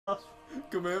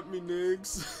Come at me,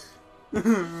 Niggs. Let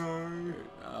me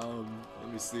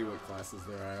see what classes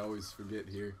there are. I always forget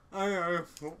here.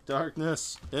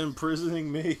 Darkness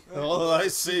imprisoning me. All I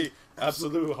see,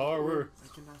 absolute horror. I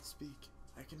cannot speak.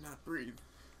 I cannot breathe.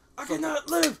 I cannot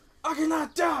live. I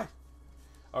cannot die.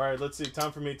 All right, let's see.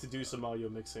 Time for me to do some audio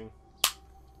mixing.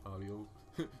 Audio.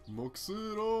 Mix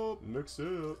it up. Mix it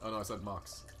up. Oh no, I said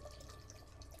Mox.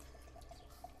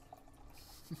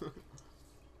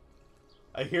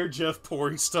 I hear Jeff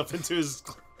pouring stuff into his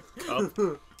cup.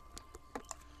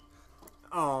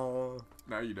 Oh.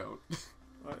 Now you don't.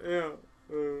 Yeah.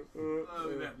 We're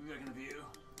back in the view.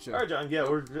 Sure. All right, John. Yeah,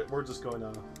 we're just going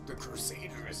on. The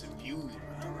Crusader is imbued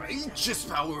with the righteous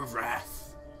power of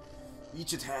wrath.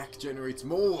 Each attack generates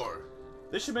more.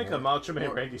 They should make a Macho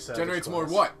Man Randy Savage. Generates class. more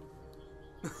what?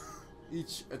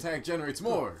 Each attack generates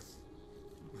more.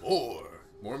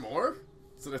 More?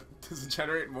 So does it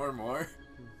generate more?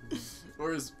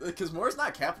 Or is because more is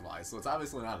not capitalized, so it's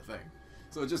obviously not a thing.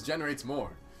 So it just generates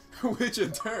more, which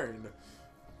in turn,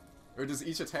 or does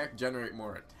each attack generate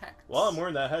more attacks? Well, I'm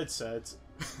wearing that headset.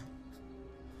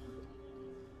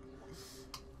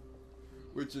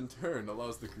 Which in turn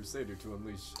allows the Crusader to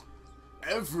unleash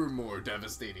ever more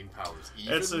devastating powers.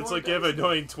 It's like you have an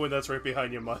annoying twin that's right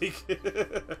behind you, Mike.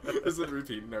 Is it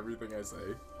repeating everything I say?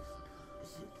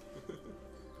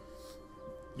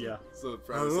 Yeah. So it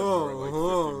probably said more like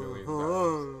 50 million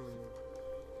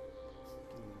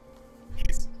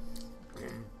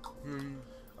times.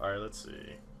 Alright, let's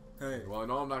see. Hey. Well, I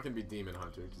know I'm not gonna be Demon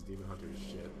Hunter because Demon Hunter is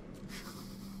shit.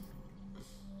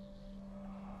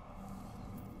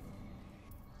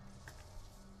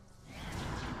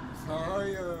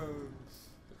 Fire.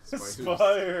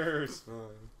 Spires!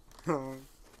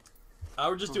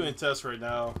 We're just doing tests right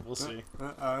now. We'll see.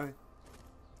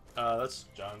 That's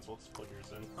John's. Let's plug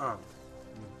yours in.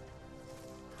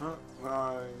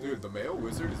 Dude, the male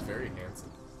wizard is very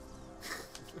handsome.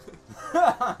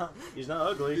 He's not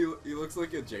ugly. He looks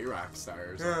like a J-Rock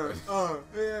star or something.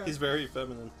 Yeah. He's very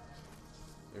feminine.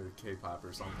 Or K-pop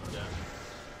or something. Yeah.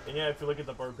 And yeah, if you look at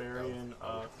the barbarian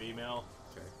female.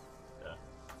 Okay. Yeah.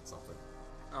 Something.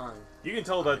 You can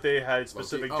tell that they had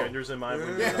specific genders in mind.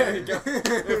 When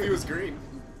if he was green.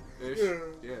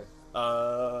 Yeah.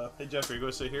 Hey Jeffrey,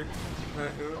 go sit here.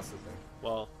 I'll sit there.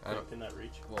 Well, can that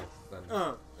reach? Well, then.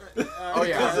 Oh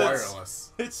yeah, I'm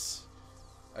wireless. It's.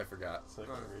 I forgot. So I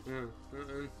can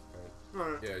reach.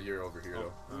 Right. Yeah, you're over here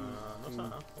though. No, it's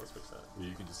not. Huh? Let's fix that.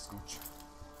 You can just scooch.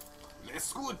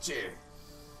 Let's scooch.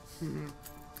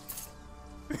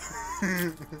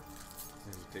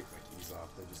 Take my keys off.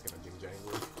 They're just gonna ding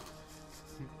jangle.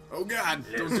 Oh God!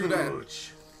 Don't do that.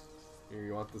 Here,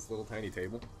 you want this little tiny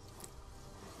table?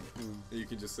 You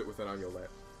can just sit with it on your lap.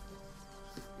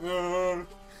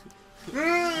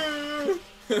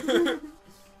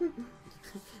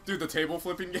 Dude, the table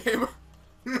flipping game.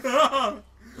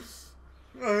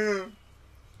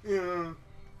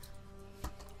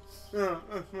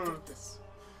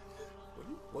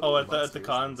 Oh, at the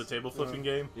con, the table flipping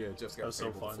game. Yeah, Jeff's got. That was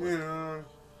so fun. Yeah.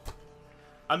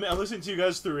 I mean, I'm listening to you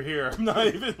guys through here. I'm not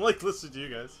even like listening to you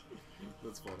guys.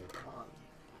 That's funny.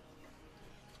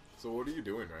 So what are you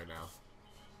doing right now?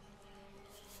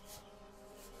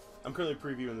 I'm currently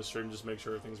previewing the stream just to make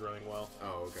sure everything's running well.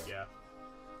 Oh, okay. Yeah.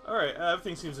 Alright,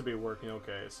 everything seems to be working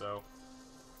okay, so...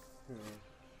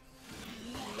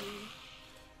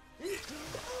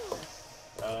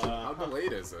 How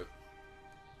delayed is it?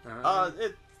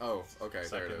 It... Oh, okay,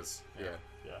 seconds. there it is. Yeah.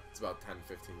 Yeah. It's about 10,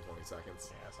 15, 20 seconds.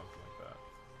 Yeah, something like that.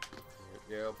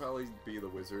 Yeah, it'll probably be the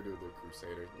wizard or the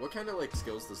crusader. What kind of, like,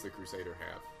 skills does the crusader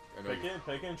have? I know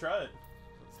Pick in, try it.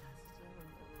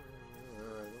 I don't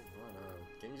wanna...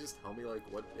 Can you just tell me, like,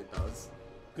 what it does?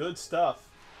 Good stuff.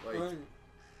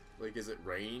 Like, is it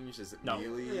range? Is it No.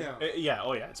 melee? Yeah. Yeah,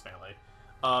 oh yeah, it's melee.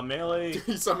 Melee...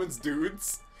 He summons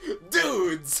dudes?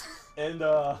 Dudes! and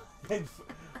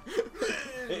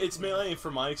it's melee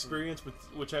from my experience,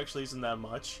 which actually isn't that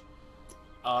much.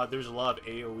 There's a lot of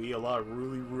AoE, a lot of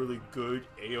really, really good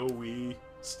AoE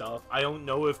stuff. I don't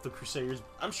know if the Crusaders...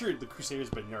 I'm sure the Crusaders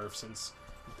have been nerfed since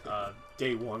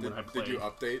day one when I played. Did you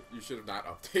update? You should have not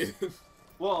updated.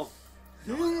 Well...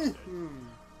 No,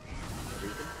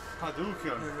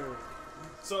 Hadouken.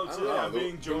 So today I'm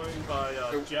being joined by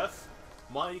Jeff,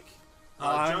 Mike,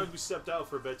 John, who stepped out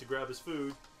for a bit to grab his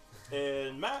food,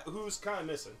 and Matt, who's kind of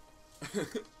missing.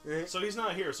 So he's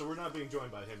not here, so we're not being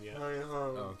joined by him yet.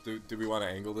 Oh, do we want to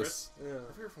angle this? Yeah.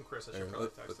 If you're from Chris, I should probably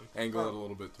text him. Angle it a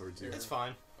little bit towards you. It's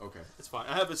fine. Okay. It's fine.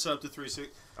 I have it set up to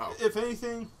 360. Oh. If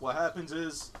anything, what happens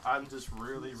is I'm just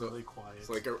really quiet. It's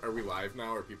like, are we live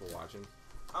now? Or are people watching?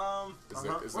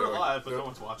 We're live, but no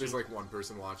one's watching. There's like one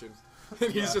person watching.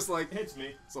 And he's just like, It's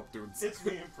me. sup, dudes? It's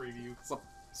me in preview.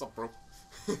 Sup, bro?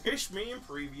 It's me in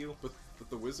preview. But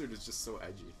the wizard is just so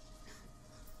edgy.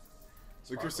 The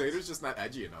Sparkles. Crusader's just not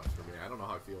edgy enough for me. I don't know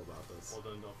how I feel about this. Well,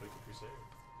 then don't pick the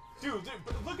Crusader. Dude,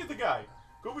 but look at the guy.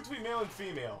 Go between male and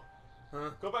female. Huh?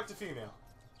 Go back to female.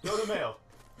 Go to male.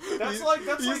 That's he's like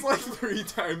he's like 3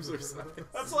 times our size.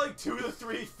 that's like 2 to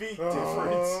 3 feet Oh.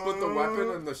 difference. But the weapon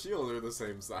and the shield are the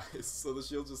same size, so the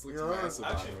shield just looks Yeah. massive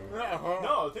on Actually, him.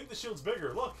 No, I think the shield's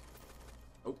bigger. Look.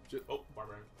 Oh shit! Oh,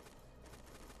 barbarian.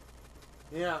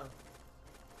 Yeah.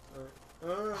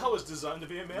 I was designed to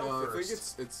be a male No, I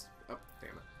first. think it's. Oh,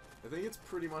 damn it! I think it's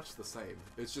pretty much the same.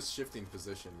 It's just shifting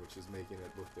position, which is making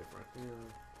it look different. Yeah.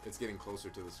 It's getting closer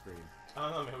to the screen. I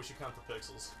don't know, man. We should count the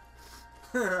pixels.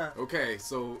 Okay,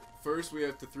 so first we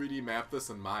have to 3D map this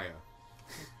in Maya.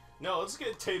 No, let's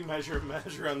get tape measure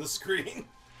on the screen.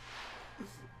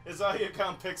 Is that how you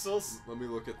count pixels? Let me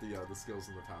look at the skills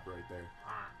in the top right there.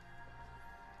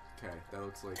 Okay, that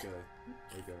looks like a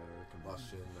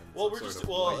combustion and Well, some we're sort just of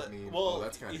well, lightning. well. Oh,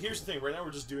 that's kind of Here's cool. the thing. Right now,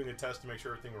 we're just doing a test to make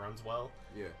sure everything runs well.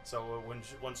 Yeah. So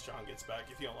once John gets back,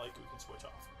 if you don't like it, we can switch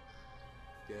off.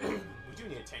 Yeah. We do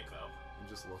need a tank though. I'm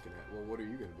just looking at. Well, what are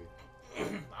you gonna be? I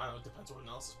don't know. It depends on what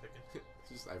else is picking.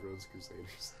 Just everyone's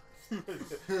Crusaders.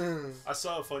 I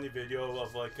saw a funny video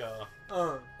of like a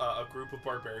group of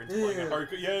barbarians Yeah. playing a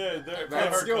hardcore. Yeah, they're playing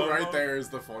That skill hardcore right mode. there is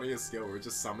the funniest skill, where it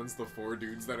just summons the 4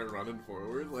 dudes that are running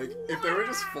forward. Like, if there were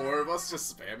just 4 of us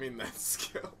just spamming that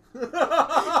skill,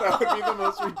 that would be the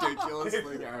most ridiculous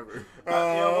thing ever. Yeah,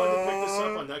 I wanted to pick this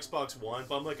up on Xbox One,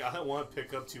 but I'm like, I don't want to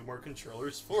pick up 2 more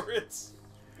controllers for it.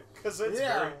 Because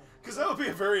that would be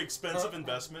a very expensive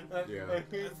investment. Yeah.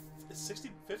 It's 50,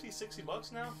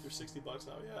 $60 now? They're $60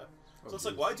 now, yeah. So Oh, it's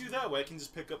like, geez. why do that way? I can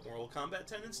just pick up Mortal Kombat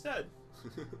 10 instead.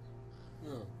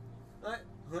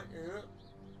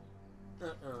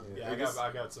 Yeah, I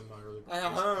got some early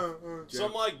pictures. So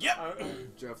I'm like, yep!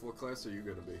 Jeff, what class are you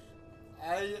gonna be?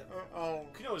 You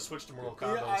can always switch to Mortal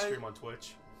Kombat and stream on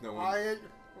Twitch. No one.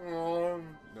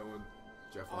 No one.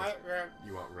 Jeff wants.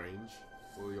 You want range?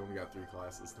 Well, you only got 3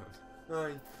 classes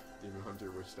then. Demon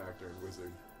Hunter, Witch Doctor, and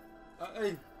Wizard.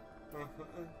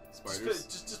 Spiders.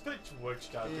 Just pick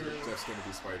Witch Doctor. Jeff's gonna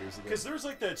be spiders again. Because there's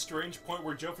like that strange point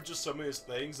where Jeff would just summon his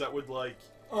things that would like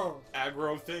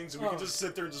aggro things, and we could just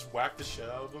sit there and just whack the shit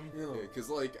out of them. Yeah, because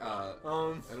like, I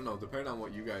don't know, depending on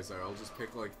what you guys are, I'll just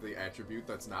pick like the attribute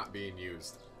that's not being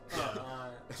used. And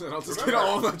then I'll just get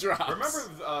all the drops.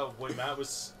 Remember when Matt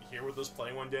was here with us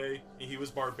playing one day, and he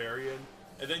was Barbarian,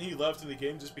 and then he left and the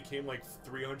game just became like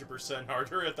 300%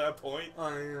 harder at that point?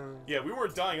 Yeah, we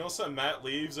weren't dying, all of a sudden Matt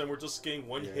leaves and we're just getting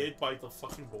one hit by the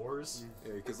fucking boars.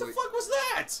 Yeah, What because the like, fuck was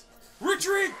that?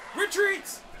 Retreat!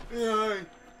 Retreat!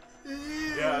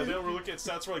 Yeah, and then we're looking at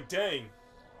stats, we're like, dang,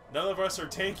 none of us are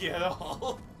tanky at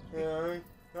all.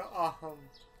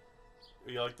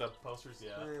 You like the posters?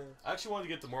 Yeah. I actually wanted to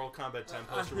get the Mortal Kombat 10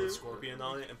 poster with Scorpion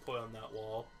on it and put it on that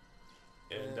wall.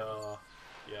 And,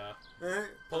 yeah.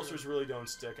 Posters really don't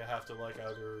stick. I have to, like,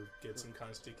 either get some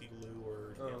kind of sticky glue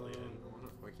or nail it in.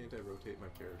 why can't I rotate my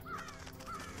character?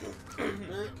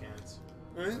 You can't.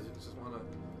 I just wanna.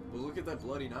 Well, look at that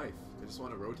bloody knife. I just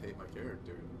want to rotate my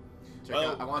character.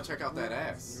 I want to check out that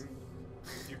ass.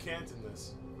 You can't in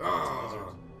this.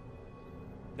 Ah.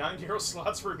 9 hero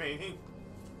slots remaining.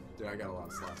 Dude, I got a lot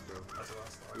of slots, bro. That's a lot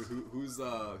of slots.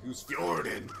 Who's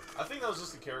Fjorden? I think that was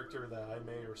just a character that I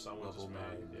made or someone Level just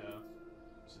made. 9. Yeah.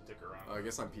 Just dick around. I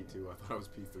guess I'm P2. I thought I was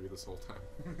P3 this whole time.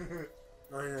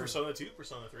 Persona 2,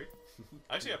 Persona 3.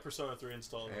 I actually have Persona 3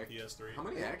 installed on PS3. How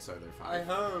many acts are there? I 5?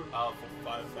 have.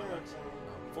 5 acts.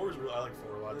 4 is really, I like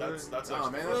 4 a lot. That's Oh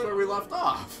actually. man, that's where we left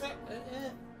off.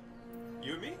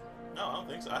 You and me? No, I don't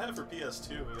think so. I had it for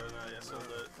PS2, and then I sold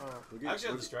it. Look I actually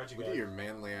have the strategy Look guide. at your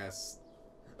manly ass.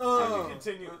 You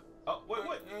continue. Oh, wait,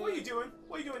 what are you doing?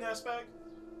 What are you doing, ass bag?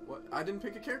 What? I didn't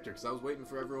pick a character because I was waiting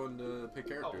for everyone to pick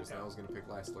characters, okay. and I was gonna pick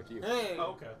last like you. Hey.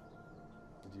 Oh, okay.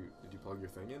 Did you plug your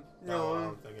thing in? No, I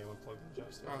don't think anyone plugged in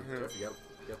Jeff's. Jeff, you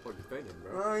gotta plug your thing in,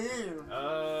 bro. Oh,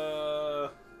 yeah.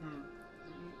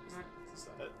 Is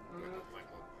that it?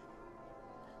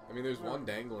 I mean, there's one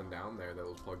dangling down there that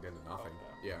was plugged into nothing.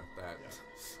 Oh, yeah, that.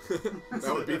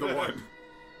 That would be the one.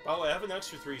 By the way, I have an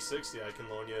extra 360 I can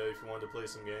loan you if you wanted to play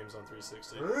some games on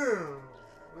 360.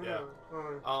 Yeah.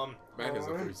 Man has a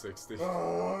 360.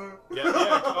 Yeah,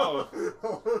 oh.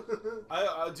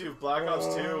 I do Black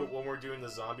Ops 2 when we're doing the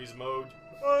zombies mode.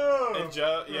 And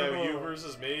Jeff, yeah, you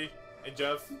versus me. And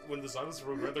Jeff, when the zombies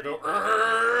were red, they go,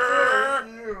 "Arrgh!"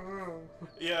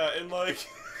 Yeah, and like,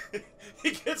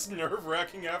 he gets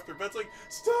nerve-wracking after, but it's like,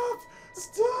 stop!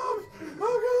 I'm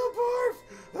gonna barf!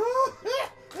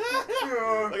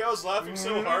 Like I was laughing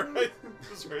so hard, I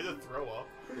was ready to throw up.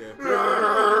 Yeah.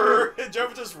 And Jeff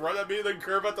would just run at me and then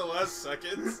curve at the last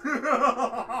second.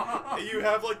 And you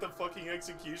have like the fucking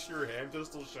executioner hand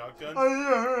pistol shotgun,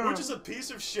 which is a piece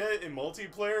of shit in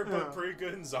multiplayer, but pretty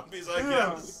good in zombies, I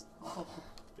guess.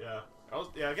 Yeah,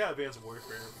 I got Advanced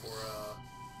Warfare for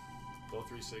both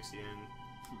 360 and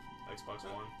Xbox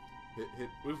One.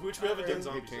 Which we haven't done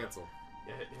zombies. Hit cancel.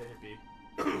 Yeah, hit B.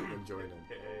 And join in.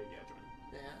 Yeah, join.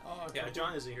 Yeah. Yeah,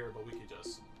 John isn't here, but we could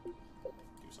just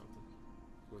do something.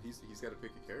 Well, he's got to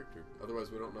pick a character. Otherwise,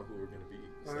 we don't know who we're gonna be.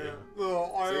 So, See? yeah.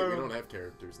 See, we don't have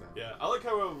characters now. Yeah, I like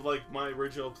how like my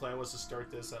original plan was to start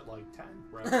this at like 10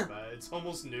 right off the bat. It's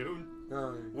almost noon.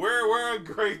 We're a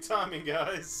great timing,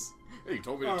 guys. Hey, you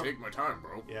told me to take my time,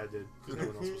 bro. Yeah, I did, because no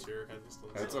one else was here. I just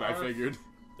That's what I figured.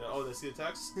 Oh, they see the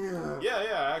text? Yeah. Yeah,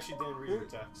 I actually didn't read your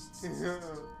text.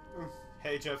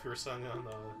 Hey, Jeff, you're signing on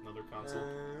another console.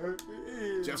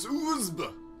 Jeff's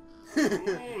Oozba.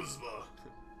 Oozba.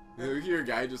 You hear a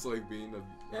guy just like being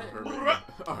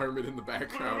a hermit in the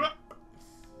background.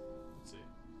 Let's see.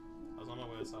 I was on my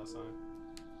way, I saw a sign.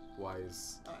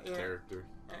 Wise character.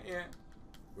 Yeah.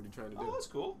 What are you trying to do? Oh, that's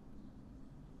cool.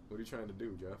 What are you trying to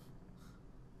do, Jeff?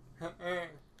 Oh.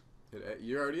 Hit A.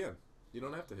 You're already in. You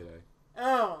don't have to hit A.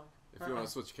 Oh. If you want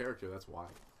to switch character, that's Y.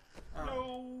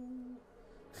 No.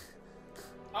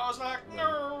 I was like,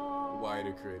 no. Y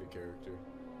to create a character.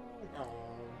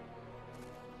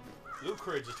 Loot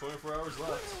crate, just 24 hours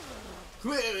left.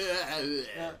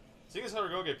 Seeing as how we're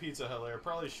going to get pizza, Hilaire,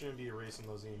 probably shouldn't be erasing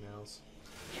those emails.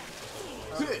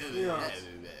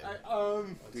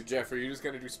 Dude, Jeff, are you just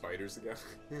gonna do spiders again?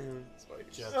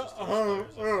 Spiders. Jeff, just throw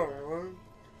spiders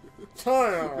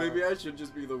up. Maybe I should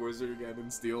just be the wizard again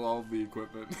and steal all the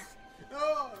equipment.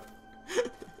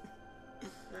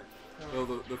 Well,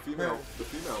 the female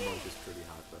monk is pretty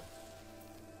hot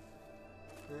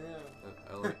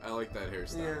though. I like that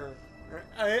hairstyle.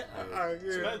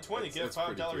 Spend 20, get that's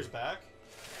pretty $5 cute. back.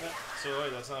 So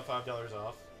wait, that's not $5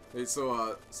 off. Hey,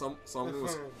 so someone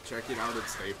was checking out at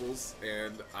Staples,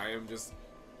 and I am just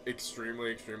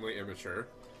extremely immature.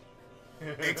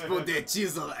 Expo de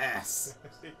chisel ass.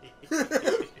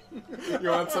 You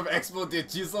want some Expo de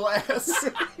chisel ass?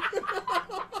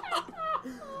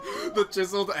 The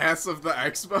chiseled ass of the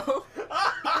expo.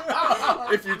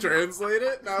 If you translate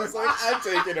it, and I was like, I'm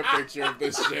taking a picture of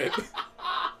this shit.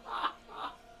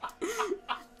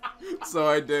 So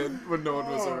I did when no one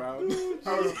was around.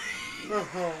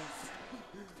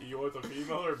 You want the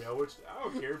female or male? Which I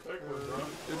don't care. Pick one, bro.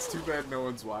 It's too bad no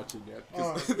one's watching yet,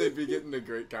 because they'd be getting a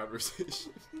great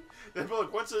conversation. They'd be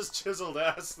like, "What's this chiseled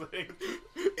ass thing?"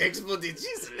 Expo de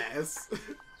chisel ass.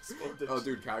 Oh,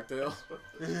 dude, cocktail.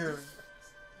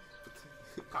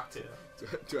 Cocktail.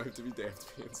 Do I have to be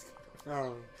Daft Pants?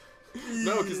 Oh.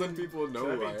 No, because then people would know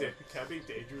who I am. Can I be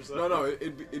dangerous? No,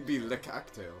 it'd be Le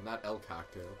Cocktail, not El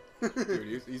Cocktail.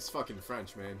 Dude, he's fucking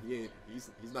French, man. He's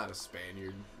not a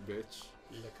Spaniard, bitch.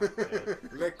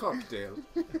 Le Cocktail.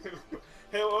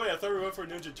 Hey, oh yeah, I thought we went for a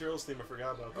Ninja Turtles theme. I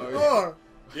forgot about that. Oh,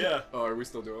 Yeah. yeah. Oh, are we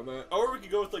still doing that? Or we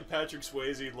could go with like Patrick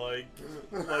Swayze, like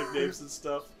names and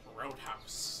stuff.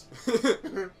 Roadhouse.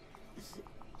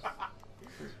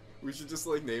 We should just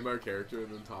like name our character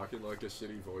and then talk in like a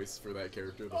shitty voice for that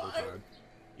character the whole time.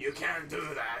 You can't do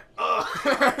that.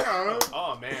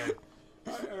 Oh man.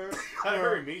 I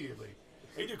heard immediately.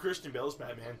 Hey, do Christian Bale's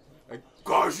Batman.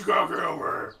 Gosh, you gotta get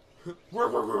over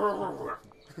here.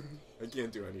 I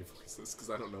can't do any voices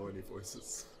because I don't know any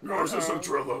voices. Yours is a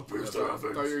trailer, I thought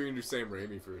you were gonna do Sam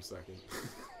Raimi for a second.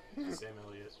 Sam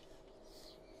Elliott.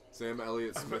 Sam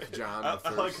Elliott Smith John. I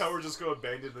like how we're just going to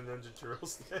abandon the Ninja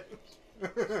Turtles thing.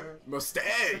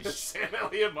 Mustache. Sam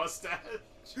Elliott mustache.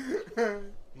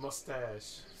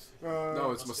 Mustache.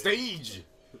 No, it's Mustache.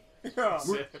 Yeah.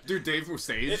 Dude, Dave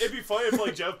Mustache. It'd be funny if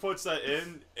like Jeff puts that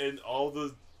in and all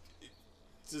the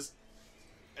just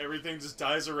everything just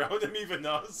dies around him, even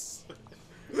us.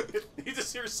 You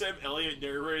just hear Sam Elliott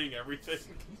narrating everything.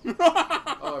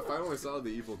 Oh, I finally saw the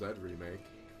Evil Dead remake.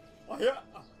 Yeah.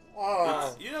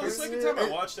 Oh. You know, the second time I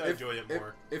watched it, I enjoyed it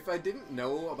more. If I didn't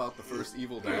know about the first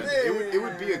Evil Dead, it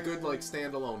would be a good like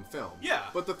standalone film. Yeah.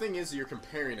 But the thing is, you're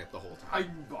comparing it the whole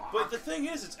time. But the thing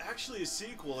is, it's actually a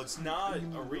sequel. It's not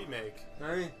a remake.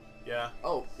 Hey. Yeah.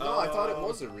 Oh no, I thought it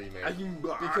was a remake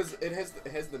because it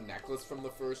has the necklace from the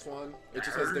first one. It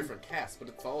just has different casts, but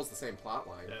it follows the same plot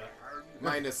line,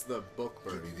 minus the book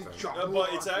burning thing.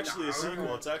 But it's actually a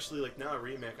sequel. It's actually like not a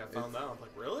remake. I found out. I'm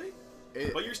like, really?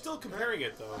 But you're still comparing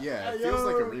it though. Yeah, it feels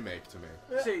like a remake to me.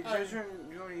 Say, you want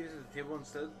to use the table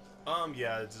instead?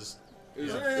 Yeah, it's just.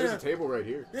 There's a table right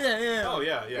here. Yeah. Oh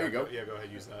yeah. There you go. Yeah, go ahead,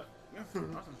 use that. Yeah,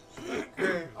 awesome.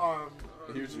 Hey,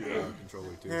 Here's your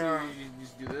controller too. So you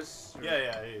just do this? Or?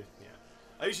 Yeah.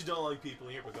 I usually don't like people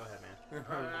here, but go ahead, man.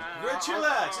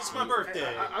 Relax, it's my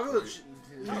birthday. I'll go.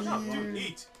 No, dude,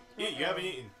 eat. Eat, you haven't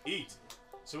eaten. Eat.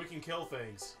 So we can kill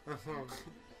things.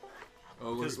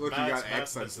 Oh, look, Because you got Matt's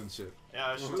accents and shit. Yeah,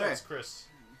 I should text Chris.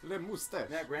 Le moustache.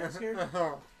 That Grant's here?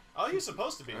 Oh, you're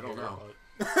supposed to be I here, don't know.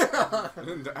 but...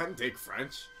 I didn't take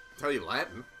French. Tell you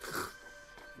Latin.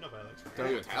 Nobody likes me. Tell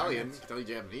you Italian. Tell you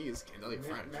Japanese. Can't tell you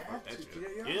French. Fuck that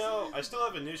shit. You know, I still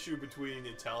have an issue between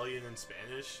Italian and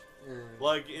Spanish.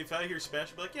 Like, if I hear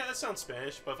Spanish, I'm like, yeah, that sounds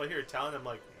Spanish. But if I hear Italian, I'm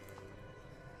like,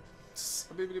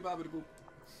 Bibbidi-bobbidi-boo.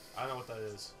 I don't know what that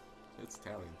is. It's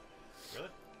Italian. Really?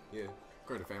 Yeah.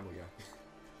 According to Family Guy.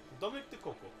 Dominic de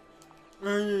Coco.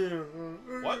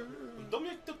 What?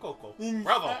 Dominic de Coco.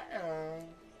 Bravo!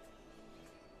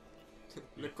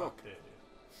 Le coq.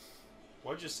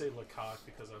 Why'd you say Le coq?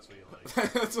 Because that's what you like.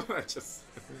 That's what I just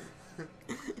said.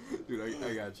 Dude,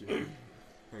 I got you.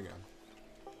 Hang on.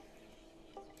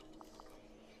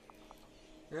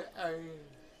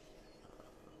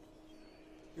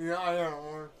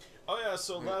 Oh yeah,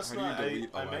 so last How do you night delete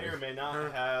I a may letter? or may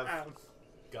not have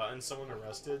gotten someone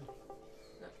arrested.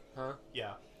 Huh?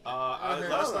 Yeah.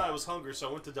 Last night I was hungry, so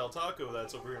I went to Del Taco.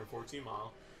 That's over here in 14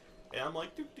 Mile, and I'm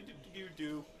like,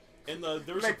 do. And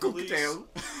there was a police.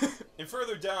 And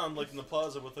further down, like in the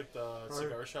plaza with like the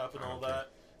cigar shop and all that,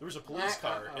 there was a police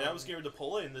car, and I was scared to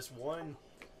pull in. This one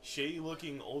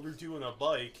shady-looking older dude on a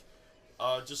bike,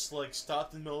 just like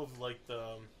stopped in the middle of like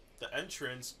the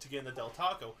entrance to get into Del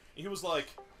Taco, and he was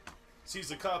like, sees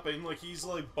the cop, and like he's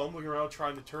like bumbling around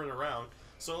trying to turn around.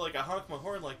 So like I honked my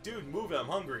horn, like, dude, move it, I'm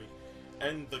hungry.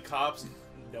 And the cops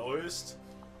noticed,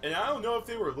 and I don't know if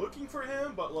they were looking for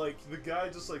him, but like the guy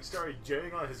just like started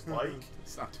jetting on his bike,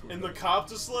 and the cop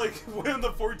just like went on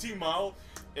the 14 Mile,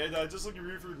 and just like a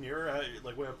rearview mirror,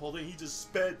 like when I pulled in, he just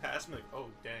sped past me, like, oh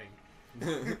dang.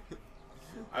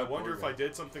 I wonder if I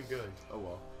did something good. Oh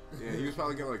well. Yeah, he was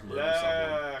probably gonna like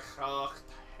murder someone.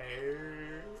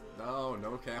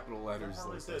 No capital letters. What the hell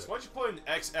like is this? that. Why'd you put in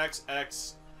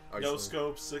XXX, no Iceland.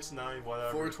 scope, 6'9",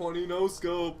 whatever. 420 no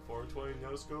scope. 420,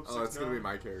 no scope, 6'9". Oh, that's gonna be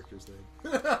my character's name.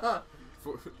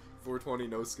 420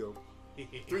 no scope.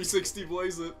 360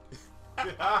 blaze it.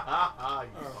 You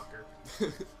fucker.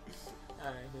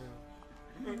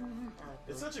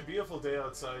 It's such a beautiful day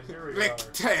outside. Here we Lick are.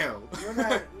 tail. You're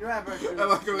not I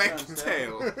like a lick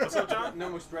tail. What's up, John?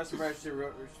 No express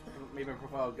register made my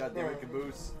profile. Goddamn it,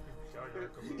 caboose.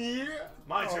 Yeah.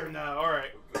 My turn now. All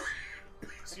right.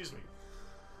 Excuse me.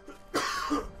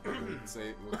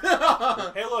 Say,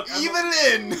 Hey, look. I'm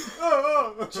Evelyn!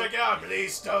 check out Lee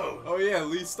Stone. Oh yeah,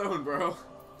 Lee Stone, bro.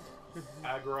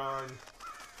 Agron.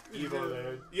 Evil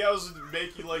Man. Yeah, I was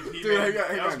making like He-Man. Dude,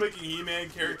 hang I was on. making He-Man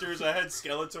characters. I had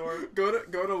Skeletor. Go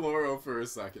to Loro for a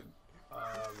second.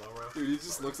 Laura. Dude, he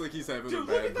just looks like he's having a Dude,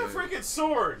 bad look at that day. freaking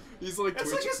sword. He's like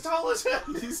It's like twitchy. as tall as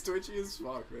him. He's twitchy as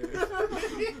fuck, man.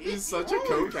 He's such a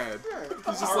cokehead.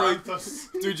 He's just Alright, like,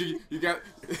 dude, you got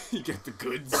the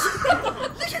goods.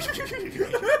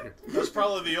 That's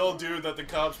probably the old dude that the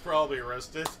cops probably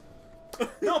arrested.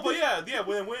 No, but yeah,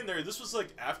 when I went in there, this was like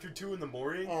after 2 in the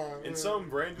morning, and some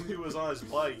random dude was on his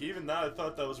bike. Even that, I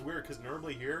thought that was weird, because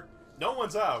normally here, no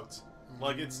one's out.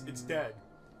 Like, it's dead.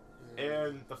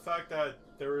 And the fact that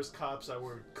there was cops that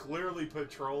were clearly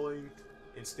patrolling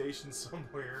and stationed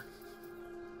somewhere,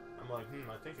 I'm like,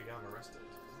 I think I got him arrested.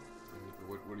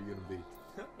 What are you gonna be?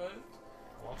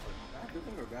 Well, Good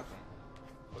thing or bad thing?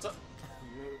 what's up?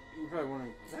 You're probably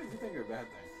wondering, is that a good thing or a bad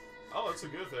thing? Oh, it's a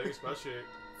good thing, especially...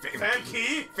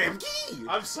 Famkey! Famkey!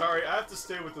 I'm sorry, I have to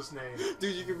stay with this name.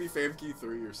 Dude, you could be Famkey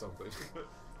 3 or something.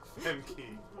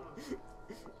 Femkey.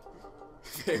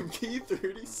 Famkey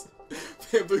 30?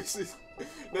 Famkey.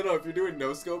 No, if you're doing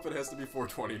no scope, it has to be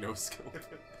 420 no scope.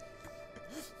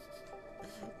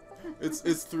 It's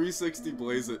 360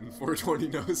 blaze it and 420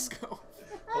 no scope.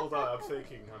 Hold on, I'm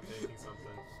thinking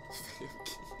something.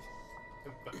 Famkey.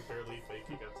 I'm barely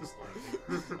faking at this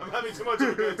laughing. I'm having too much of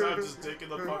a good time just dicking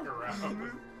the fuck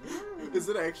around. Is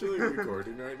it actually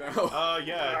recording right now?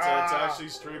 Yeah, it's actually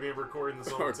streaming and recording this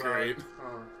whole Oh, time. great.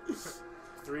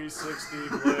 360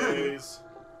 blaze.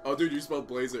 Oh, dude, you spelled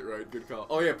blaze it right. Good call.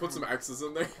 Oh, yeah, put some X's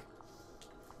in there.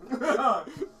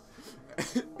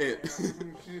 It.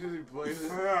 Blaze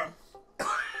it.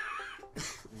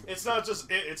 It's not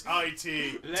just it, it's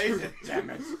IT. Blaze it, damn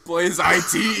it. Blaze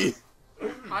IT!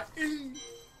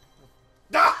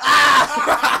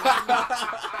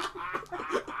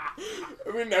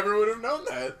 We never would have known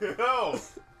that. No.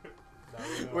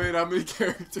 Wait, how many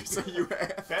characters are you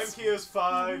at? Femke is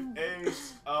 5, 8,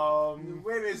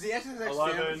 Wait, is the X stand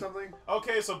 11. for something?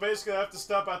 Okay, so basically I have to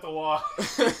stop at the Y.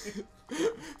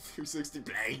 360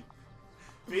 blade.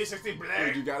 360 Dude,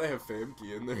 blade. you gotta have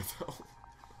Famke in there though.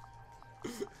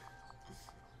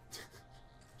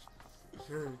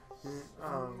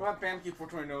 What Bamkey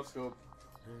 420 no scope?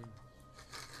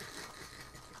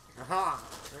 Aha.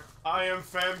 I am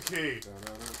Famke.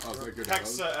 Oh, is that good?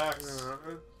 Hexa X.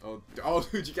 Oh,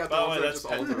 dude, you got the By the ones way, that are that's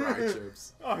just all the pet- right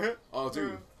chips. Oh, yeah. Oh,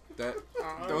 dude, that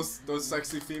those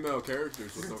sexy female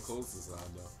characters with no clothes design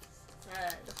though.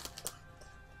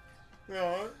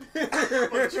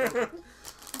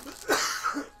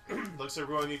 Looks like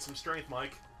we're gonna need some strength,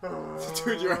 Mike.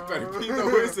 Dude, you're better be the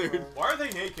wizard. Why are they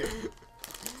naked?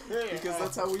 Because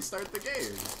that's how we start the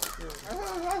game.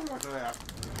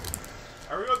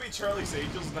 Are we gonna be Charlie's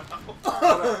Angels now?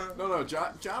 No,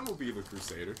 John will be the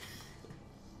Crusader.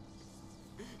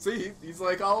 See, he's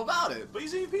like all about it. But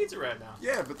he's eating pizza right now.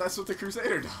 Yeah, but that's what the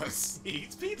Crusader does. He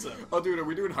eats pizza. Oh, dude, are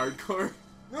we doing hardcore?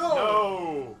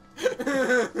 No!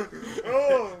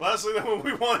 Oh. Last thing that what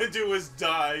we want to do is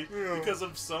die because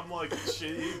of some like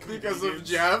shitty Because of inconvenience.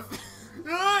 Jeff.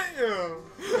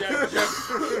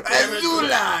 Damn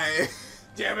July.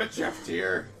 Damn it, Jeff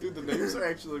Tier. Dude, the names are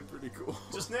actually pretty cool.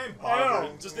 Just name I Bob.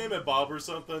 know. Just name it Bob or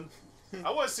something.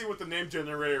 I want to see what the name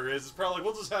generator is. It's probably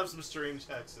we'll just have some strange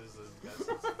hexes and guesses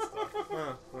and stuff.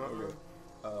 Okay.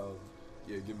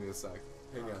 Yeah, give me a sec.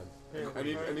 Hang on. I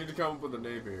need to come up with a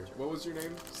name here. What was your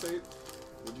name, Sate?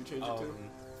 What'd you change it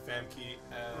to? Famkey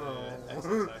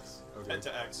XXX. Okay. Head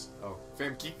to X. Oh,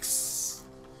 Famkeeks.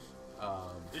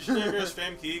 You should name yours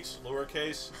Famkeeks,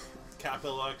 lowercase,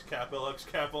 capital X,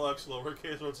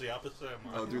 lowercase. What's the opposite?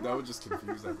 Oh, dude, that would just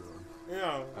confuse everyone.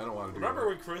 Yeah. I don't want to do Remember that.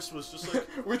 when Chris was just like,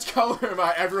 Which color am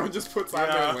I? Everyone just puts on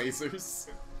Yeah. their lasers.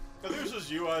 and there's this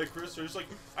UI Chris, there's like,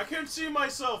 I can't see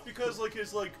myself because like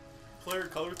his like player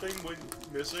color thing went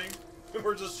missing. And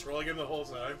we're just trolling him the whole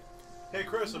time. Hey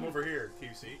Chris, I'm over here. Can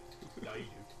you see? No, you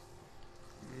do.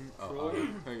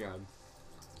 Hang on.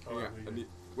 Oh, Hang on. we I do. need,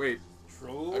 wait.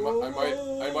 Troll. I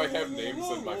might have names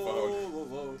on my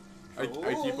phone. I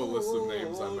keep a list of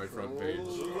names on my front page.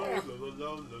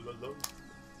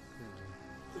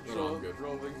 No, I'm good.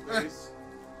 Rolling face.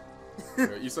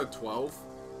 Alright, you said 12?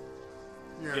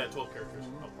 Yeah, 12 characters.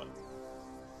 Oh, what?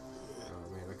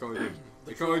 Oh man,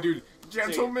 I can only do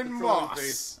Gentleman the trolling Moss.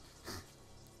 face.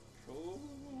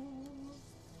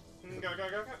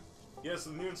 Yes,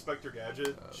 the new Inspector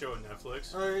Gadget show on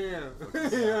Netflix. Oh, yeah.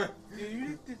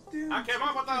 I came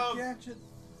up with a Gadget.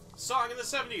 song in the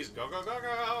 70s. Go, go, go,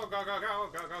 go, go, go, go,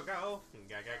 go, go, go.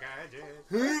 Gadget.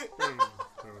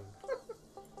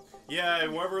 Yeah,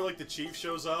 and whenever like the chief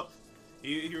shows up,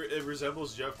 he it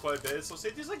resembles Jeff quite a bit. So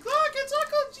Satan's like, look, it's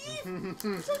Uncle Chief.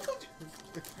 It's Uncle Chief.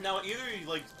 Now either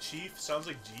like Chief sounds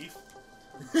like Jeef,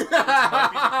 which might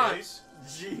be the case.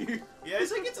 G. Yeah,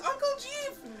 he's like, it's Uncle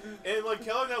Jeef. And like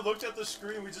Kelly and I looked at the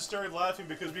screen, we just started laughing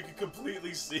because we could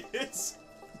completely see it.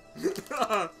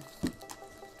 Alright.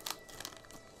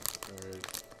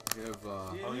 We have,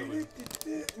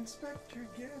 Inspector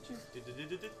Gadget.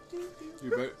 you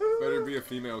better be a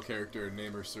female character and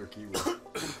name her Sir Kiwi.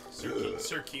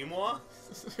 Sir Kimwa?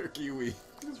 Sir Kiwi.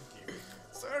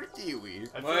 Sir Kiwi.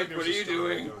 I feel Mike, there's what a are you story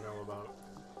doing? I don't know about.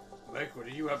 Mike, what are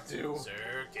you up to? Sir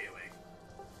Kiwi.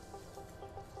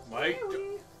 Mike,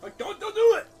 don't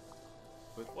do it!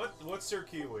 What's Sir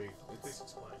Kiwi? Please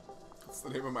explain. That's the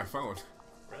name of my phone.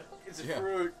 Right? It's a Yeah.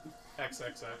 fruit.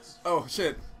 XXX. Oh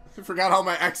shit. I forgot all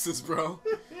my X's, bro.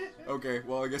 Okay,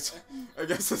 well I guess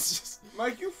it's just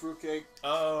Mike, you fruitcake.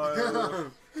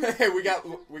 hey, we got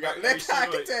Are you Nick still gonna-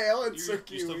 Cockatail and Sir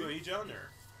You still Kiwi. gonna eat John or?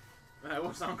 That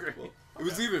was hungry. It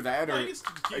was either that No, or you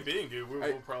can keep eating, dude.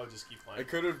 We'll probably just keep I playing.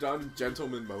 could have done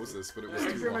Gentleman Moses, but it was Are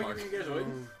you too sure long. making you guys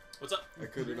waiting? What's up? I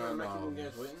could have done Making you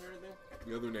guys waiting or anything?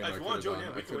 the other name If I you want could to have join in,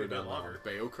 done. we I can could have wait a done bit longer.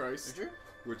 Baochrist, Sure.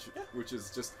 which is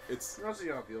just it's I'll see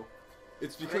how I feel.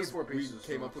 it's I think because 4 we pieces,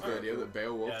 came so- up with the idea that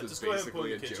Beowulf Yeah, is just go ahead and put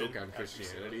basically it a in the kitchen joke on after you say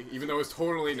Christianity, even though it's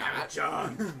totally not.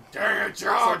 John! Dang it,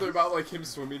 John! Something about like him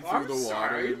swimming through I'm the water,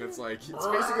 sorry. and it's like it's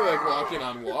basically like walking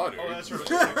on water. Oh, that's right.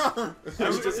 We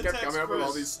just kept Text coming up with all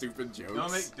Chris. these stupid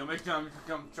jokes. Don't make John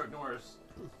become Chuck Norris.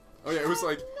 Oh yeah, it was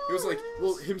like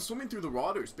well, him swimming through the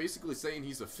water is basically saying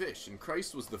he's a fish, and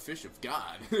Christ was the fish of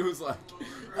God. It was like,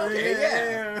 okay,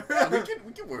 yeah, we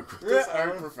can work with this.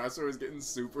 Our professor was getting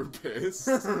super pissed.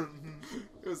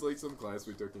 It was like some class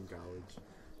we took in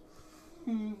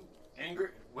college. Angry.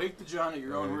 Wake the John at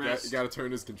your own You risk. gotta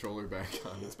turn his controller back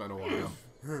on. It's been a while.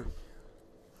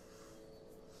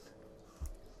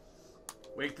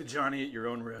 Wake the Johnny at your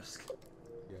own risk.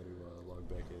 You gotta log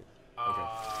back in.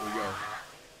 Okay, here we go.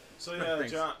 So yeah,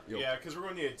 Thanks. John. Yo. Yeah, because we're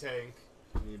gonna need a tank.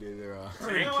 You need either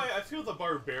You know, I feel the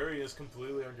barbarian is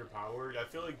completely underpowered. I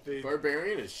feel like they.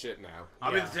 barbarian is shit now.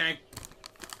 I'll be Yeah. the tank.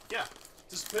 Yeah,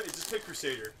 just pick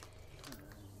Crusader.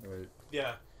 Right.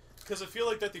 Yeah, because I feel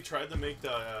like that they tried to make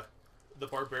the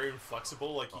barbarian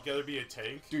flexible. Like you gotta be a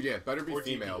tank. Dude, yeah, better be Or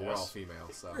female. We're DPS. all female,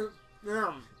 so.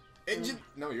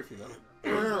 No, you're female.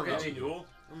 Ingenual.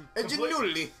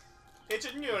 Ingenuity.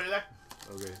 Ingenual.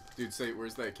 Okay, dude, say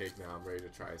where's that cake now? I'm ready to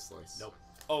try a slice. Nope.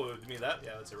 Oh, you mean that?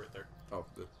 Yeah, that's it right there. Oh,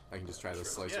 I can just try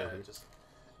this slice Yeah, over here. just.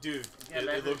 Dude, Yeah,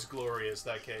 it looks glorious,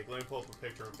 that cake. Let me pull up a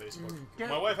picture on Facebook. Yeah.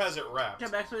 My wife has it wrapped. Yeah,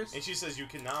 backspace. And she says you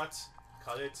cannot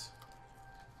cut it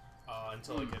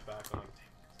until I get back. I'm like,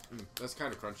 damn. That's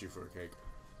kind of crunchy for a cake.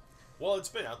 Well, it's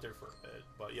been out there for a bit,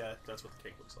 but yeah, that's what the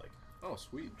cake looks like. Oh,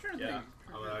 sweet. Yeah,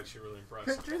 I'm actually really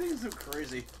impressed. Everything's so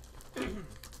crazy.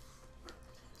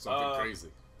 Something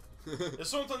crazy. There's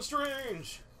something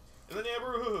strange in the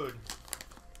neighborhood.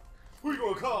 Who you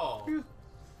gonna call?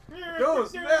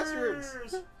 Those bastards!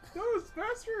 Those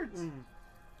bastards!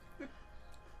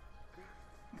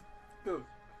 Go.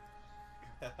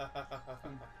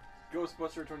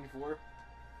 Ghostbuster 24.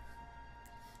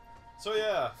 So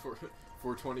yeah,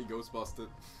 420 ghost busted.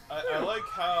 I like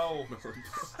how.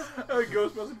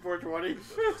 Ghostbuster 420.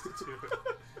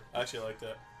 I actually like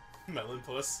that. Melon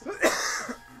Puss.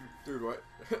 Dude, what?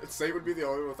 Say would be the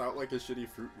only one without like a shitty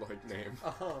fruit-like name.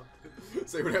 Uh-huh.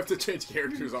 Say would have to change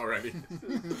characters already.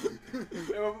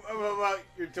 About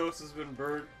your toast has been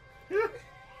burnt.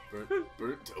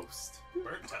 Burnt toast.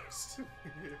 Burnt toast.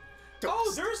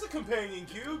 Oh, there's the companion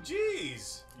cube.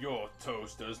 Jeez. Your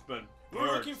toast has been.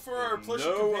 We're looking for our plushie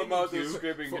No companion amount cube. of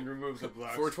scribbing can remove the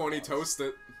black. 420 spots. toast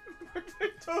it.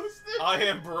 Toasted. I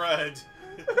am bread.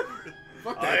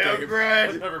 Fuck I that am game. I've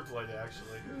bread. never played it,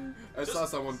 actually. I saw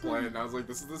someone play it and I was like,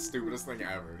 this is the stupidest thing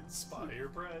ever. Spire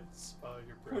bread.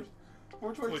 Spire bread.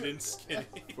 420. Put in skinny.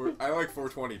 I like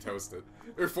 420 toasted.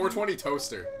 Or 420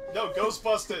 toaster. No, ghost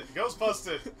busted. Ghost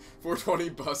busted. 420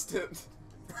 busted.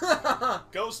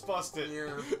 Ghost busted.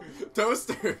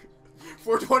 Toaster.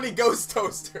 420 ghost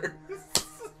toaster.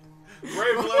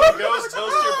 Brave Blue Ghost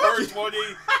Toaster 420.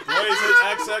 Blazing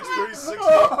XX360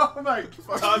 Oh my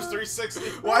god. times 360.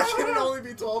 Why can it only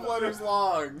be 12 letters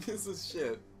long? This is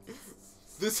shit.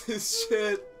 This is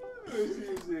shit.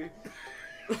 It's easy.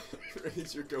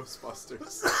 Raise your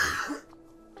Ghostbusters.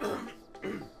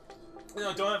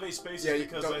 No, don't have any spaces Yeah, you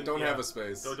because don't yeah, have a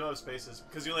space. Don't have spaces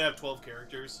because you only have 12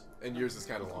 characters. And yours is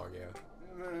kind of long, yeah.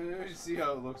 Let me see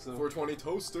how it looks though. 420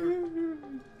 toaster.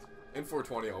 And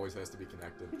 420 always has to be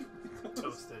connected.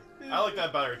 Toasted. I like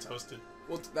that better. Toasted.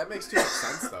 Well, that makes too much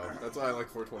sense though. That's why I like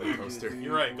 420 toaster.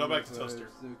 You're right, go back to toaster.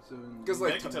 Because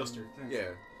like, Make a toaster. yeah,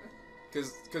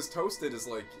 because toasted is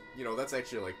like, you know, that's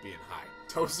actually like being high.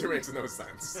 Toaster makes no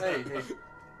sense. Hey, hey.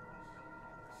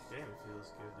 Damn, it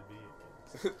feels good to be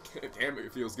a Damn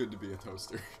it, feels good to be a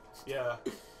toaster. Yeah.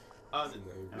 You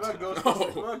want No.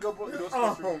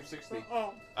 Ghostbusters 360?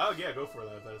 Oh yeah, go for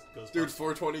that. That's Ghostbusters. Dude,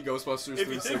 420 Ghostbusters. if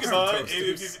you 360 think about it,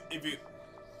 toasters. if you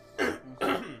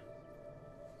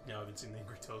no, I haven't seen the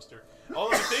Angry Toaster.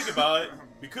 Although if you think about it,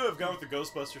 we could have gone with the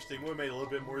Ghostbusters thing. Would have made a little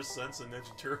bit more sense than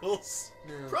Ninja Turtles.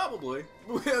 Probably.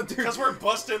 Yeah, dude. Because we're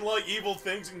busting like evil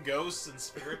things and ghosts and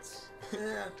spirits.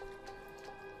 Yeah.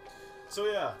 So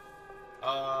yeah,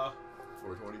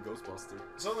 420 Ghostbuster.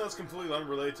 something that's completely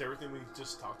unrelated to everything we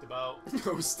just talked about.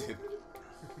 Ghosted.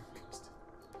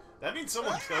 That means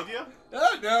someone killed you?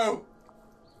 Oh no!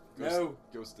 No.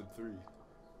 Ghosted 3.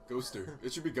 Ghoster.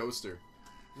 It should be Ghoster.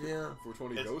 Yeah.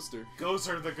 420 It's- Ghoster.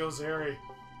 Gozer the Gozeri.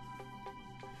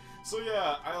 So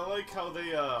yeah, I like how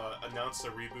they announced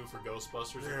a reboot for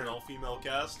Ghostbusters with an all-female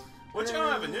cast, which I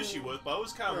don't have an issue with, but I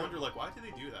always kind of wonder, like, why did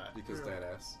they do that? Because that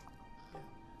ass.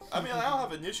 I mean, I don't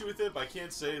have an issue with it, but I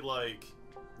can't say, like,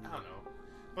 I don't know.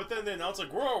 But then they announced,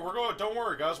 like, whoa, we're going, don't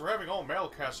worry, guys, we're having all-male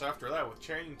cast after that with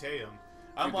Channing Tatum.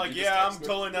 I'm Dude, like, did you just yeah, I'm text me?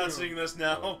 totally not seeing this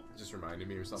now. Oh, just reminded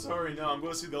me or something. Sorry, no, I'm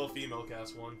going to see the all-female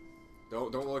cast one.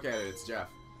 Don't look at it. It's Jeff.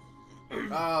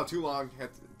 Oh, too long.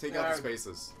 Take out the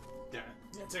spaces. Yeah,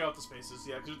 take out the spaces,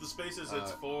 yeah, because with the spaces,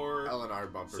 it's 4, L&R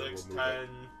bumper 6, will move 10... it.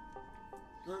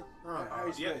 I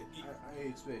hate yeah, space. I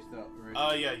hate space.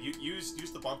 No. yeah,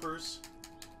 use the bumpers.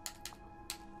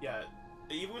 Yeah,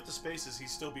 even with the spaces, he'd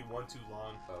still be one too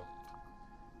long. Oh.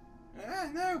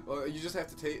 No. Well, you just have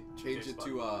to change it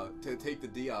to take the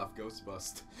D off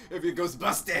Ghostbust. If you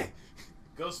Ghostbuster.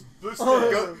 Ghost Booster.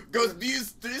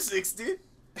 Ghostbust 360.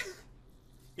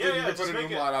 Yeah, you yeah, can just put an make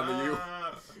umlaut on the U.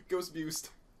 it. Ghostbust.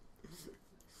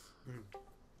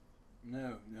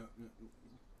 No.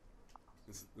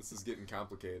 This is getting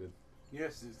complicated.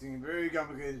 Yes, it's getting very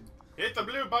complicated. Hit the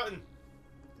blue button.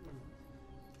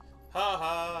 Ha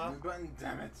ha. The button,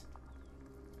 damn it.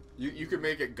 You could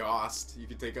make it Ghost. You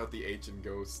could take out the H in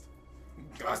Ghost.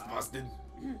 Ghostbusted.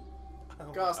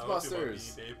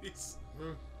 Ghostbusters. Babies.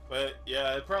 But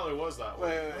yeah, it probably was that way.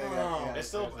 Wait, yeah, It's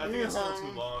still, I think it's still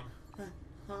too long. I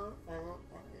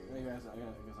got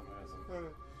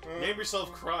some. Name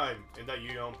yourself crime and that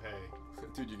you don't pay.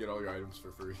 Dude, you get all your items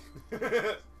for free.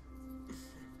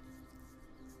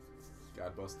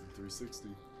 God busted 360.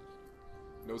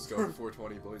 No scope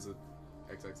 420, blaze it.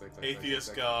 XXX.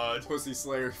 Atheist God. Pussy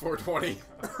Slayer 420.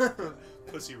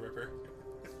 Pussy Ripper.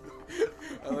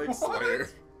 I like Slayer.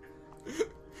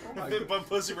 But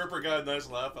Pussy Ripper got a nice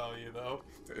laugh out of you, though.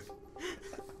 Dude.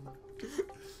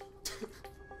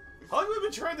 How long have we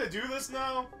been trying to do this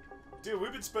now? Dude,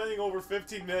 we've been spending over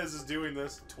 15 minutes just doing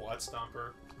this. Twat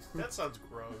Stomper. That sounds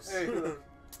gross. Hey,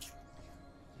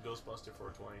 Ghostbuster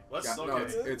 420. Let's God, look no,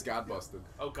 at it's God busted.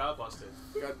 Oh, God busted.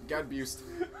 God boost.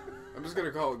 I'm just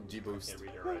gonna call it G boost. Can't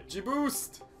read it right. G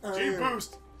boost. G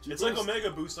boost. G It's boost. like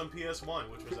Omega Boost on PS1,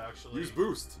 which was actually. Use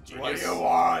boost. What do you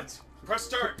want? Press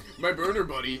start. My burner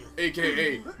buddy,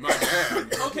 aka my man.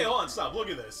 Okay, hold on, stop. Look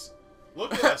at this.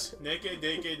 Look at this. Naked,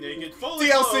 naked, naked. Fully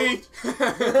DLC.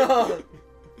 clothed.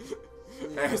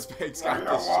 Aspects got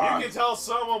this You shit. can tell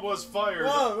someone was fired.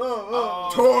 no,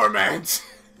 Torment.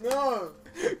 no.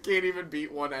 Can't even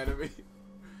beat one enemy.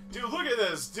 Dude, look at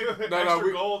this. Dude, No, extra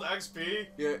we- gold XP.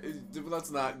 Yeah,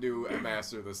 let's not do a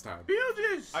master this time.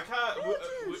 I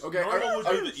can't. Okay, normal would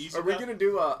be the easy are we path. gonna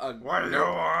do a What do you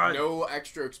want? no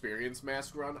extra experience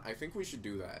mask run? I think we should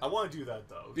do that. I want to do that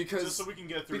though, Because- just so we can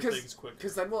get through things quicker.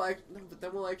 Because then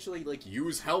we'll actually like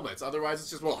use helmets. Otherwise, it's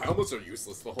just helmets are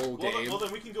useless the whole Well, game.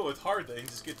 then we can go with hard then,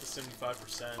 just get to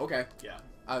 75%. Okay, Yeah.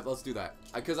 let's do that.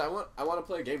 Because I want to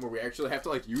play a game where we actually have to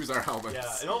like use our helmets.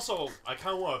 Yeah, and also I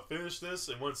kind of want to finish this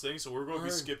in one thing, so we're going to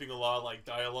be skipping a lot of like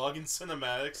dialogue and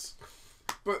cinematics.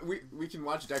 But we can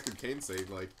watch Deckard Cain say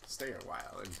like stay a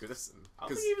while and listen. I don't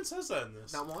think he even says that in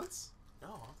this. Not once. No,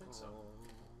 I don't think so.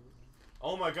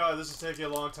 Oh my god, this is taking a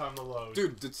long time to load.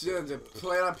 Dude,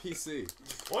 play it on PC.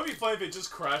 Wouldn't it be funny if it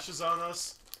just crashes on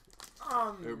us?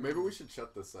 Maybe we should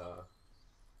shut this. Oh,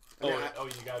 mean,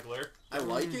 you got glare? I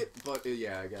like it, but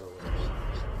yeah, I gotta wait.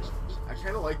 I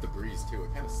kind of like the breeze too.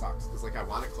 It kind of sucks because like I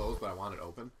want it closed, but I want it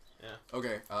open. Yeah.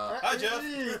 Okay. Hi, Jeff.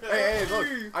 Hey, look,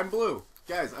 I'm blue,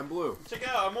 guys. I'm blue. Check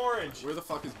out, I'm orange. Where the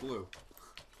fuck is blue?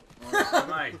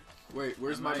 Mike. Wait,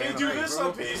 where's my? You can't anime, do this bro?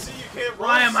 on PC. You can't.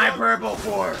 Why roll am I some- purple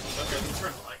for? Okay, let me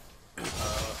turn the light.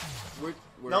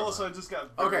 Where No, am listen, I? I just got.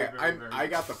 Okay, very, very I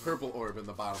got the purple orb in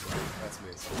the bottom right. That's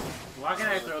me. Why can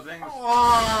I throw things?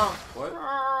 What?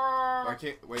 I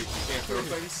can't. Wait, you can't throw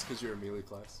things because you're a melee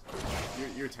class.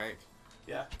 You're a tank.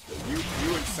 Yeah. You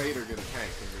and Sade are gonna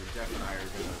tank, and then Jeff and I are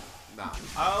gonna not.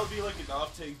 I'll be like an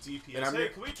off-take DPS. And I'm Hey, gonna-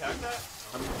 can we attack that?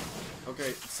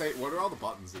 Okay, Sade, what are all the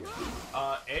buttons again?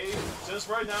 A. Just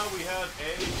right now we have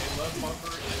A and left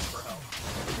bumper is for help.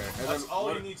 Okay, and That's then all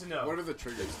what, you need to know. What are the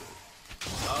triggers?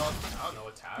 I don't know,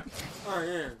 attack. Oh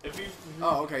yeah. If you,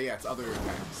 Oh, okay, yeah, it's other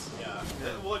attacks. yeah,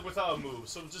 well, like without a move,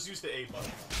 so just use the A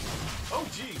button. Oh,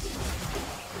 jeez.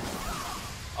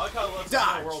 I like how it lets us know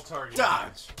Dodge! world target.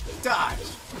 Dodge! Dodge!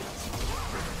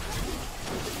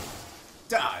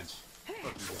 Dodge! Fuck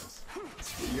you guys.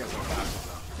 You guys don't dodge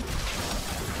enough.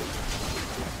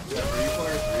 Yeah, for you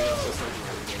players, it's just like you're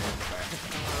really in the back.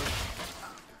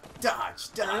 Dodge!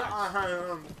 Dodge!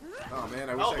 Oh man,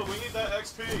 I wish Oh, I but could. we need that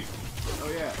XP. Oh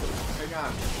yeah, hang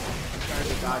on. I'm trying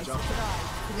to dodge up.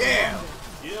 Yeah!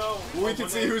 You know, We can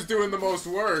see who's doing the most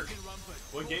work.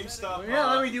 when GameStop. Yeah,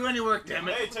 let me do any work, damn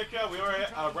it. Hey, check it out. We already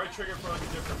right trigger for like a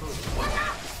different move.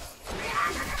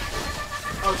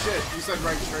 Oh shit, you said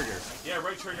right trigger. Yeah,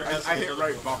 right trigger has. I hit another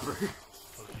right move. bumper.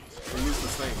 We used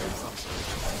this thing or something.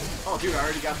 Oh dude, I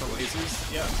already got the lasers.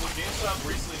 Yeah, so GameStop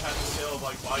recently had the sale of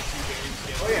like buy 2 games,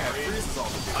 get Oh yeah, free. it freezes all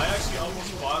the I actually almost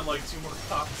bought like 2 more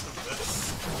copies of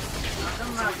this.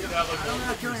 I'm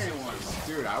not killing anyone.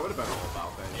 Dude, I would have been all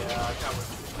about that. Yeah, I can't wait.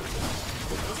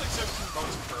 It was like $17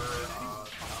 per copy.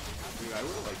 Dude, I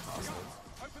would have liked hostile.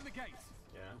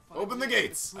 Yeah. Open the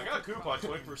gates! I got a coupon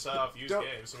 20% off used Don't-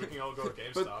 games, so we can all go to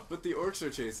GameStop. But the orcs are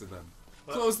chasing them.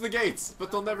 What? Close the gates,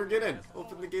 but they'll never get in.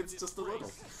 Open the gates just a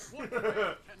little.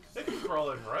 They can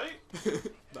crawl in, right? The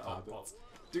Oh, hobbits.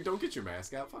 Dude, don't get your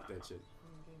mask out. Fuck that shit.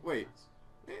 Wait.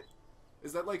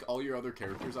 Is that like all your other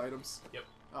characters' items? Yep.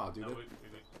 Oh, dude, No,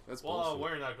 that's well, bullshit.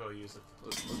 we're not going to use it.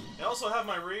 Let's- I also have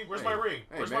my ring. Where's Hey. my ring?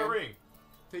 Hey, Where's man. my ring?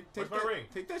 Take Where's my that, ring?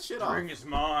 Take that shit The off. ring is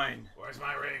mine. Where's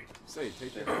my ring? Say,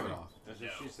 take that helmet off. That's what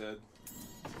Yeah. she said.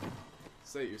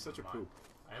 Say, you're such a poop.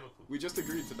 I am a poop. We just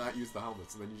agreed to not use the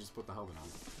helmets, and then you just put the helmet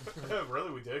on.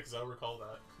 Really, we did, because I recall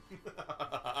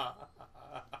that.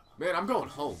 Man, I'm going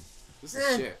home. This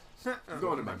is shit. I'm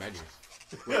going to my menu.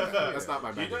 Wait, that's not my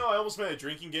You menu. know, I almost made a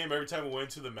drinking game every time we went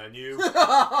to the menu.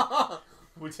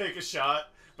 we take a shot.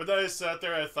 But then I sat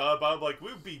there and I thought about it, like,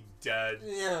 we'd be dead.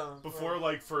 Yeah. Before,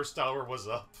 like, first hour was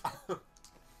up.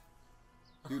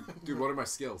 Dude, what are my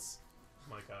skills?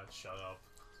 Oh my god, shut up.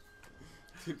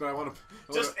 Dude, but I want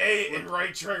to... Just A and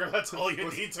right trigger, that's all you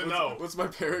need to know. What's my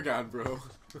Paragon, bro?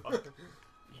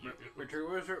 Richard,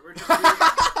 what does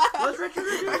Red Trigger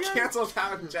do I again? canceled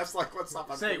out and Jeff's like, what's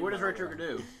up? Say, what does Red Trigger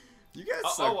do? You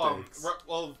guys suck dicks.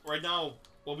 Well, right now,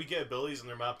 we get abilities and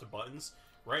they're mapped to buttons.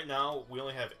 Right now, we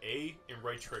only have A and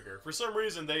right trigger. For some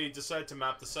reason, they decided to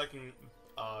map the second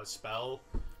spell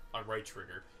on right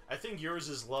trigger. I think yours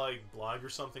is like blind or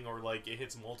something, or like it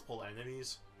hits multiple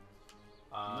enemies.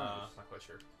 Not quite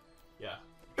sure. Yeah.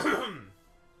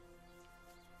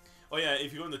 Oh yeah,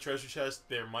 if you go in the treasure chest,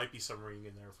 there might be some ring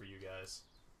in there for you guys.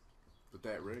 But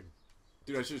that ring.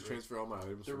 Dude, I should just transfer all my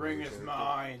items. The ring is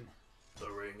mine. The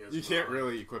ring is You can't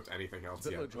really equip anything else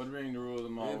yet. One ring to rule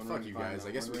them all. Man, one fuck ring you to find guys. them.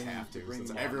 I guess One we ring have to, bring since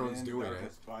them everyone's in, doing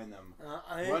darkness, it. Find them.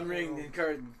 I One ring to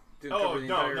cover the Oh,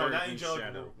 entire no, earth not in angelic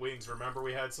shadow. wings. Remember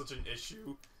we had such an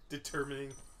issue determining...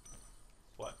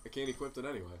 What? I can't equip it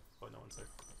anyway. Oh, no one's there.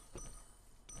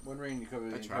 One ring to cover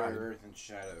the I entire tried. earth in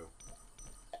shadow.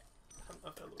 I'm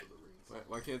not that low the rings.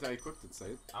 Why can't I equip it, say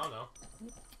it? I don't know.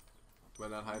 Am I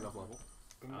not high enough level?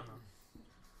 I don't know.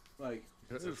 Like,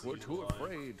 Because we're too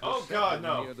afraid to Oh, God, stand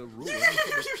no. near the ruins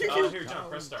Here, John,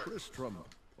 press start. Tristram.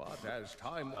 But as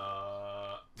time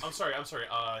I'm sorry.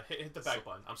 Hit the back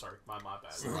button. I'm sorry. My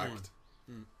bad. Select.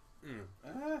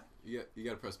 You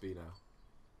gotta press B now.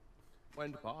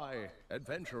 went by,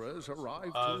 adventurers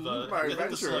arrived My hit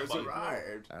the select adventurers button.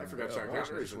 arrived. I forgot to start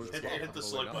Hit the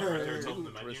select button right there at the top of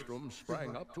the menu. Tristram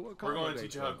sprang up to We're going to accommodate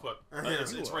teach you how to them.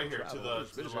 equip. It's right here to the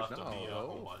left of the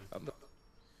home button.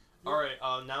 Alright,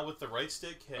 now with the right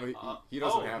stick, hit he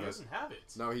doesn't have he it. doesn't have it.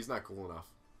 No, he's not cool enough.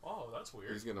 Oh, that's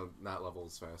weird. He's gonna not level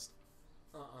as fast.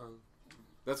 Uh-uh.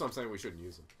 That's what I'm saying, we shouldn't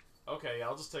use him. Okay, yeah,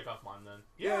 I'll just take off mine then.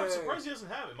 Yeah, I'm Yay. surprised he doesn't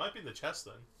have it. It might be in the chest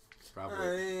then.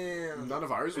 Probably. None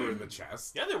of ours were in the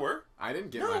chest. Yeah, they were. I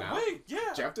didn't get No, mine out. wait,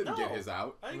 yeah. Jeff didn't no. get his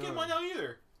out. I didn't get mine out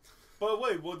either. But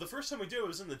wait, well, the first time we did it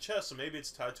was in the chest, so maybe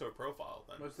it's tied to a profile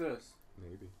then. what's this?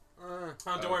 Maybe.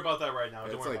 Don't worry about that right now.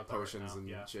 Don't It's worry like about potions that right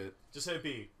now. and shit. Just hit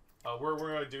B. We're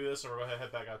going to do this, and we're going to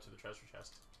head back out to the treasure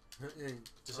chest.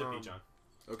 Just hit B, John.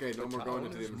 Okay, no more going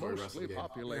into the inventory the rest of the Mostly game.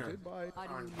 populated by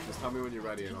Just tell me when you're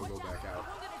ready and I'll go back out.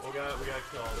 We gotta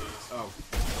kill all these.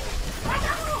 Oh.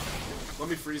 Let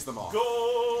me freeze them all.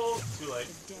 Gold! Too late.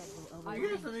 You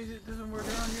guys let me do some work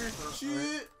around here?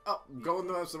 Shit! Oh, go in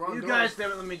the wrong You door. guys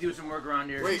haven't let me do some work around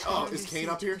here. Wait, oh, is Kane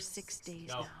up here? 6 days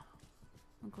No. now.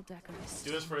 Uncle Decker is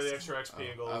Do this for the extra XP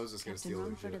and gold. I was just gonna Captain steal their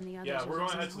Rumford shit. and the others Yeah, are we're going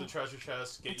to losing head to the hope. treasure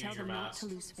chest, I get you tell your them not mask. to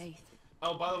lose faith.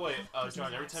 Oh, by the way, John,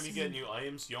 I've every time you get new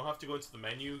items, you don't have to go into the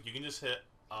menu. You can just hit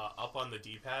up on the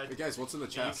D-pad. Hey guys, what's in the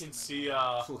And chest? you can see,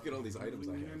 Look at all these items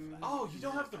I have. Oh, you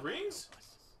don't have the rings?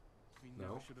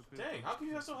 No? Dang, how come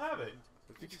you guys don't have it?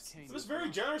 Because- It was very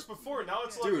generous before, now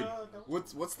it's like, Dude, no.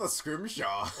 what's the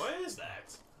scrimshaw? What is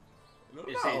that? I don't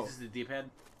Is know. this the D-pad?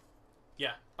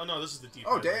 Yeah. Oh, no, this is the D-pad.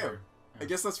 Oh right damn! here. I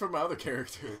guess that's from my other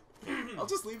character. I'll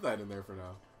just leave that in there for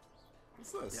now.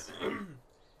 What's this?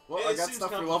 Well, I It got seems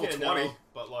stuff for level complicated 20. now,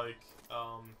 but, like,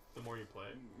 the more you play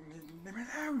it.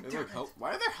 Hey, look, why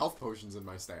are there health potions in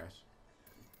my stash?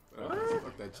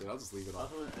 Fuck that shit. I'll just leave it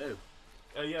off.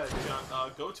 Yeah,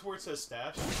 John, go to where it says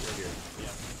stash. Right here, Yeah.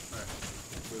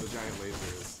 where the giant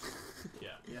laser is.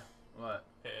 Yeah. What?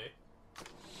 Hey.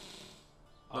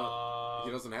 No,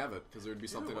 he doesn't have it because there would be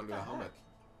something under the helmet.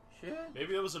 Shit.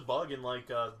 Maybe there was a bug in like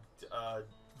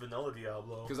vanilla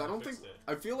Diablo. Because I don't think fixed it.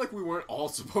 I feel like we weren't all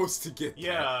supposed to get. That.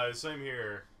 Yeah, same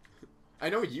here. I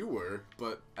know you were,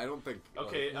 but I don't think.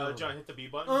 Okay, John, hit the B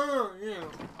button. Yeah.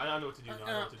 I don't know what to do now.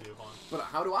 I know what to do. Hold on. But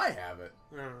how do I have it?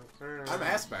 I'm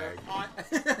ass bag.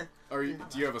 Or do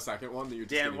you have a second one that you're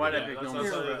just Damn, gonna why'd give I me? pick that's- No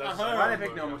that's- Express? that's- Why'd I that's-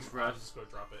 pick No I'll Express? just go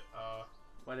drop it.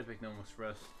 Why'd I pick No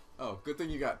Express? Oh, good thing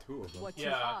you got two of them. What Yeah.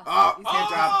 you ask Oh, is can't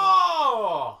drop.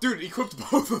 Oh! Dude, equipped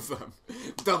both of them.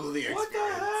 Double the experience. What the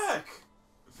heck?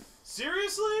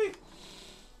 Seriously?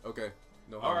 Okay.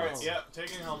 No All right. helmets. Yeah,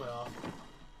 taking the helmet off.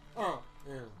 Oh,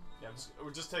 yeah. Yeah,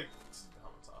 we'll just take the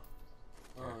helmets off.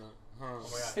 Oh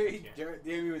my god. Hey, I can't. Jared,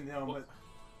 damn you in the helmet.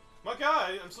 My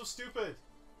god, I'm so stupid.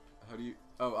 How do you?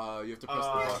 Oh, you have to press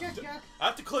the button. I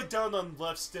have to click down on the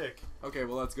left stick. Okay,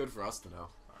 well that's good for us to know.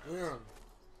 Yeah.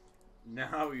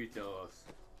 Now you tell us.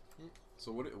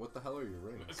 So what the hell are your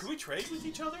rings? Can we trade with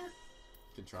each other?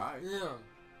 Can try. Yeah.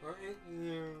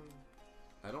 Yeah.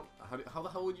 I don't. How the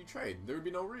hell would you trade? There would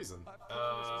be no reason.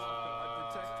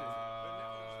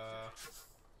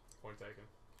 Point taken.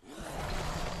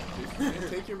 Man,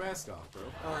 take your mask off, bro.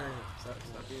 Oh, Stop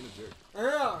being a jerk.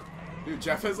 yeah. Dude,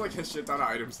 Jeff has like a shit ton of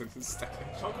items in his stash.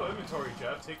 Don't go inventory,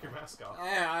 Jeff. Take your mask off.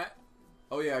 Yeah.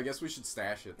 Oh yeah, I guess we should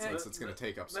stash it Yeah, since it's gonna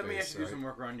take up space. Let me actually do right? some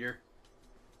work around here.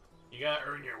 You gotta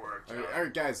earn your work, Jeff.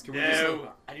 Alright, guys, can we just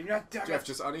I do not doubt Jeff, it.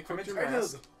 just I'm unequip your entitled.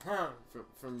 mask Huh.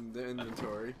 from the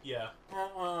inventory. Yeah.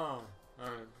 Alright.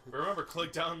 Remember,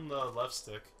 click down the left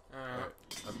stick. Alright,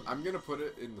 I'm gonna put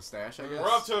it in the stash, I guess. We're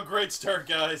off to a great start,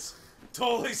 guys.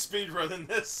 Totally speedrunning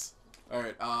this.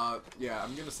 Alright, yeah,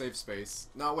 I'm gonna save space.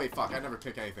 No, wait, fuck, I never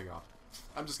pick anything up.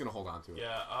 I'm just gonna hold on to it.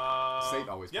 Yeah, Satan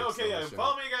always yeah, picks okay, the yeah, shit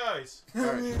follow up. me, guys.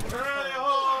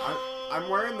 I'm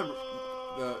wearing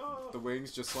the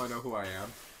wings just so I know who I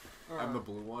am. I'm the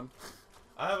blue one.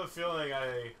 I have a feeling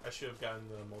I should have gotten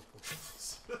the multiple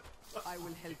points. I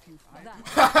will help you find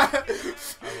that.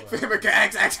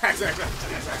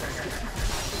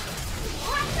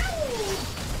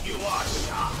 You watch.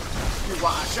 You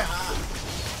watch out.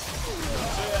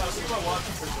 So yeah, I was thinking about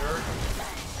watching Berserk,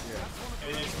 Yeah.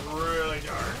 and it's really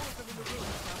dark.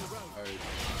 Alright.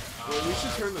 Well, we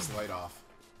should turn this light off.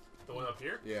 The one up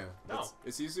here? Yeah. No.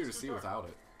 It's easier to see dark. without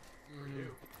it. For you.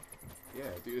 Yeah,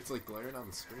 dude, it's like glaring on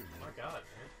the screen. Oh Man. my god,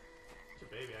 man. It's a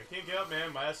baby. I can't get up,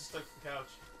 man. My ass is stuck to the couch.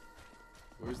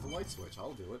 Where's the light switch?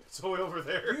 I'll do it. It's way over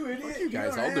there. You idiot! you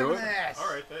guys, don't I'll do have it. an ass.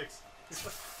 Alright, thanks.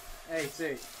 Hey,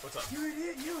 say. What's up? You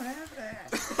idiot! You don't have an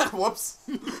ass. Whoops.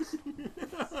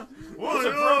 Whoops,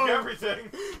 it broke everything.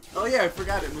 Oh yeah, I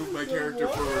forgot it moved my character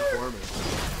forward for me.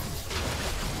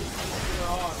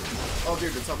 Oh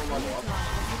dude, did someone level up?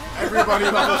 Everybody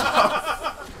leveled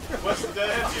up. Did that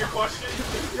answer your question?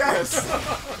 Yes.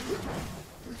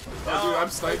 Oh dude, I'm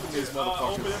sniping these Open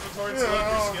motherfuckers. inventory and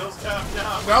select your skills tab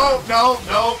now. No, no,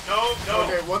 No, no. no,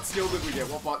 no. Okay, what skill did we get?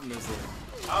 What button is it?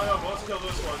 I don't know, but let's kill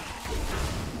this one.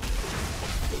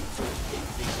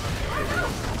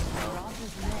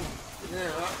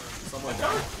 Someone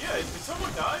died. Yeah, did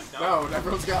someone die? No,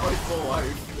 everyone's got like full life.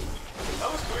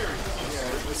 That was weird. Yeah,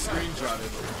 the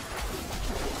screenshotted.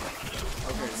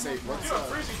 Okay, say what's Dude, I'm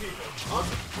freezing people.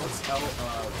 what's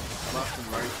left and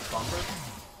right bumper?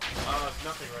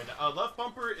 Nothing right now. Left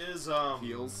bumper is,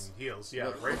 Heals. Heals, yeah.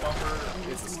 What- Right bumper,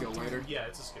 It's a skill later. yeah,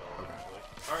 it's a skill, actually.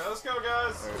 Alright, let's go,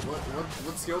 guys. Alright,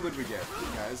 what skill did we get,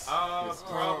 guys? Yes.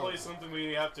 Probably something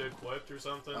we have to equip or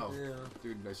something. Oh, Yeah.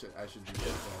 dude, I should do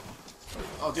that.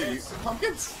 Oh, dude, you,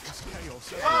 pumpkins,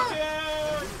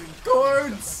 Yeah!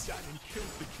 gourds.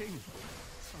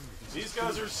 These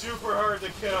guys are super hard to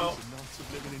kill.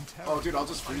 Oh, dude, I'll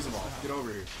just freeze them all. Get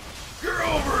over here. Get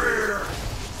over here!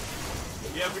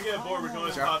 Yeah, if we get bored, we can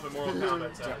always pop in Mortal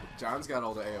Kombat tag. John's got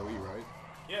all the AOE, right?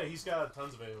 Yeah, he's got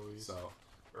tons of AoEs So,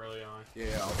 early on. yeah,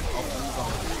 I'll freeze all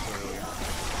the dudes early on.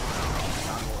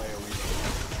 John will AOE.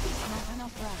 Not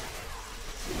enough breath.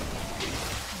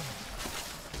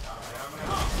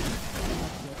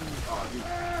 Oh, dude.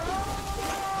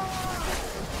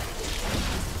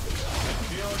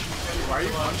 Why are you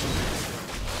punching me?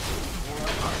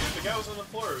 The guy was on the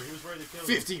floor. He was ready to kill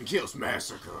 15 kills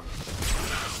massacre.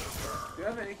 Do you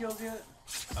have any kills yet?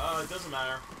 It doesn't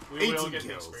matter. We 18 will get the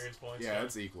kills. experience points. Yeah,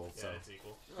 it's equal. Yeah, So. it's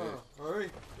equal.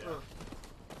 Alright. Yeah.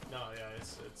 No, yeah,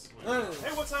 it's. Oh.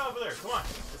 Hey, what's that over there? Come on,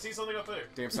 I see something up there.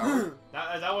 Damn sour.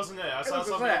 That wasn't it. I saw look, what's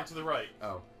something that? over to the right.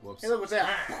 Oh, whoops. Hey, look, what's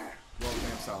that? Well,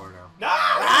 damn sour now. No!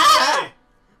 Ah!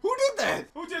 Who did that?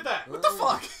 Who did that? What the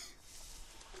fuck?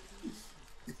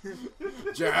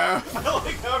 Jeff. I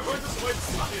like how everyone just went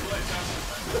silent.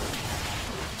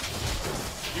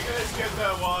 You guys get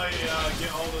that while I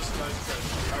get all this nice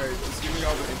treasure. Alright, just give me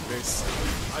all the in-base.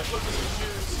 I put this in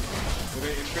shoes. Are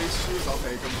they in-base shoes? I'll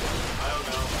take them. I don't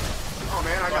know. Oh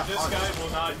man, I But got this punched. guy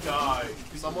will not die.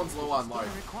 Someone's low on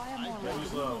life. Require more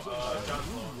Who's low? John's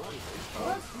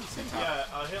low.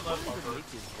 Yeah, hit left bumper.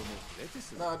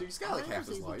 No, dude, he's got like half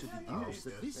his life.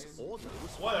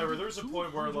 Whatever, there's a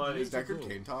point where, Is like... Deckard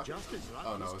Kane talk?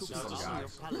 Oh no, it's just some guy.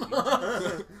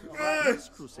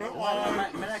 Am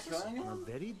I not killing anyone?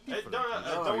 Hey, No,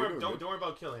 don't you're worry, doing don't worry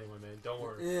about killing anyone, man. Don't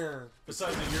worry. Yeah.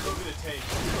 Besides that, you're going to be the tank.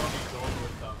 You're going to be going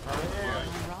with them.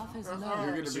 Wrath is You're low.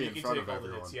 gonna So be you in can front take of all the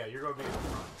everyone. hits. Yeah, you're going to be in the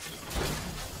front.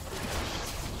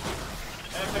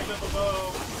 And pick up the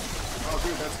bow. Oh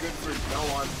dude, that's good for no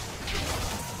one.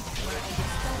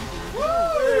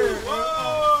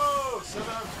 Whoa! 7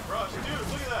 hours rush. Dude,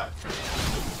 look at that.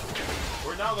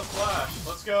 We're now the Flash.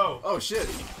 Let's go. Oh shit.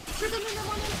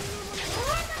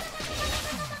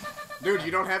 Dude,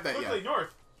 you don't have that Quickly, yet. north.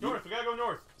 North. We gotta go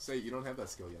north. Say, you don't have that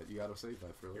skill yet. You gotta save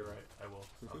that for You're later. right. I will.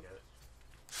 I'll get it.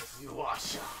 You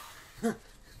watch.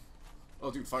 Oh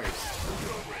dude, fires.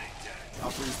 I'll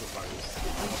freeze the fires.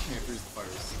 Can't freeze the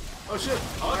fires. Oh shit!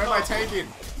 Why am I tanking?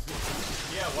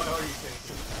 Yeah, what are you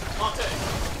taking?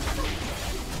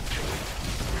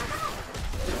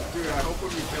 Dude, I hope when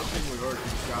we kill King Leor,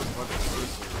 he drops a bunch of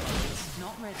sorcery.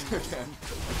 Not ready. Again.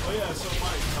 Oh yeah, so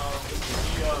Mike,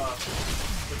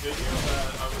 the video that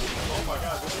I was, oh my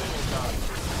god, this thing will die.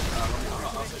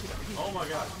 I'll take that. Oh my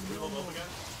god, can we level up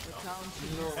again? The clown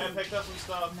should No. Hey, picked up some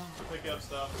stuff. Pick up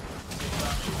stuff.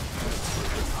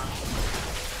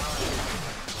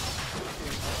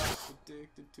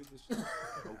 Addicted to the shit.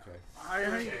 Okay. I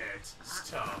Can't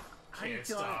stop. Can't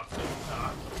stop.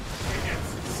 Can't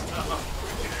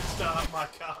stop my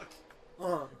cock.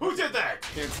 Who did that?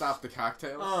 Can't stop the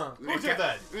cocktail. Who did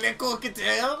that? Lickle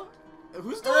cocktail?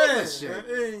 Who's doing this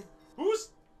shit? Who's?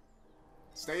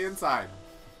 Stay inside.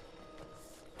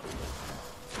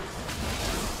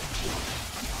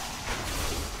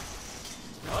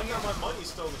 I got my money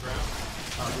still in the ground.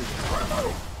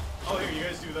 Oh, here, you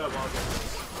guys do that while I get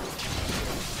this.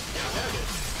 Yeah,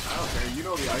 I don't care. You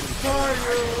know the item.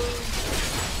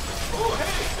 oh,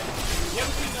 hey! You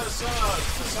haven't seen the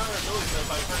sign ability that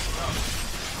by pressing up.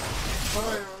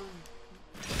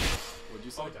 What'd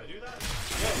you say? Oh, did I do that?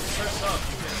 Yeah, you press up,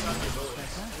 you can stop the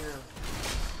abilities.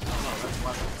 No, that's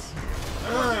weapons.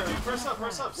 No, dude, press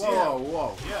up, see Whoa, that?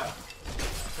 whoa. Yeah.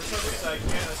 For some reason, I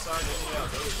can't assign any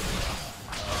abilities.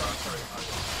 Sorry.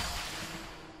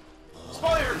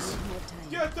 Spiders!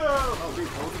 Get them! Oh, dude,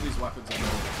 both of these weapons are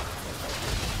good.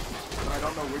 But I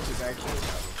don't know which is actually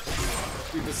better.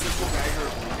 Dude, the simple dagger.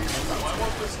 Why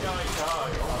won't this guy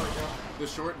die? Oh my god. The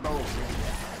short bow.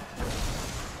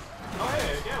 Oh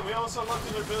hey, yeah, we also unlocked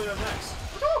another ability on next.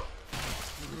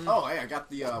 Oh, hey, I got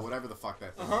the, whatever the fuck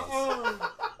that thing is.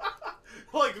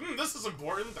 Like, this is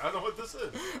important. I don't know what this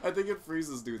is. I think it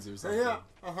freezes dudes or something.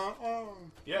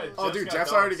 Yeah, Oh, dude, got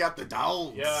Jeff's dogs. already got the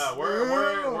dogs. Yeah, we're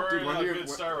Dude, in when a do you, good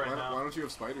start right now. why don't you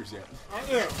have spiders yet? Oh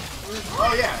yeah, it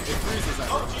freezes that.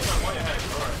 Oh, geez, I'm way ahead.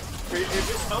 Alright.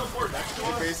 It Teleport next to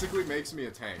us? basically makes me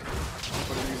a tank,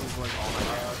 but it uses like all my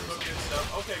Equip good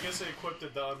stuff. Okay, I guess I equipped the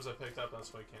items I picked up,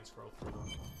 that's why I can't scroll through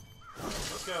them.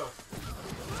 Let's go.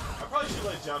 I probably should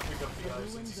let John pick up the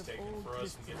items since he's taking for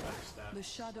us and get better stats. The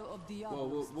shadow of the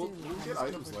Well, we'll get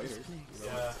items later. You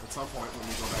know, Yeah. At some point when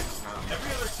we go back to town.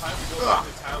 Every other time we go back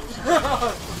to town, we should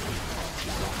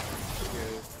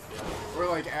Yeah. Or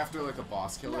like after like a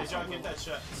boss kill or Hey John, something. get that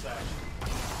stack.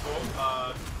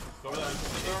 Go over there.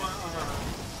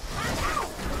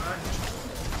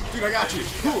 Dude, I got you.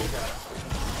 Cool.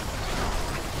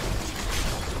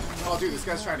 Oh, dude, this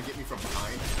guy's trying to get me from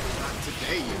behind. Not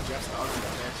today, you Jeff's dog got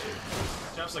that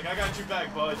shit. Jeff's like, I got your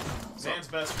back, bud. Man's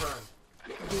best friend.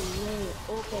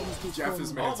 Jeff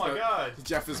is man's Oh my god.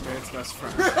 Jeff is man's best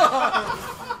friend.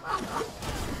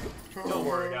 Don't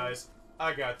worry, guys.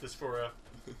 I got this for you.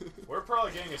 We're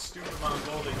probably getting a stupid amount of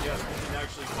gold, and yes, we can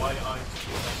actually buy items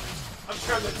for vendors. I'm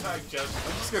trying to tag Jeff.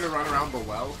 I'm just gonna run around the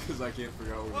well because I can't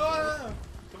figure out where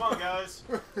Come on, guys.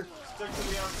 Stick to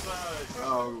the outside.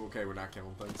 Oh, okay, we're not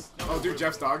killing things. No, Oh, dude, we're-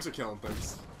 Jeff's dogs are killing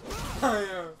things.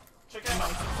 Check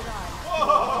out.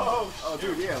 Whoa! Oh,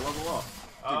 dude, yeah, level up.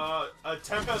 A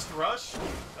Tempest Rush?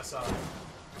 That's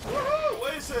woohoo!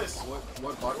 What is this?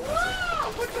 What button was it?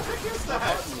 Ah, what the heck is What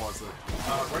that? button was it?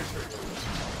 Right trigger.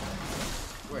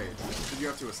 Wait, did you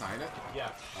have to assign it? Yeah.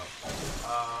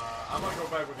 Oh. I'm gonna go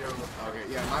back with the other one. Okay,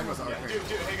 yeah, mine was okay. Yeah,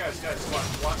 dude, hey guys,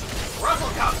 watch it.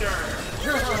 Rufflecopter!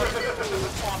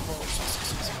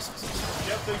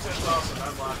 Jeff thinks that's awesome,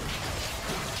 I'm laughing.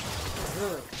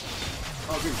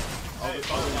 Oh, dude. Hey,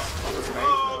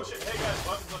 Oh, oh shit, hey guys,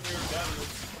 buttons up here, gathered.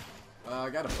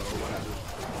 I got a bow, whatever.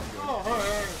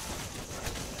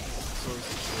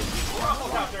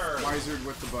 Rufflecopter! Wizard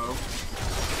with the bow.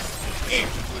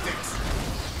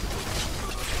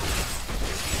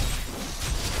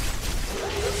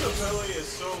 This ability is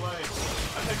so lame.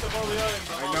 I picked up all the items.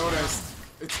 I noticed.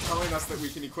 It's telling us that we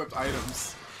can equip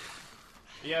items.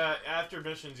 Yeah, after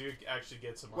missions you actually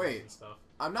get some items Wait. and stuff.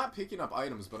 I'm not picking up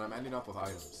items, but I'm ending up with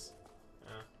items.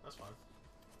 Yeah, that's fine.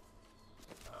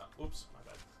 Oops, my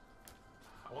bad.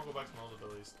 I won't go back to my old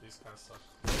abilities, these kind of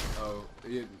stuff. Oh,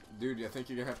 yeah, dude, I think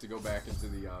you're gonna have to go back into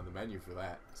the menu for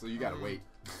that. So you gotta wait.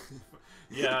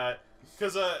 Yeah,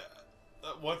 because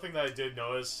one thing that I did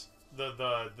notice,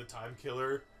 the time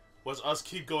killer, was us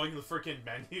keep going to the freaking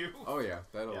menu. Oh yeah,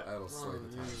 that'll slay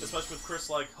the time. Especially with Chris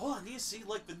like, hold on, I need to see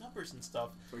like the numbers and stuff.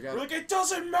 So We're like, it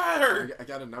doesn't matter! I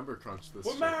got a number crunch this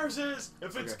What shit. matters is,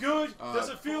 if it's Okay. good, does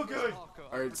it feel good?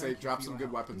 Alright, say, drop some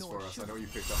good weapons for us. I know you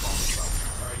picked up all the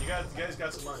stuff. Alright, you guys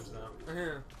got some items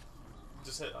now.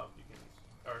 Just hit up, you can...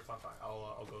 Alright, fine.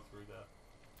 I'll go through that.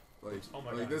 Like, Oh my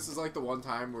like God. this is like the one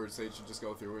time where Sage should just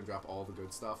go through and drop all the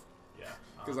good stuff. Yeah.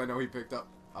 Because I know he picked up,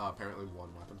 apparently one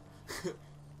weapon.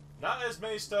 Not as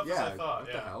many stuff as Yeah, I thought,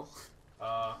 what yeah. the hell?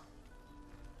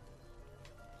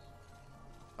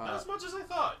 Not as much as I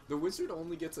thought. The wizard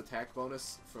only gets attack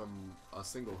bonus from a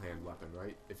single hand weapon,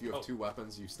 right? If you have 2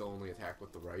 weapons, you still only attack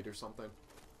with the right or something.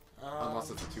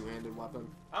 Unless it's a 2-handed weapon.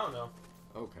 I don't know.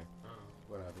 Okay. I don't know.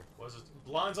 Whatever. Was it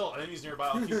blinds all enemies nearby?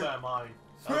 I'll keep that in mind.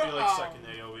 That'll be like second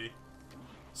AoE.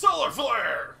 Solar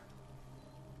flare.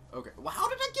 Okay. Well, how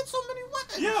did I get so many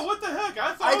weapons? Yeah, what the heck?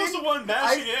 I thought I was the one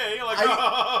mashing A. Like,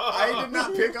 I did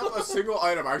not pick up a single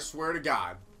item. I swear to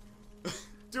God.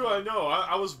 Dude, I know.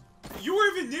 I was. You were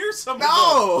even near some of them.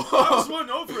 No! I was one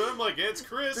over them. Like, it's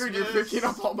Christmas. Dude, you're picking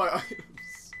up all my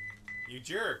items. You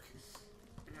jerk.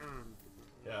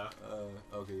 Yeah.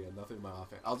 Okay, yeah, nothing in my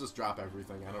offhand. I'll just drop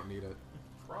everything. I don't need it.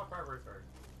 Drop everything.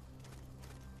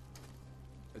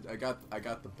 I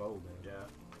got the bow, man. Yeah.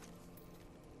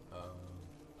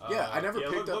 Yeah, I never yeah,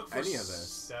 picked look up for any of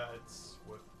this. Stats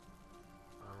with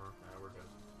armor. Yeah, we're good.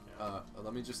 Yeah.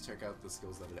 Let me just check out the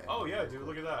skills that it added. Oh yeah, real dude,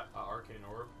 quick. look at that. Arcane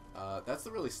orb. That's the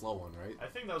really slow one, right? I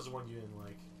think that was the one you didn't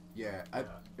like. Yeah,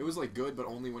 it was like good, but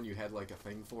only when you had like a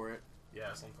thing for it.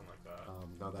 Yeah, something like that.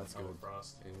 No, that's good.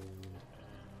 Frost. And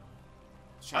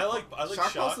I like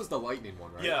Shock Shock. Pulse is the lightning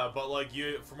one, right? Yeah, but like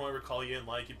from what I recall, you didn't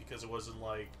like it because it wasn't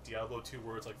like Diablo 2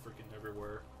 where it's like freaking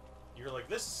everywhere. You're like,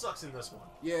 this sucks in this one.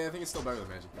 Yeah, I think it's still better than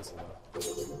Magic Missile though.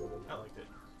 I liked it.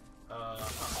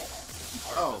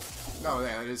 Oh, no,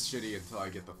 yeah, it is shitty until I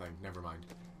get the thing. Never mind.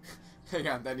 Hang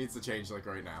on, that needs to change like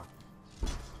right now.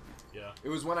 Yeah. It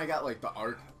was when I got like the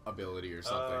arc ability or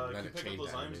something, then can it you pick up changed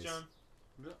those items, enemies. John?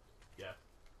 Yeah.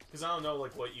 Because I don't know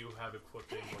like what you have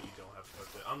equipped and what you don't have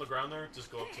equipped. On the ground there,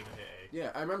 just go up to the hit A.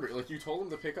 Yeah, I remember. Like you told him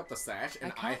to pick up the sash,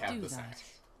 and I can't have do the that.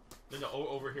 sash. No,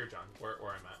 over here, John. Where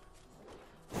I'm at.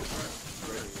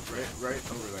 Right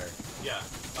over there. Yeah.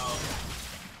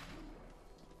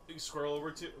 You scroll over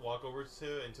to, walk over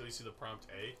to until you see the prompt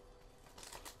A.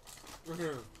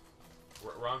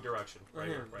 Wrong direction. Right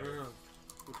here. Right here.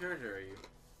 What character are you?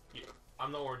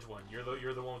 I'm the orange one. You're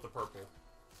the one with the purple.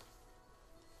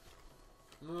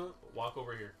 Walk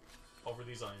over here. Over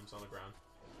these items on the ground.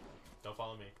 Don't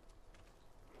follow me.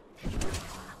 The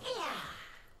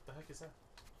heck is that?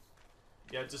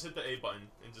 Yeah, just hit the A button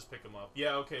and just pick them up.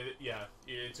 Yeah, okay, yeah,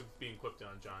 it's being equipped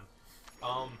on, John.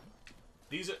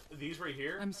 These right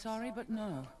here. I'm sorry, but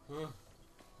no.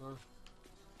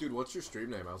 Dude, what's your stream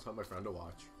name? I'll tell my friend to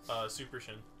watch. Super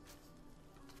Shin.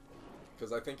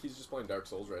 Because I think he's just playing Dark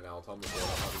Souls right now. I'll tell him to go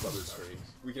on his other stream.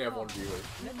 We can have one viewer.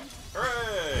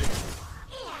 Hooray!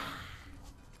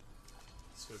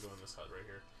 Let's go in this hut right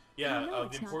here. Yeah, You know the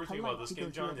it's not important thing about polite this to go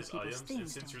game, through John, other is people's items. And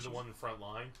things, since you're the don't one in the front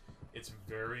line, it's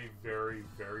very, very,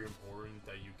 very important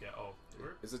that you get. Oh,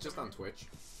 where? Is it just on Twitch?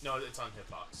 No, it's on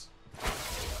Hitbox.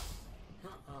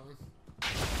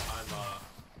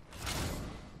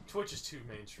 Twitch is too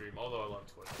mainstream, although I love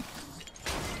Twitch.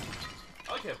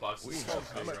 I like Hitbox. We It's so have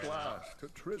come big at right now. last to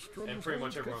Tristram's And pretty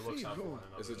much old everyone looks out for cathedral. one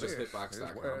another. Is it just This Hitbox.com?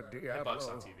 is where Diablo,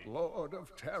 Hitbox.tv. Lord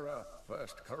of Terror,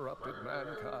 first corrupted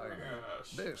mankind.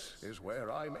 Yes. This is where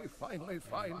I may finally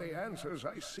find the answers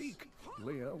I seek.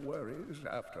 Leah worries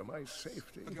after my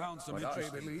safety, but I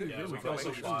believe Yeah, we can also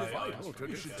information buy vital to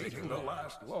items. defeating the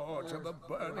last lords of the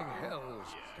burning hells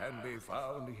can be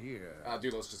found here.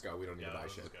 Dude, let's just go. We don't need to buy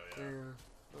let's shit. just go, yeah.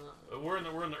 We're in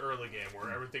the early game where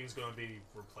everything's going to be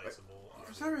replaceable.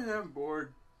 For some reason, I'm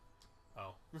bored.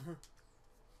 Oh.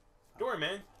 Don't worry,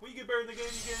 man. When you get better in the game,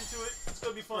 you get into it. It's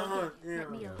gonna be fun.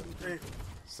 Let me open it.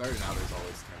 Starting out is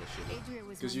always kind of shitty. Adria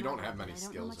was Because my you don't mother, have many but I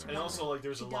don't know skills much right And now. also, like,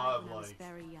 there's She a died lot of when I was like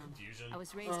very young. confusion I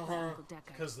was raised by Uncle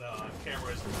Decker. because the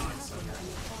camera is not set.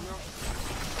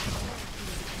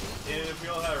 If we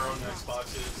all had our own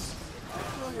Xboxes,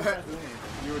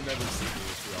 You would never see me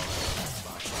if we all had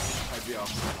Xbox. I'd be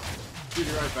off. Dude,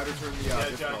 you're right. Better turn the yeah,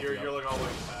 John, difficulty you're up. like all the way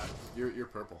in the back. You're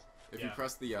purple. If you Yeah.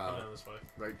 press the Come down this way.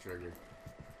 right trigger.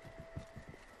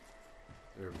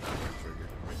 Or not right trigger.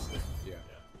 Right stick. Yeah.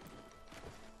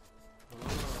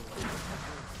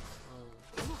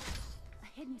 A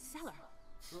hidden cellar.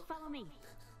 Follow me.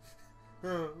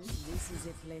 This is a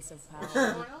place of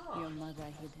power. Your mother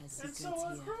hid her secrets here.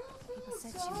 People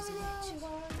said she was a witch. I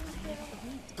never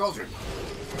believed it. Cauldron.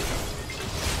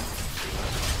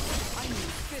 I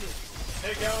need spirit.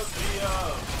 Take out the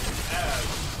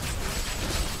ads.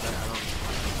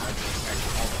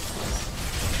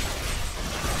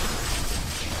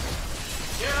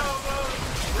 Get out of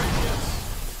radius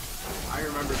I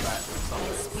remember that in some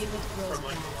ways. Spirit grows from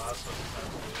like the fast. last one.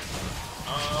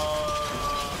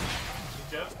 Did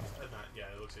Jeff? Not, yeah,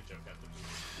 it looks like Jeff got the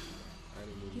I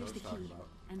didn't even know Here's what the you're talking key. about.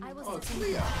 And I was Oh, it's the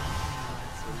Leah.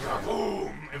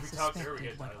 boom. If we talk to her, we Suspected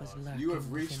get what was dialogue. lurking You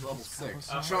have reached within level his 6.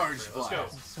 cobblestone. Charge Let's go.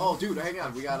 blast. Oh, dude, hang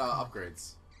on. We got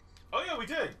upgrades. Oh yeah, we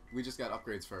did. We just got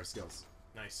upgrades for our skills.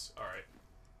 Nice. All right.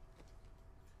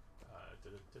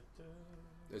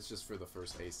 It's just for the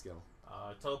first haste skill.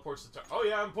 Teleports to oh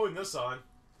yeah, I'm putting this on.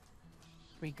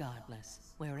 Regardless,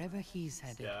 wherever he's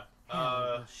headed, Yeah.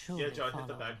 hell will surely Yeah, John, hit follow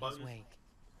the back in button. his wake.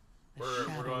 The We're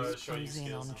going shadows to show you close in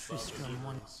skills on and stuff. Tristram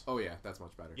one. Oh yeah, that's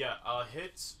much better. Yeah,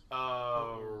 hit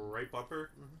right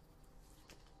bumper.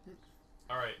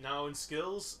 Alright, now in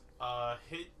skills,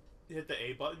 hit the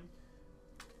A button.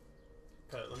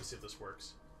 Okay, let me see if this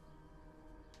works.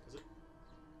 Is it?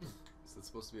 Is that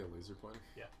supposed to be a laser pointer?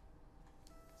 Yeah.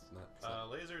 It's not.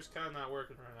 Laser's kind of not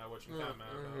working right now, which I'm kind of mad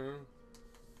about.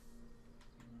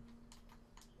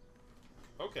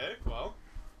 Okay, well,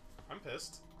 I'm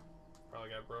pissed. Probably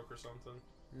got broke or something.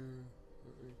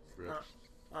 Rip.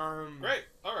 Great.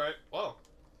 All right. Well.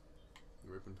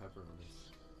 Ripping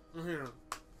pepperonis.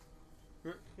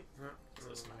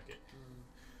 Let's smack it.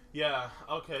 Yeah.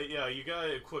 Okay. Yeah. You got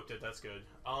equipped it. That's good.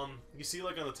 You see,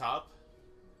 like on the top.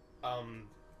 Dang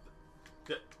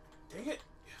it!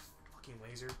 Yeah, fucking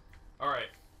laser. All right.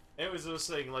 Anyways, I was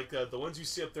saying, like the ones you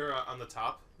see up there on the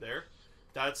top there,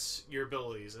 that's your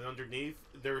abilities, and underneath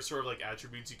there are sort of like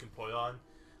attributes you can put on.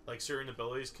 Like certain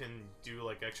abilities can do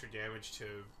like extra damage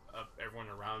to everyone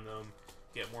around them,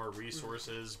 get more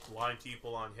resources, blind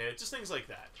people on hit, just things like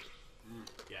that.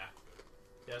 Yeah.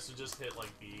 Yeah, so just hit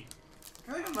like B.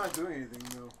 I feel like I'm not doing anything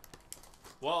though.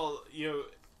 Well, you know,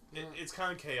 it's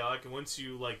kind of chaotic, and once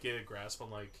you like get a grasp on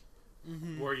like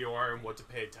where you are and what to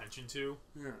pay attention to,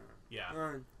 yeah.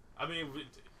 I mean,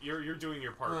 you're doing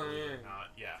your part, believe it or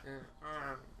not. Yeah.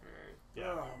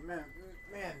 Yeah. Oh man,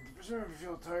 for some reason I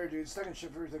feel tired, dude. Second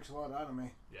shift really takes a lot out of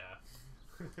me. Yeah.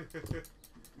 I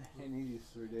need these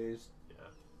 3 days.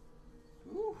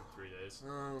 Yeah. Ooh. 3 days.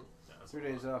 Yeah, that's 3 a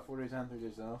lot. days off, 4 days on, 3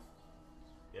 days off.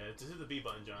 Yeah, just hit the B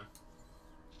button, John.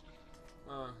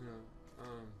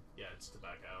 Yeah, it's to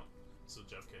back out, so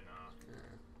Jeff can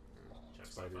check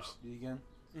stuff Spiders. out. B again.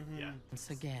 Yeah. Once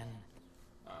again.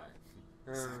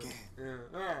 Suck it.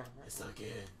 Suck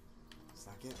it.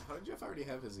 Suck it. How did Jeff already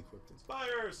have his equipped?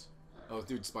 Spiders. Oh,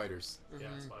 dude, spiders.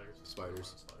 Yeah, spiders.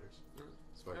 Spiders. Spiders.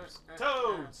 Spiders.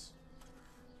 Toads.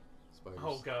 Spiders.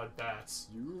 Oh god, bats.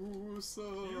 You suck.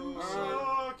 You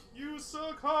suck. You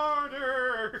suck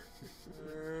harder.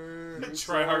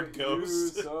 Try hard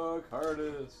ghost. You suck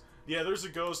hardest. Yeah, there's a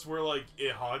ghost where like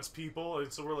it haunts people,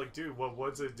 and so we're like, dude, what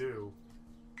does it do?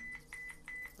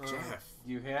 Jeff.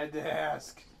 You had to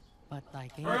ask. But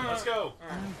like All right, let's go.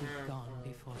 I'll be gone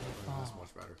before they fall. That's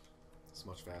much better. It's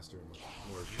much faster and much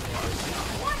more.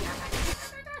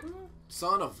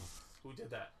 Son of. Who did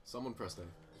that? Someone pressed A.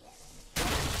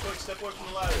 Quick, step away from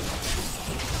the ladder.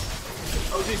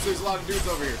 Oh, geez, there's a lot of dudes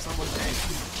over here. Someone's tank.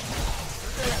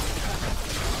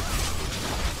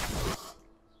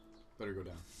 Better go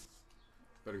down.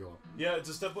 Better go up. Yeah,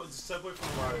 just step away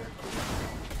from the ladder. Oh,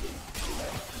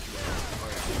 yeah.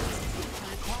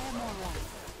 Require more light.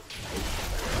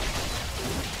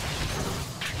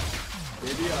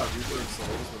 Maybe Reaper of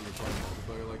Souls, when you're playing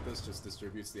multiplayer like this, just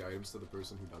distributes the items to the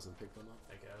person who doesn't pick them up.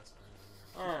 I guess.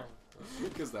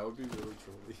 Because that would be really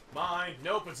trolly. Mine.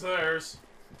 Nope, it's theirs.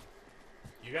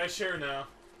 You guys share now.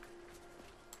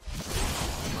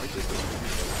 Might just distribute them.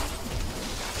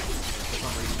 For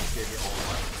some reason, just gave me all the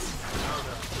items. I don't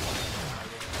know.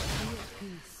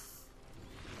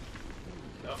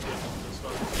 Oh, yeah, this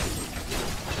focus.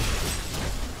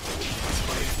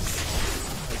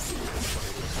 I see the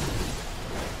spiders.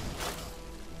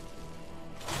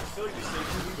 I feel like these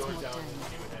things are going down in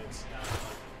human heads now.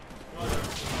 Like,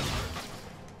 whatever.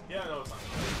 Yeah, no, it's not.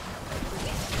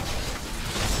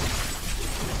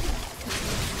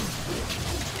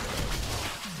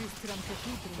 That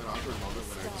awkward moment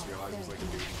when I just realized it was like a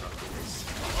dude in front of me.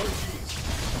 Oh, jeez.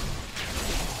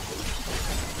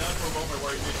 Not for a moment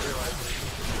where I didn't realize it.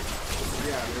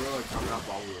 Yeah, they were like coming up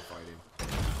while we were fighting.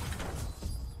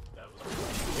 That was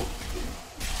cool.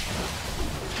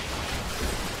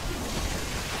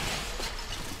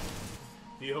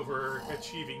 The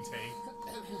overachieving tank.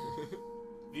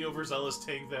 The overzealous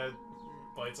tank that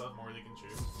bites off more than you can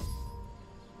chew.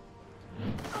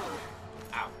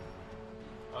 Ow.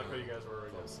 I like how you guys were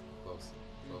right Close.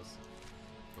 Okay.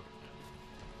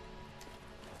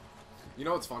 You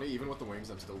know what's funny? Even with the wings,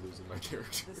 I'm still losing my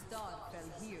character. The star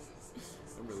fell here.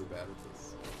 I'm really bad at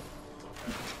this.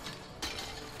 Okay.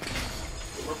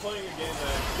 We're playing a game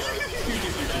that,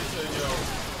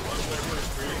 one player per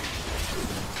screen.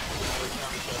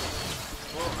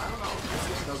 Well, I don't know. This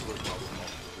game does work well with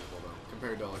multiple people, though,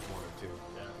 compared to like 1 or 2.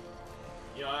 Yeah.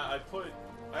 You know, I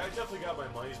definitely got my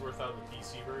money's worth out of the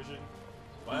PC version,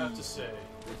 but I have to say,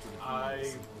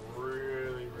 I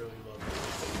really, really love it.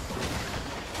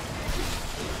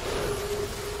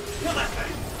 Kill that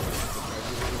thing!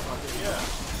 Yeah.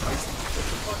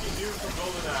 The fucking dude from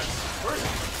Golden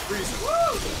freezing.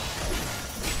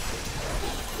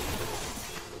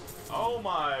 Oh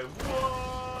my,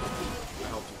 what? I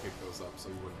helped you pick those up so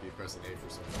you wouldn't be pressing A for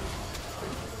some reason.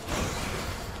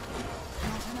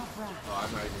 Not enough wrath. Oh,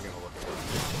 I'm not even gonna look at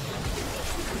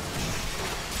it.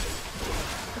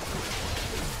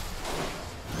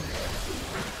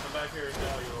 Come back here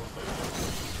now, you little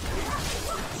bitch.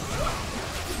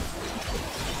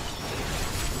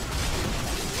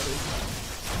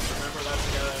 Remember that's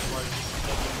the guy that like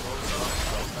blows up?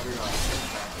 Better not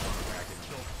back in.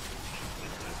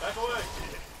 Back away!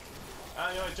 Ah,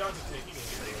 you know what, John's a tank, he can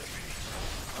handle it.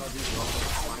 Oh, dude,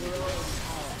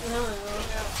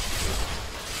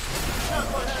 That's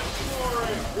what happened for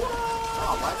it!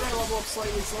 oh, why did I level up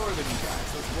slightly slower than you guys?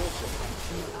 That's bullshit.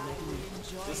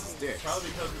 This is dicks. Probably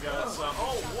because we got some.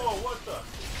 Oh, whoa, what the?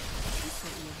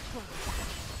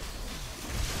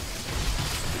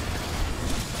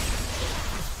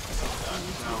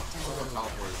 No, I'm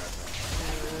teleporting back there.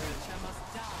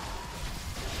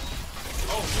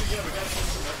 Oh, dude, yeah, we got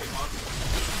some epic monsters.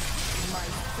 My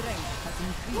strength has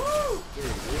increased. Woo! Dude,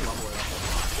 we level it up.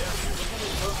 Yeah, dude, look how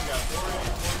many clothes we got. 4,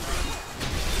 8, 1,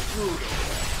 2. Dude.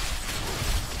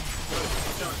 Good.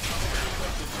 John, I'm gonna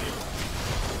click this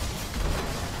table.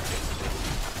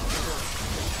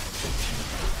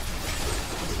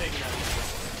 He's taking that.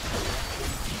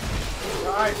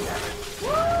 God damn it.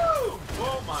 Woo!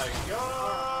 Oh my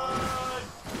god!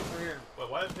 Wait,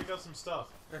 why did I pick up some stuff?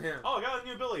 Oh, I got a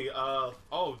new ability. Oh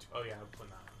yeah, I'm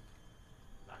putting that on.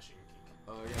 Mashing geek.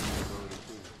 Oh, yeah, ability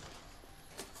too.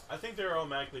 I think they're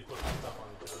automatically putting stuff on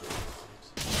the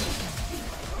ability.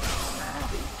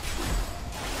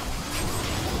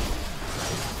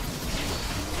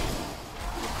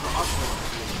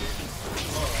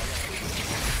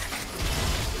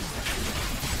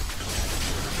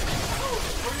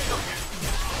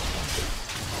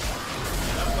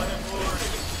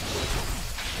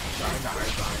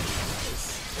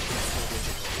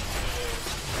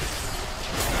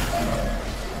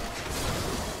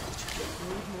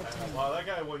 Wow, that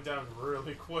guy went down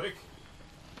really quick.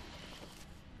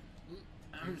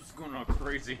 I'm just going all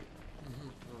crazy.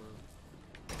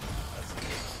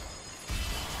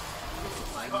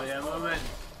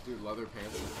 Dude, leather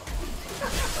pants.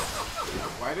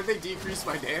 Why did they decrease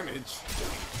my damage?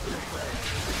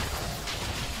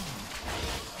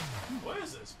 What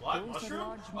is this? Black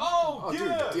mushroom? Oh, Oh, yeah!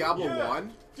 dude, Diablo yeah.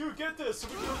 1? Dude, get this! So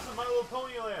we can go to My Little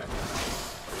Pony land.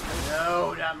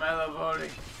 No, not My Little Pony.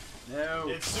 No.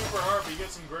 It's super hard, but you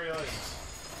get some great items.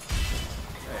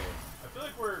 Hey. I feel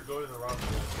like we're going the wrong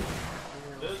direction.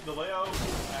 The layout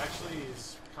actually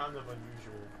is kind of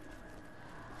unusual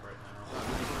right now.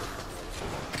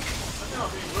 No, I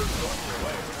mean, we're going your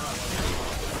way. We're not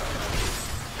like...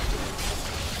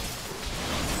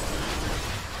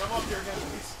 Come up here again,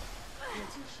 please.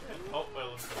 Oh, wait,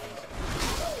 let's go.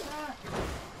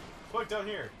 Quick, down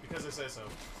here, because I say so.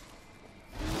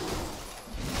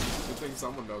 Good thing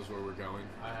someone knows where we're going.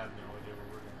 I have no idea where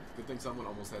we're going. Good thing someone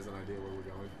almost has an idea where we're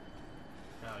going.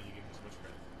 No, you give me so much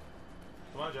credit.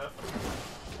 Come on, Jeff.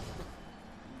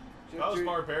 Jeff, That was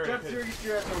barbaric. Jeff, get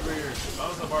your ass over here. That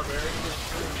was a barbaric.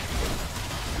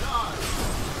 God!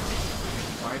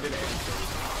 Find an answer.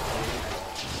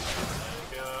 Let it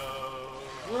go.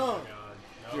 Oh No. my god.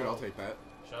 No. Dude, I'll take that.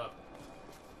 Shut up.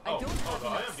 I don't have I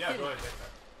am? enough Yeah, go spirit. ahead, take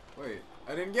that. Wait,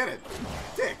 I didn't get it.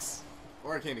 Dicks.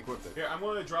 Or I can't equip it. Here, I'm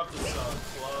going to drop this club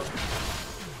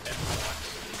and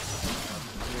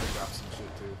I'm gonna drop some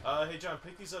shit too. hey John,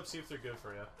 pick these up, see if they're good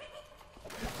for you.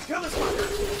 Kill this fucker!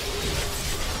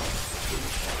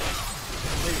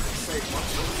 Wait, say,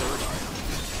 what's the third item?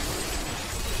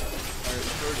 Alright,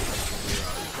 the third item here,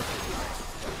 equipping item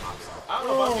that pops up. I don't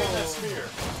know if I'm getting that spear.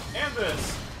 And this!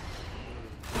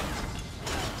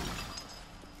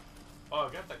 Oh, I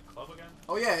got that club again?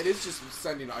 Oh yeah, it is just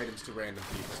sending items to random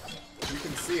people. You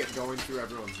can see it going through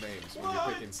everyone's names when What?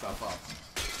 you're picking stuff up.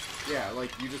 Yeah, like,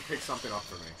 you just pick something up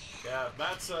for me. Yeah,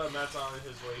 Matt's on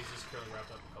his way. He's just currently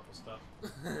wrapped up a couple stuff.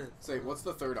 Say, what's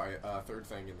the third third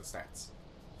thing in the stats?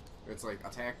 It's like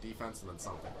attack, defense, and then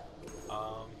something.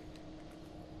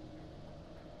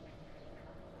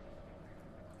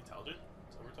 Intelligent?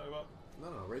 Is that what we're talking about?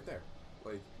 No, right there.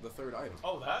 Like, the third item.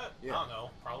 Oh, that? Yeah. I don't know.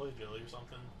 Probably agility or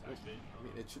something. Activate. I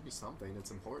mean, it should be something.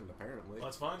 It's important, apparently.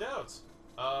 Let's find out.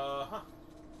 Huh.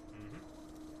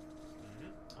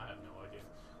 I have no idea.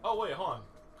 Oh, wait, hold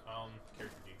on.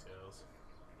 Character details.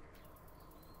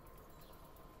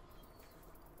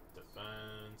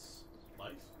 Defense.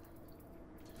 Life?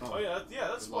 Oh yeah,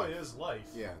 that's what it is, life.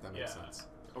 Yeah, that makes sense.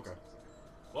 Okay.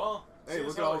 Well, Hey,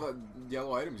 look at all the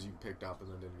yellow items you picked up and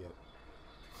then didn't get.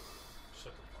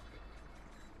 Shut the fuck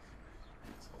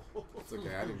up. It's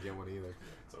okay, I didn't get one either.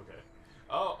 It's okay.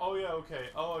 Oh yeah, okay.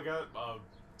 Oh, I got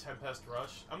Tempest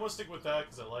Rush. I'm gonna stick with that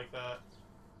because I like that.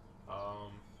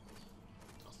 I'll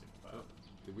stick with that.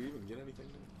 Did we even get anything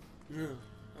there?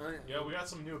 Yeah, we got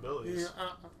some new abilities. Okay,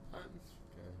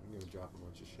 I'm gonna drop a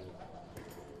bunch of shit.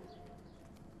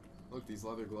 Look, these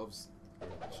leather gloves are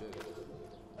shit.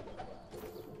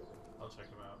 I'll check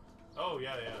them out. Oh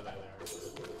yeah, they're there.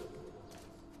 Okay.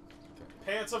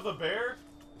 Pants of the bear?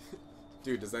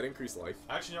 Dude, does that increase life?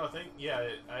 Actually, no. I think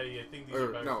I think these are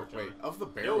better no, for wait. John. Of the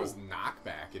bear No. was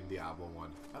knockback in Diablo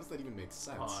 1. How does that even make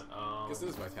sense? Hold on. Guess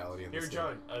there's vitality in Here, this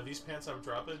John. These pants I'm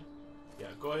dropping. Yeah,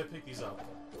 go ahead and pick these up.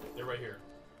 They're right here.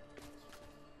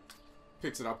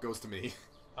 Picks it up, goes to me.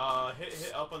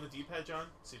 Hit up on the D-pad, John.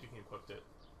 See if you can equip it.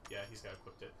 Yeah, he's got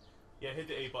equipped it. Yeah, hit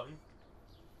the A button.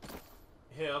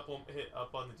 Hit up on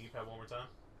the D-pad one more time.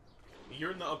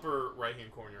 You're in the upper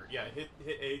right-hand corner. Yeah, hit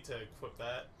A to equip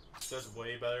that. That's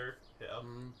way better. Hit up.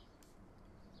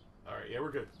 Alright, yeah,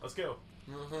 we're good. Let's go.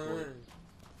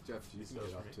 Jeff, you can goes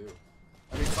get for up me. too.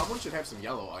 I mean, someone should have some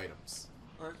yellow items.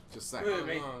 Just saying.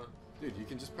 Wait. Dude, you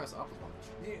can just press up a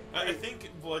bunch. I think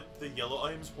what the yellow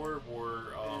items were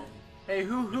Hey,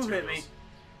 who hit me? materials.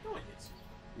 No one hits you.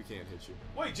 We can't hit you.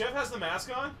 Wait, Jeff has the mask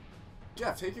on?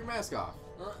 Jeff, take your mask off.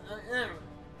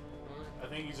 I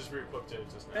think he just re-equipped it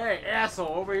just now. Hey,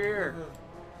 asshole, over here.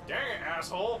 Dang it,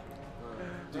 asshole!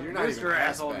 Dude, you're not even Mr.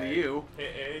 Asshole to bag. you.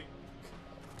 Hit A.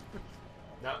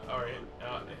 No, alright.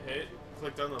 Hit.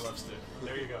 Click on the left stick.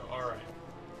 There you go. Alright.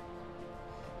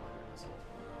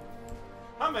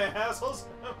 How many assholes?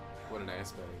 What an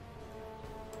ass bag.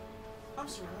 I'm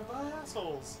surrounded by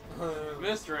assholes.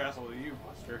 Mr. Asshole to you,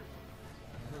 Buster.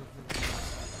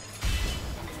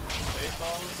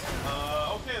 Baseballs.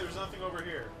 Okay, there's nothing over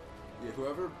here. Yeah,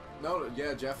 whoever. No,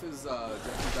 yeah, Jeff is definitely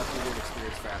getting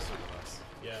experience faster than us.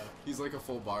 Yeah. He's like a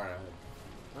full bar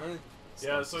ahead.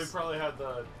 Yeah, so he probably had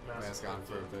the Mask on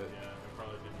for a bit. Yeah, he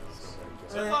probably didn't know.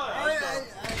 So, So I thought. Hi.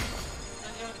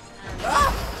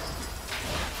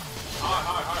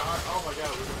 Oh my god,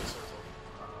 we're doing a circle.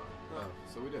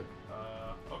 so we did.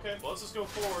 Okay, well, let's just go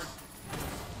forward.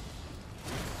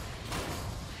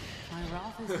 My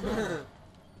wrath is none.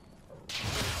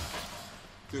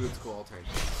 Dude, it's cool. I'll tank.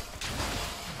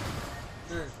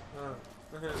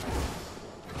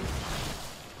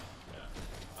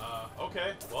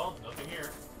 Okay, well, nothing here.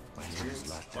 My name is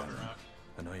Latin,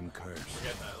 and I'm cursed.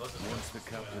 Forget that. Let's just Once the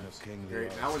captain of King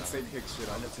Great. Now when Sig picks shit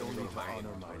up, and it's it's gonna only go to to my honor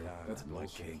my inventory. land That's and my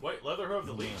bullshit. king. Wait, Leatherhoof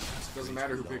the leech. Doesn't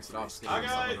matter who picks it up. Sig I is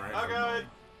got someone it. right I from got home. it.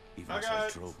 Even I as got I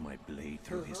it. drove my blade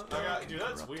through his I dark got, and dude,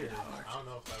 that's corrupted weird. heart. I don't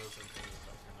know if that was anything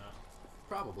effect or not.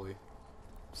 Probably.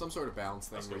 Some sort of balance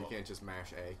thing Let's where go. you can't just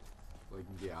mash A, like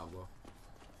in Diablo.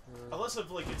 Unless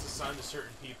if like it's assigned to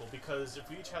certain people, because if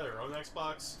we each had our own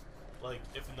Xbox, like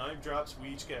if the knife drops, we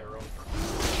each get our own.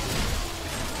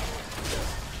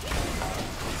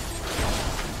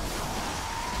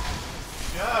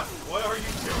 Jeff, what are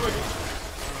you doing?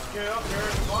 Get up there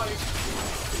and fight.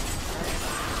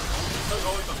 Took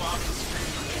away the boss's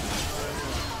screen.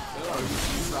 No,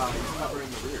 he's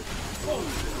covering the rear.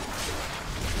 Covering.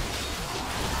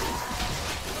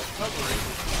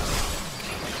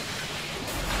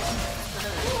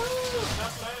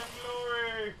 That's land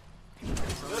glory.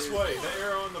 This way, the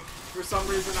arrow in the. For some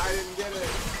reason, I didn't get it.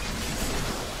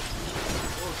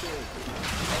 Oh shit.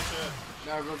 Oh shit.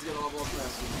 Now everyone's gonna level up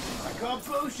faster. I call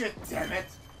bullshit, damn it.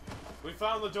 We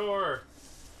found the door.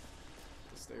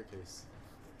 The staircase.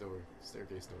 Door.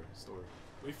 Staircase door. Store.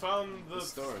 We found the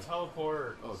store.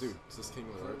 teleporter. Oh, dude, is this King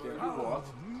of the Ark yet? Oh,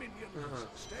 minions,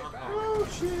 stay back. Oh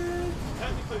shit.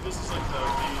 Technically, this is like the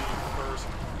first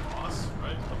boss,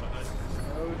 right? Up ahead.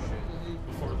 Oh shit.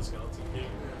 Before the skeleton king.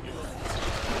 You know.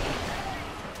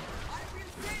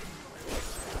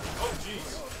 Oh jeez.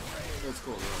 That's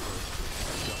cool.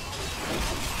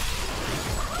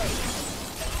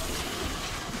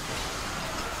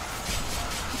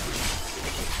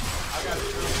 I got it.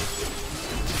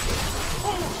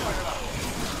 Oh, check it out.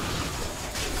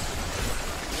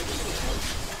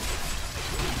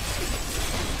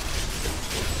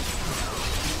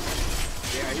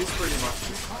 Yeah, he's pretty much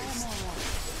just heist.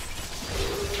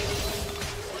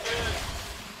 We did it.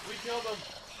 We killed him.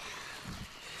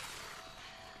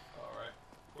 Alright.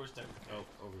 Where's Dick? Oh,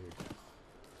 over here.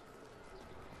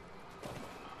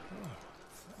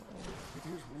 It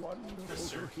is wonderful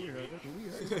Sir to hear Kiwi. that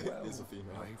we are well. Is a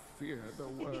female. I fear the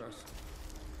worst.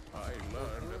 I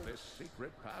learned of this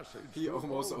secret passage. He through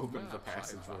almost old opened the maps I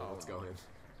passage door. Let's go found. in.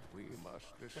 We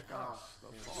must discuss the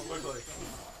Quickly.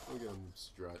 Look at him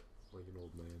strut like an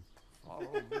old man. Follow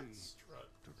me Strut.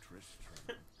 to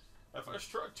Tristram. If I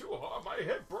strike too hard, my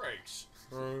head breaks.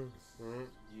 Ye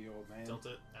old man. Tilt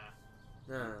it.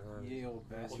 Nah. Ye old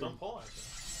Well, bastard. don't pull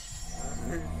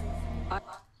it.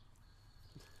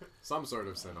 Some sort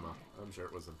of cinema. I'm sure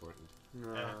it was important.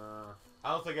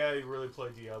 I don't think I really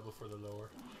played Diablo for the lore.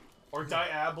 Or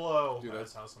Diablo. Dude,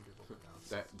 That's how some people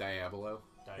pronounce it. Diablo.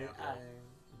 Diablo.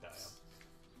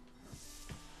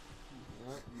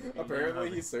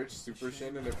 Apparently he searched Super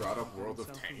Shin and it brought up World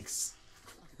of Tanks.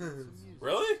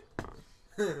 Really?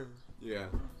 Yeah.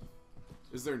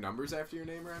 Is there numbers after your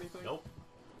name or anything? Nope.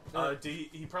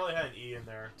 He probably had an E in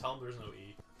there. Tell him there's no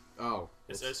E. Oh.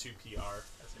 It's S-U-P-R.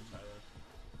 That's entirely.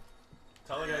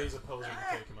 Tell the guy he's a poser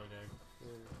for taking my name.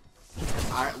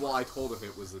 I told him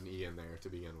it was an E in there to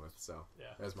begin with, so Yeah.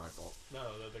 that's my fault. No,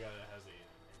 the guy that has the E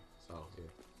in Oh, yeah.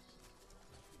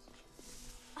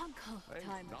 Uncle,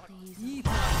 time, please.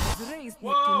 the name.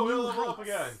 Whoa, we'll level up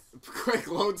again. Quick,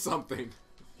 load something.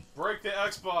 Break the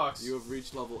Xbox. You have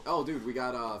reached level. Oh, dude, we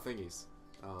got thingies,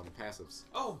 passives.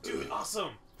 Oh, dude,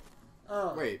 awesome.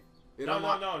 Wait. No,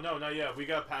 not yet. We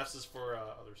got passes for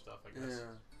other stuff, I guess.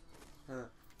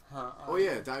 Oh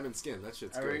yeah, diamond skin. That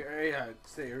shit's good. Yeah,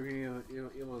 say, are we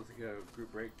able to take a group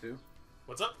break too?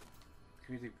 What's up?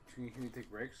 Can you take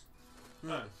breaks? If you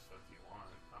want.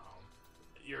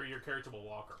 Your character will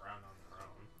walk around on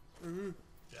their own.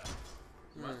 Yeah.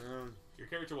 Your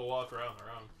character will walk around on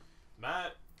their own.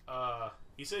 Matt,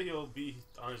 he said he'll be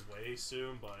on his way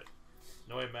soon, but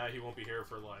no way, Matt, he won't be here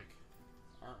for like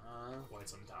quite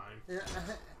some time. An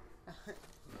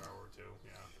hour or two,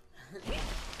 yeah.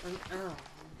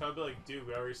 I'll be like, dude,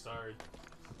 we already started.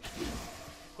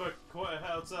 Quick, quiet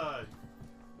outside.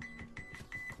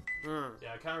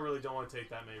 Yeah, I kind of really don't want to take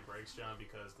that many breaks, John,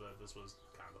 because this was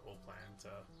kind of the whole plan to.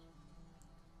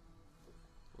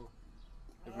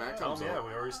 If Matt comes yeah, over,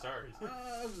 we already started.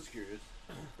 I was just curious.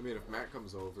 I mean, if Matt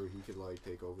comes over, he could like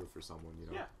take over for someone, you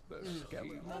know. Yeah.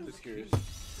 I'm just curious. Yeah.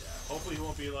 Hopefully, he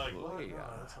won't be like, well, no,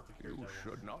 that's not the You character I want.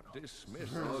 should not dismiss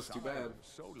Oh, it's too bad.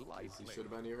 so lightly. He should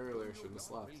have been here earlier. Shouldn't have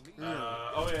slept.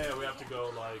 Oh yeah, we have to go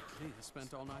like.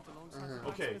 Spent all night alongside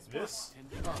Okay, this.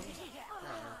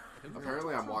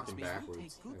 Apparently, I'm walking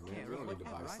backwards. Yeah, man, we don't need to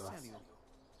buy stuff.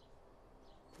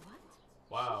 What?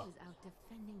 Wow. She was out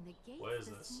defending the gate What is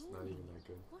this? Not even that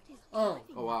good. What is Oh.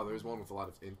 driving Oh wow, there's one with a lot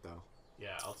of int though.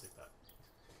 Yeah, I'll take that.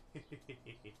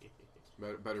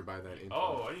 Better buy that int.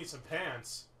 Oh, I need some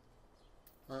pants.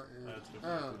 That's good.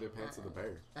 The pants of the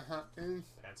bear.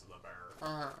 Pants of the bear.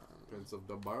 Pants of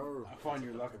the bear. I find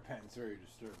your lack of pants very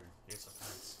disturbing. Need some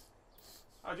pants.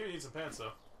 I do need some pants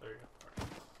though. There you go.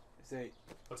 Alright. Say,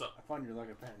 What's up? I find your lack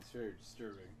of pants very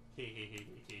disturbing.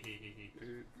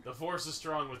 The force is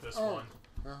strong with this one.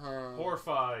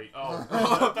 Horrified.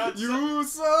 Oh, that's You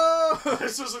suck!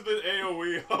 this was a bit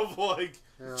AOE of like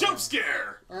jump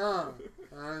scare.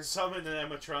 Summon an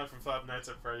animatron from Five Nights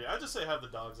at Freddy. I just say have the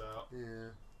dogs out.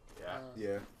 Yeah.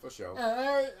 Yeah, for sure.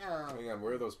 Hang on,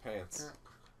 where are those pants?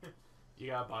 You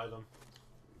gotta buy them.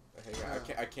 Hang on,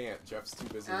 I can't. Jeff's too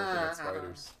busy looking at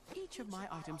spiders. Each of my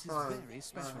items is very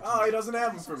special. Oh, he doesn't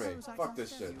have them for me. Fuck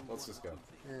this shit. Let's just go.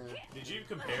 Did you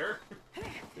compare?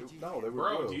 No, they were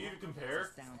Bro, blue. do you even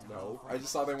compare? No, I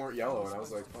just saw they weren't yellow, and I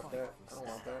was like, fuck that. I don't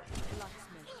want that.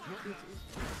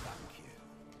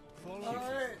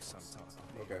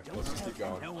 Okay, let's just keep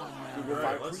going. Dude, we'll,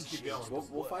 Alright, find, let's keep going.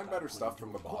 we'll find better stuff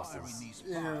from the bosses.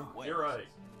 You're right.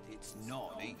 It's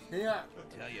not easy. Yeah.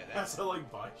 Tell you that. That's how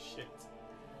like buy shit.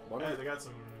 Money. Hey, they got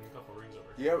some couple rings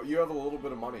over here. You have a little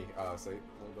bit of money, say, a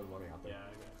little bit of money out there. Yeah,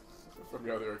 I got From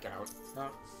your other account.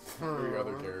 Or your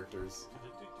other characters.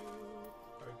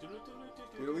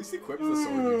 Dude, at least equip the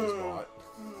sword you just bought.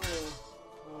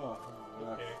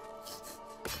 Okay.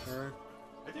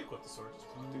 I did equip the sword.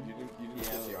 Dude, you didn't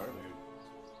get the armor.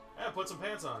 Yeah, put some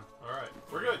pants on. Alright,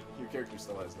 we're good. Your character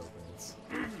still has no pants.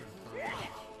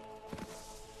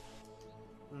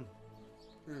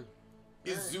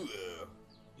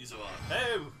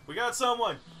 Hey, we got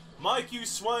someone. Mike, you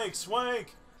swank.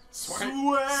 Swank?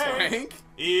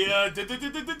 Yeah.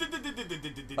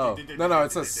 Oh, no,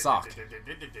 it says suck.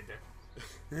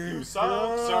 You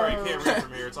suck. Sorry, I can't read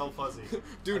from here. It's all fuzzy.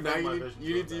 Dude, now you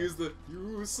need to use the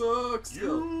you suck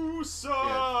skill. You suck.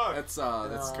 Yeah,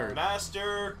 that's Kurt.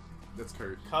 Master. That's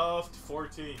Kurt. Cuffed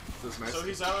 14. So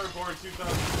he's either born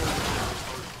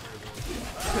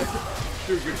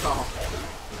 2004. Dude, good call.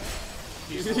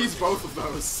 He's both of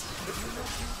those.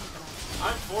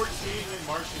 I'm 14 in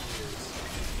Martian years.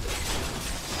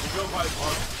 We go by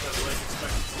months because life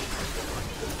expectancy.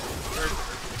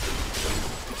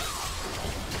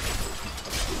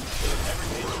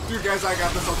 Dude, guys, I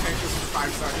got this. I'll tank this for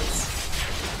 5 seconds.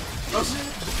 Oh shit!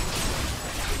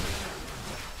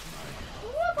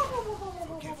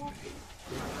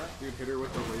 Dude, hit her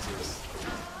with the lasers.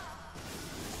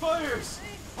 Fires!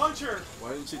 Punch her!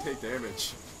 Why didn't she take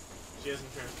damage? She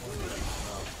hasn't transformed yet.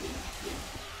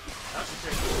 Now she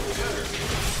transformed better.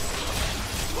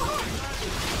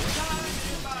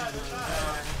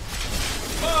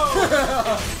 Oh!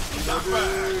 Not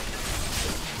bad.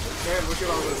 Man, look at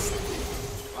all this.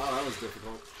 Wow, that was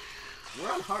difficult.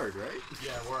 We're on hard, right?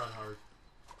 Yeah, we're on hard.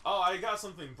 Oh, I got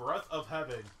something. Breath of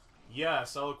Heaven.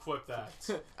 Yes, I'll equip that.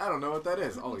 I don't know what that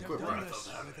is. I'll equip it.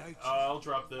 I'll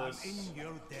drop this. Is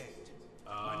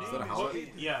that a helmet?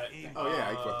 Yeah. Oh yeah,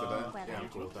 I equipped it. Yeah, I'm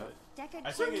cool with that.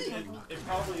 I think it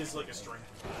probably is like a strength.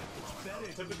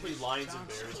 Typically lions and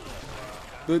bears.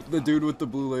 The dude with the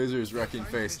blue laser is wrecking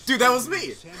face. Dude, that was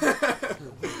me!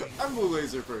 I'm blue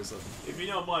laser person. If you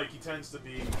know Mike, he tends to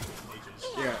be mages.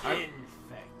 Yeah,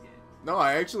 no,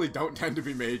 I actually don't tend to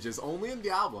be mages. Only in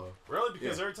Diablo. Really?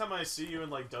 Because every time I see you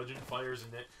in like dungeon fires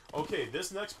and it. Okay,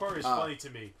 this next part is funny to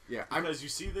me. Yeah, because you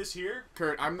see this here.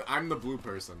 Kurt, I'm the blue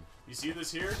person. You see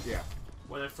this here? Yeah.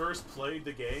 When I first played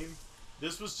the game,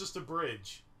 this was just a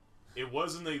bridge. It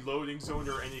wasn't a loading zone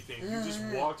or anything. You just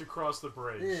walked across the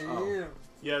bridge. Oh.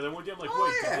 Yeah, then one day I'm like,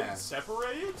 wait, did it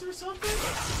separate it or something?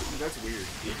 That's weird.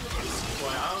 Even with this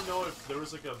point, I don't know if there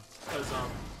was like a, because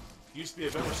used to be a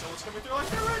event where someone's coming through like,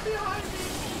 they're right behind me!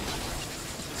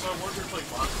 And so I wonder if like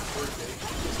monsters were big.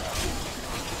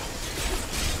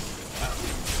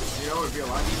 You know, it'd be a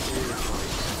lot easier.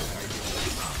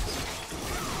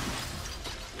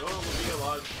 You know what would be a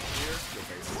lot easier?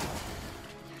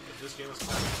 If this game was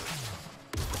fun.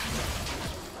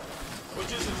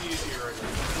 Which isn't easier right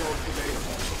now. Well,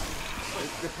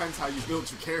 it depends how you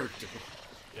build your character.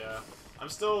 Yeah.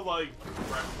 I'm still like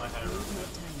wrapping my head around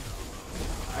it.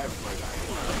 I haven't played that.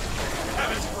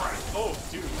 Heaven's Breath! Oh,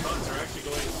 dude, guns are actually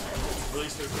going to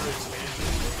release their third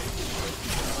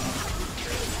expansion.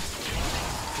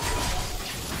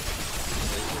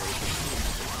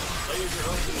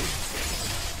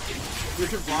 You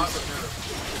can block it.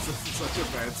 It's such a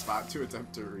bad spot to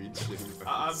attempt to reach.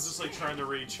 I'm just like trying to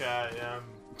read chat.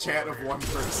 Chat of one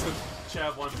person. Chat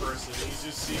of one person. He's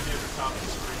just seeing me at the top of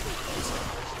the screen.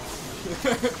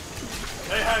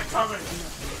 They had it coming!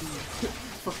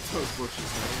 Fuck those bushes,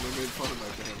 man. They made fun of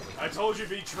my family. I told you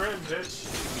be trim, bitch.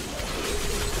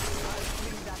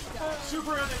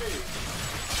 Super enemy!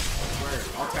 Where?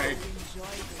 I'll tank.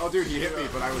 Oh, dude, he hit me,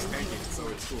 but I was tanking, so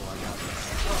it's cool. I got it.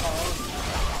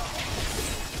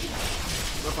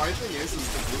 The funny thing is the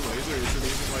blue laser isn't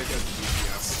even like a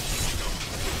DPS.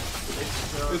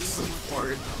 It's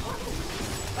support.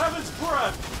 Heaven's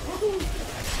Breath!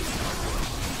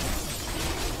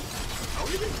 Are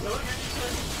we even killing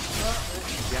anything?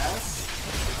 Yes.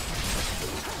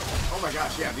 Oh my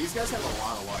gosh, yeah, these guys have a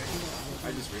lot of life.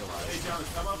 I just realized. Hey, John,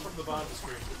 come up from the bottom of the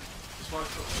screen. Just watch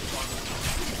the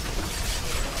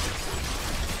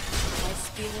My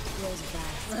spirit grows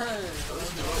vast. No,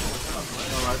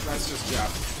 that's just Jeff.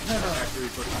 After he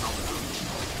put the helmet on.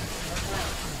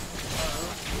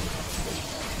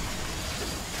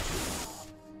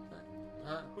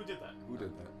 Who did that? Who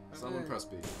did that? Someone press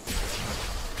B.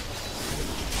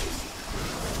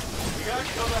 We gotta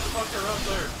kill that fucker up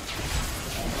there.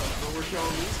 But we're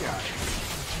killing these guys.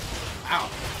 Ow.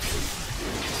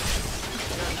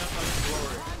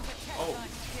 Oh,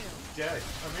 dead.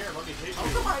 Come here, let me hit How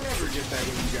you. come I never get that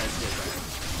when you guys get that?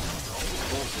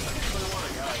 Bullshit. I want a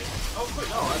guy. Oh, quick.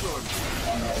 No, everyone.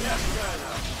 Yeah, we got it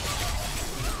now.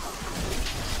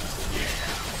 Yeah.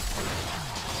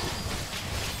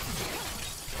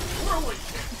 Whirling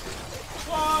kick.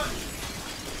 What?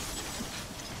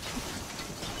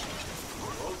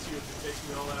 Well, it's you if it takes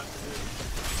me all afternoon.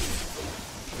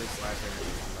 I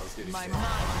was getting My sick.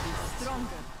 mind is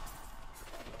stronger.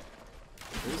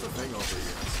 There's a thing over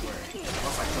here, I swear.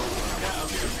 Unless I killed one. Yeah,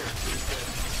 over here.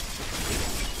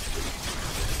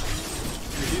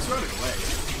 Dude, he's running away.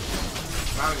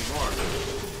 Not anymore.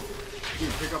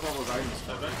 Dude, pick up all those items.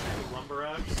 Eventually, lumber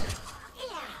axe.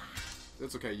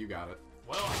 It's okay, you got it.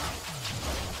 Well,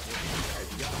 Yeah,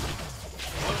 you got it.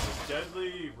 what's this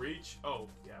deadly reach? Oh,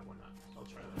 yeah, why not? I'll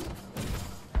try that.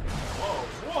 Whoa,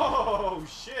 whoa,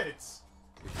 shit!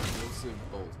 Explosive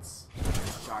bolts.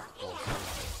 Shock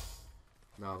bolts.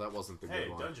 No, that wasn't the Hey,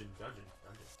 good one. dungeon.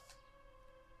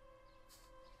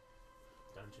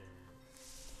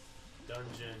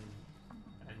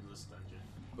 Endless dungeon.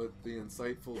 But the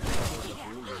insightful people in the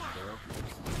blue room, bro.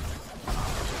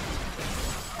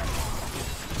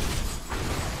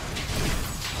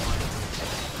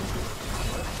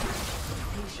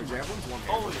 Your javelin's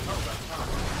one-handed. Holy hell, that time.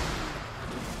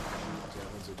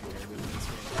 Javelins are two-handed in this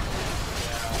game.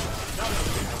 Yeah. No.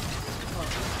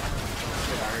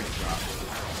 Shit, I already dropped it.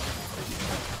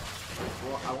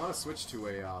 Well, I want to switch to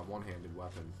a one-handed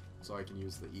weapon so I can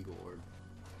use the eagle orb.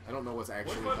 I don't know what's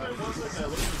actually What weapon was it that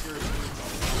looked like yours?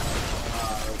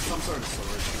 some sort of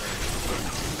sword.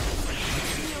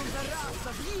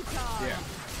 Yeah.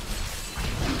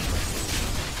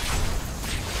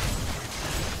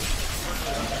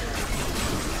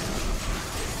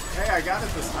 Hey, I got it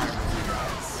this time with you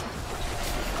guys.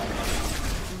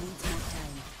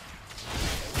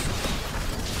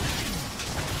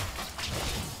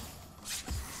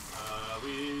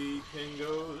 We can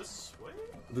go this way?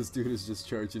 This dude is just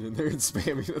charging in there and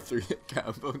spamming the 3-hit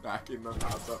combo, knocking them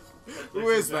out. Who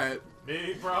is that?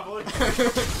 Me, probably. Dude,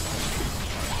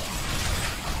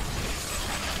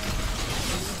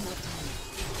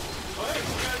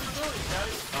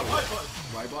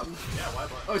 Y button? Yeah, Y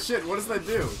button. Oh shit, what does that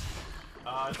do?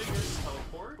 I think there's a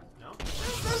teleport. No?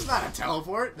 That's not a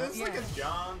teleport. That's like a...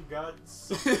 John got it's,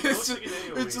 just,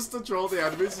 it's just to troll the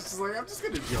enemies. It's just like, I'm just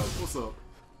gonna joke. What's up?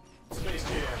 Space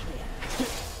Jam.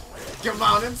 Come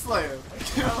on and slay him.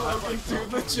 Come into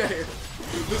the chair.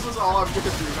 This is all I'm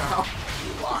gonna do now.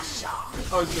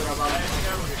 Oh shit, I'm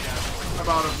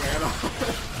out of mana.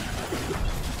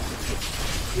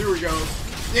 Here we go.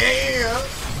 Yeah!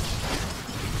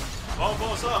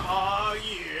 Almost up. Oh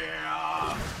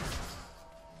yeah!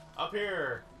 Up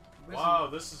here. Wow,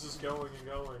 this is just going and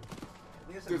going.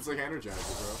 Dude, it's like Energizer,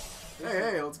 bro.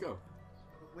 Hey, let's go.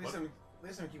 At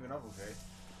least I'm keeping up, okay?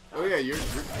 Oh yeah, you're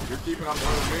keeping up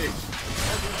more than me.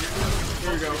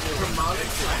 Here we go. Come on and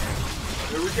slap.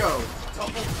 There we go.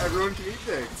 Everyone can eat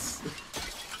things.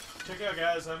 Check out,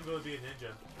 guys. I'm going to be a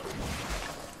ninja.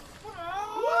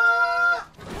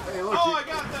 Hey, look. Oh, I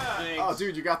got that! Oh,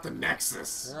 dude, you got the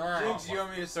Nexus. Jinx, you owe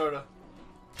me a soda.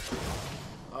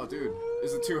 Oh, dude.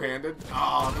 Is it two-handed?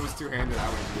 Oh, if it was two-handed, I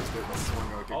would have used it. This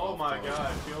one like Oh my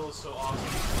god, it feels so awesome.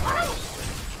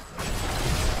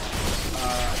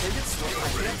 I think it's still,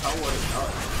 I can't tell what it does.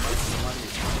 It might still let me.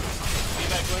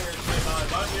 Feedback clear,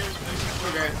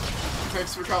 Okay.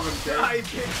 Thanks for coming, Dave. Hi,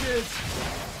 bitches!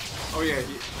 Oh yeah,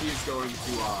 he's going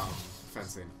to,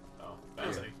 fencing. Oh,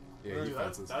 fencing? Yeah, he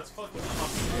fences. That's fucking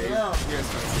awesome. Yeah, he has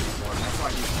fencing before. That's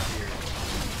why he's here.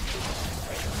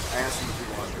 I asked him if he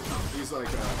wanted to. He's like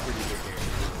a pretty big game.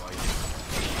 Like.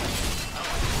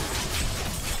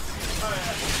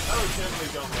 I legitimately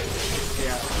don't like it.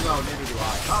 Yeah, no, neither do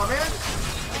I. Oh man,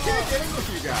 I can't get in with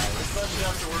you guys. Especially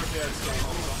after working at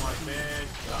school, I'm like, man,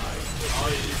 all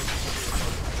you need is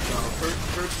No,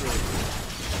 Kurt's really good.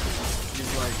 He's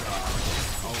like,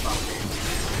 all about games.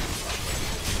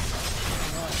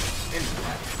 And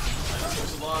that.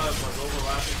 there's a lot of like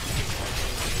overlapping things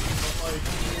but like,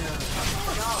 yeah, I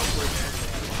don't know, man.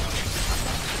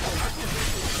 I can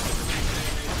make it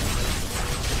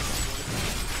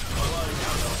but like,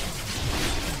 I don't know.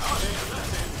 Oh, man, I'm not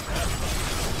saying it's bad.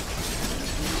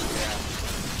 Yeah.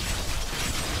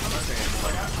 I'm not saying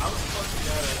Like, I was fucking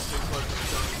at a six like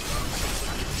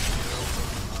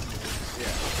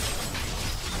yeah.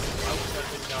 I wish that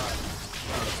thing died.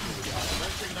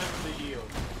 Electric knife of the yield.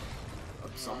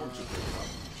 Someone should pick it up.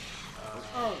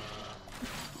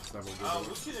 Several We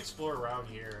good can explore around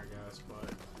here, I guess,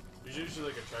 but there's usually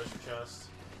like a treasure chest.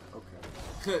 Okay.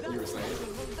 You were saying?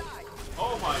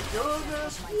 Oh my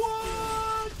goodness!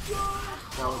 What?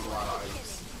 That was a lot of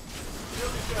items. Kill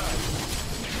these guys.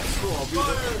 Cool, I'll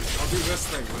do this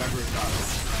thing, whatever it does.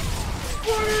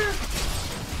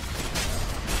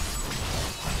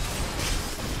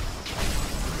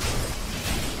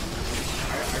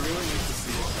 I really need to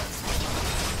see what that's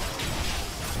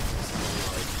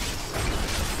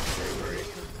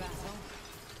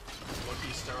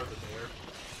Lucky Star of the Bear.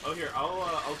 Oh here,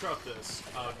 I'll drop this,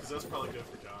 cause that's probably good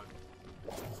for John.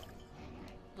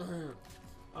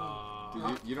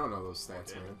 Dude, you don't know those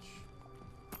stats, man.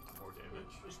 More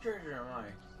damage. Which character am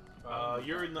I?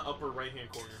 You're in the upper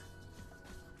right-hand corner.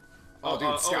 Oh,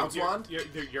 dude, Scout's wand?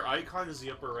 Your icon is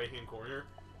the upper right-hand corner.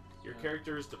 Your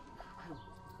character is the...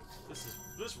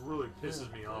 This really pisses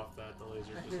me off that the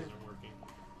laser just isn't working.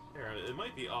 Here, it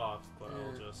might be off, but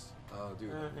I'll just... Oh,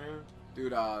 dude.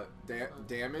 Dude,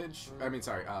 damage? I mean,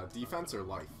 sorry, defense or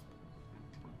life?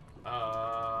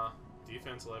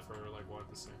 Defense, life are like what,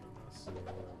 the same in this?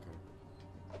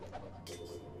 Okay.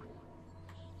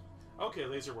 Okay,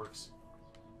 laser works.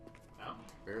 Now?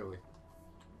 Barely.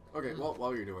 Okay, well,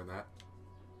 while you're doing that.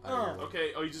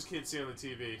 Okay, oh, you just can't see on the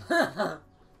TV.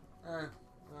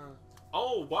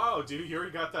 Oh, wow, dude, you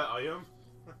already got that item?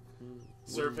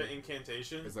 Serpent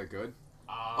Incantation. Is that good?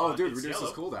 Oh, dude, reduces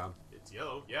yellow. cooldown. It's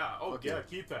yellow, yeah. Oh, Okay. yeah,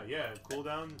 keep that, yeah.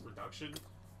 Cooldown, reduction.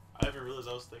 I haven't realized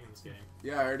I was thinking this game.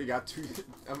 Yeah, I already got two.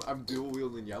 I'm dual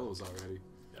wielding yellows already.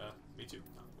 Yeah, me too.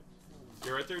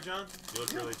 You're right there, John? You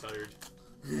look really tired.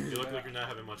 You look like you're not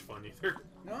having much fun either.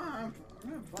 No, I'm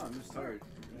having fun. I'm just tired.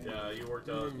 Yeah, you worked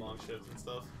out long shifts and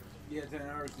stuff. Yeah, 10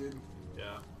 hours, dude.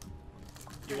 Yeah.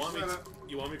 You want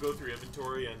me to go through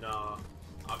inventory and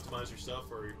optimize your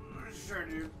stuff, or? Sure,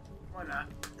 dude. Why not?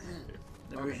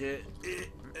 Appreciate it.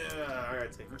 I gotta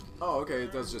take it. Oh, okay.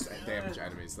 It does just damage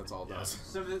enemies. That's all it does.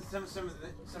 Some of the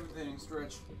things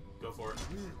stretch. Go for it.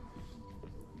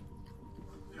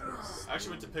 I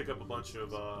actually went to pick up a bunch of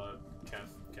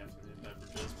caffeinated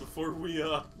beverages before we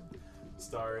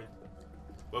started.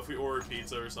 But if we order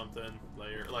pizza or something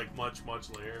later, like much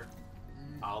later,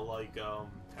 I'll like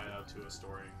head out to a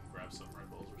store and grab some Red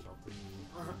Bulls or something,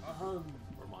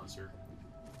 or Monster.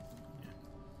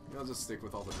 I'll just stick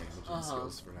with all the damage and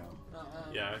skills for now.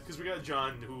 Yeah, because we got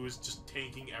John who is just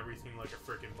tanking everything like a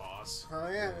freaking boss. Oh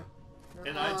yeah.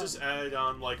 And I just added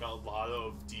on like a lot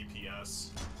of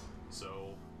DPS.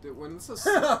 So Dude, when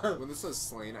this says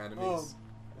slain enemies,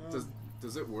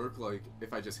 does it work like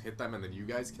if I just hit them and then you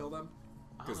guys kill them?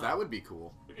 Because that would be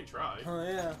cool. we can try. Oh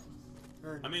yeah.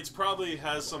 I mean, it's probably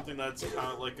has something that's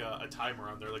kind of like a timer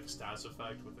on there, like a status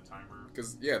effect with a timer.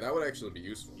 Because yeah, that would actually be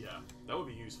useful. Yeah, that would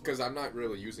be useful. Because I'm not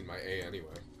really using my A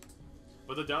anyway.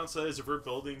 But the downside is if we're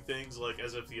building things like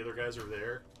as if the other guys are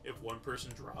there, if one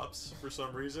person drops for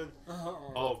some reason,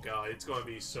 oh god, it's going to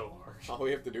be so hard. All we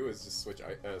have to do is just switch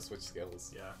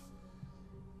skills. Yeah.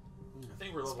 I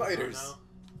think we're level Spiders. 4 now.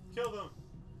 Kill them.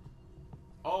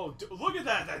 Oh, look at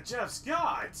that! That Jeff's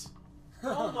got!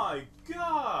 Oh my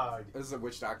god! This is a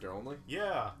witch doctor only?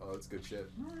 Yeah. Oh, that's good shit.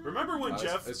 Remember when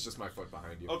Jeff... It's just my foot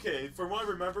behind you. Okay, from what I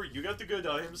remember, you got the good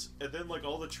items, and then like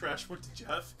all the trash went to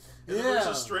Jeff. And then there's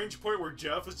a strange point where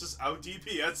Jeff was just out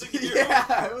DPSing you.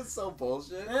 Yeah, it was so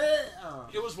bullshit.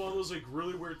 It was one of those like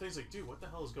really weird things. Like, dude, what the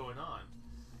hell is going on?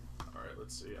 All right,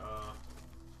 let's see.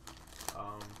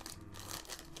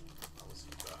 Let's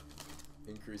keep that.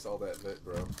 Increase all that lit,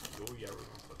 bro. Oh yeah, we're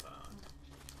gonna put that on.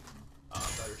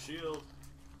 Better shield.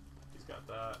 He's got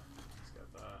that. He's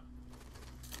got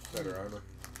that. Better armor.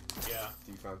 Yeah.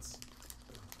 Defense.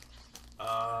 He can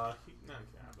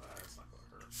have that. It's not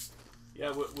gonna hurt.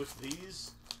 Yeah, with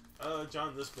these,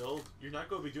 John, this build, you're not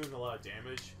gonna be doing a lot of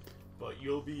damage, but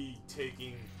you'll be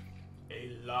taking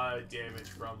a lot of damage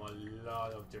from a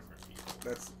lot of different people.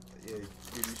 That's yeah.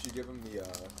 Dude, you should give him the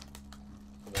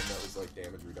one that was like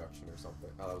damage reduction or something.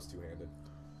 Oh, that was two-handed.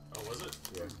 Oh, was it?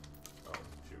 Yeah. Oh,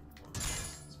 shoot. Well,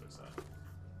 let's fix that.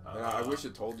 And I wish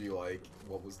it told you like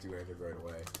what was two-handed right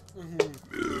away.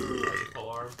 Pole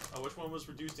arm. Oh, which one was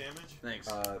reduced damage? Thanks.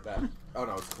 That. Oh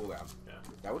no, it's cooldown. Yeah.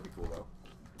 That would be cool though.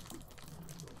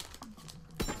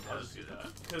 I'll just do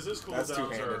that. Because his That's cooldowns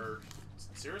two-handed. are...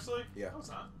 Seriously? Yeah. No, it's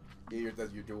not. Yeah,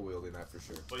 you're dual wielding that for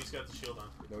sure. But he's got the shield on.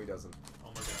 No, he doesn't. Oh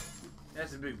my god.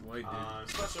 That's a big blade, dude.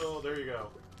 Special, there you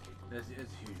go. That's a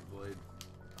huge blade.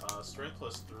 Strength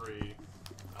plus 3.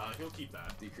 He'll keep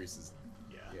that. Decreases.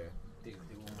 Yeah. Yeah. Take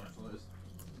one more for this.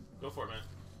 Go for it, man.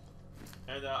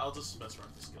 And I'll just mess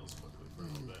around with the skills quickly for a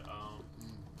little bit.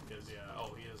 Because, yeah,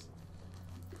 oh, he is.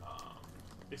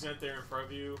 Extent there in front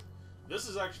of you. This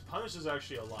is actually, Punish is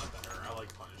actually a lot better. I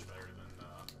like Punish better than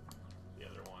the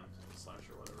other one, Slash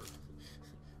or whatever.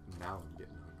 Now I'm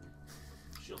getting hungry.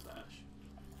 Shield Dash.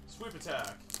 Sweep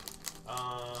Attack.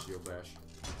 Shield dash.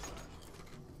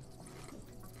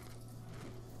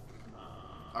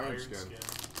 Iron Skin. Skin.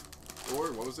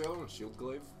 Or what was the other one? Shield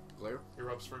glaive? Glare?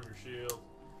 Erupts from your shield.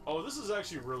 Oh, this is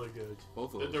actually really good.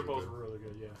 Both of those. They're are both good. really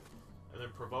good, yeah. And then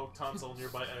provoke tonsil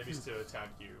nearby enemies to attack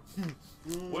you.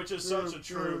 Which is such a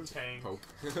true tank. Poke.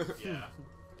 Yeah.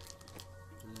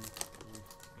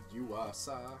 You are a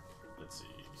sock. Let's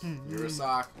see. You're a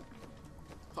sock.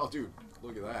 Oh, dude,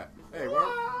 look at that. Hey, where?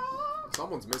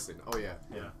 Someone's missing. Oh yeah.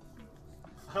 Yeah.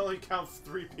 I only count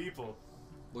 3 people.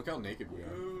 Look how naked we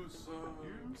are. You suck.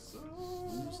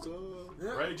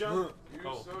 Ready, John?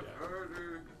 Oh, suck yeah.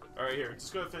 harder. Alright, here.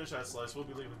 Just go ahead and finish that slice. We'll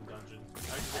be leaving the dungeon.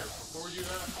 Actually, here, before we do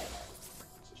that,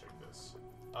 let's check this.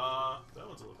 That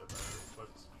one's a little bit better, but...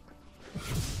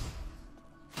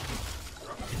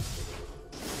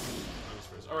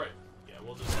 Alright. Yeah,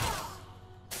 we'll just...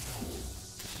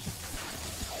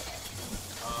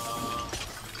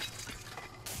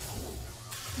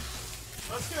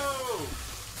 Let's go!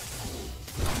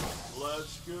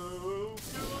 Let's go,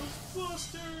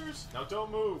 Ghostbusters! Now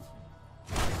don't move!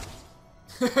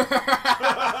 Oh,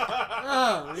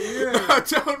 yeah.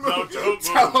 Don't move. No, don't move.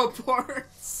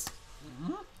 Teleports.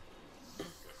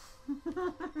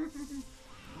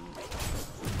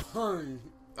 Honey.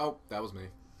 Oh, that was me.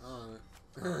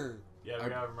 Yeah, we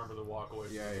gotta remember to walk away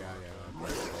from Yeah, the yeah, door.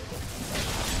 yeah.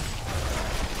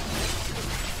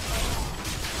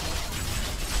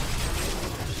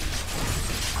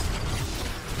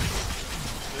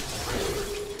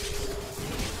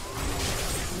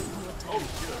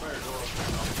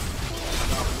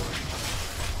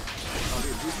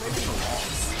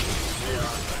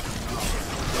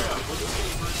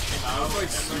 like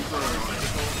super annoying.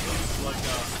 Like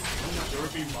there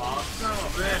would be mobs. Son of a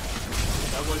bitch.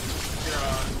 That would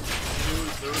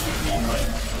there would be like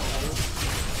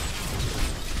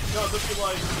no, this would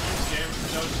like damage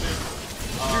reduction.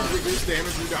 Reduce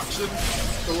damage reduction.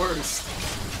 The worst.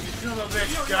 Son of a You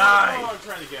bitch, know die. what I'm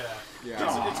trying to get at. Yeah.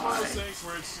 It's one of those things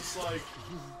where it's just like,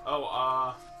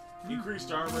 oh,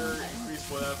 increased armor, increased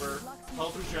whatever,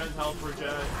 health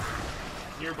regen,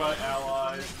 nearby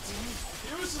allies.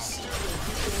 It was just stupid.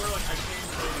 People were like, I can't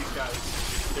play these guys.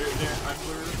 I'm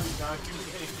literally not doing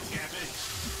any damage.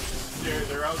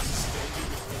 They're out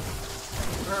sustained.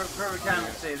 Perfect time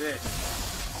to say this.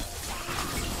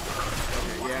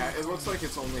 Okay, yeah, it looks like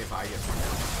it's only if I get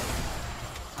something.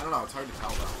 I don't know, it's hard to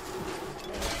tell though.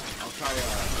 I'll try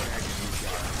attacking these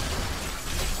guys.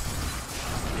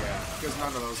 Yeah, because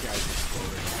none of those guys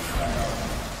exploded.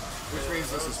 Which means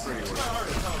this is pretty worth it.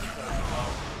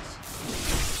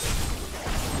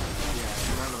 Yeah,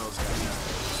 none of those guys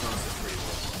exploded. So this is pretty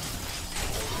worth it.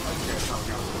 Okay, that's how it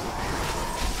goes.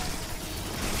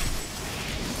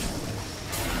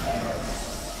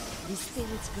 The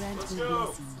spirits grant Let's me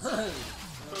go. blessings.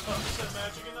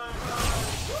 Magic and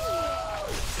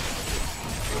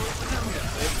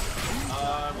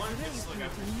one hits like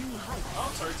after. Oh,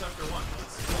 sorry, it's after one.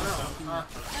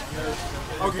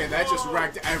 Okay, that just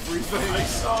wrecked everything. I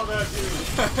saw that, dude.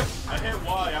 I hit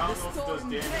Y. I don't know if it does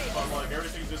damage, but like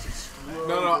everything just exploded.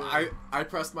 No, I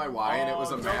pressed my Y and it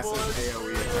was a massive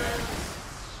AoE attack.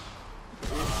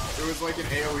 It was like an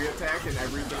AoE attack and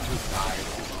everything just died. It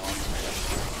was awesome.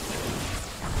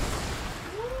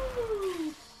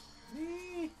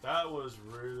 That was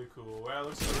really cool. Wow,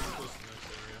 let's go close to the next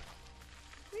area.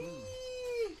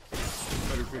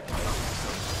 Better pick that up.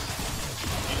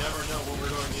 You never know when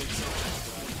we're going to need something.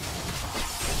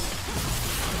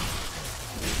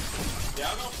 Yeah,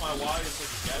 I don't know if my Y is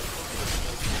like a gas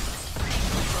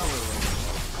Probably like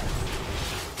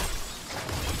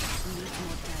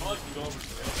I can go over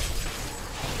to that.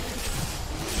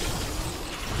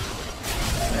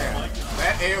 Man,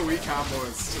 that AoE combo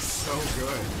is just so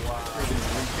good for these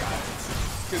weak guys.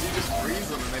 Because you just freeze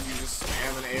them and then you just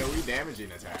spam an AoE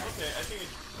damaging attack. Okay, I think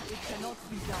it cannot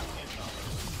be done.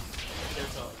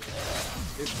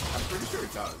 I'm pretty sure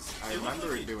it does. I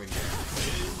remember it doing damage.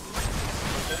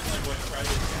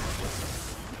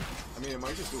 I mean, it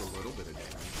might just do a little bit of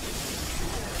damage.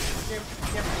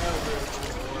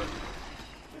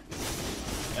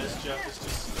 As Jeff is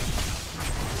just...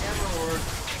 Camera work.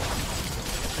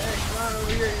 Hey, come on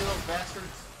over here, you little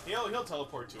bastards. He'll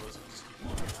teleport to us and just keep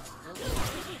walking.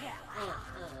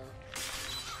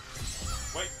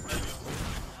 Wait, there you go.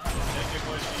 Thank you,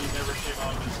 boy, she never came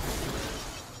out of this.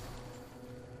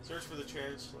 Search for the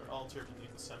Chancellor altar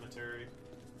beneath the cemetery.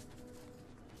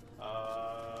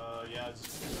 Yeah,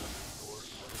 just pick up the door.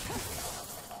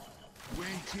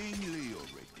 When King Leo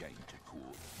returned to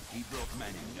court, he brought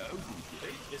many nobles with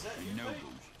him. Is that and you,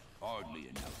 nobles? Hardly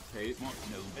enough. Hey. Want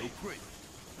noble priest.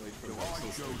 So I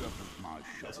showed up with my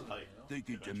shop,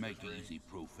 thinking to make easy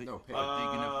profit by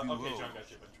digging a few holes. John got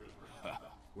you adventurers.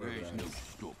 There's no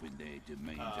stopping their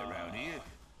domains around here.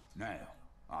 Now,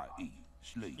 I eat,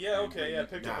 sleep. Yeah, okay, yeah,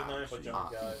 picked up a knife, but John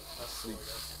got it. That's cool,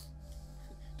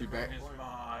 Dude,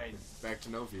 back to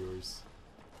no viewers.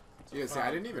 Yeah, see, I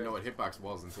didn't even know what hitbox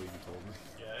was until you told me.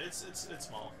 Yeah, it's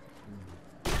small.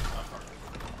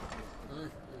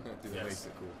 Dude, that makes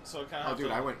it cool. So kind of oh,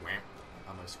 dude, I went wham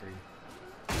on my screen.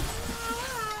 Oh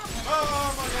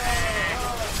my god!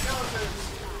 Oh, skeletons!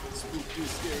 Spooky,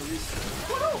 scary.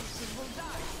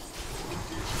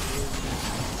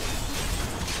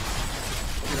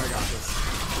 Dude, I got this.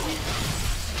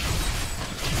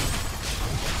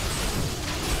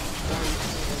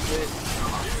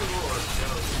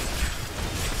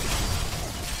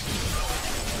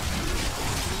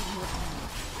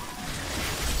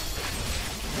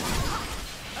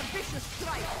 A vicious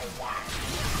strike.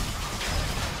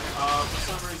 For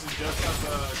some reason, Jeff got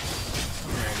the...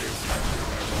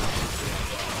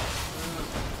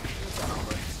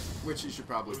 Which you should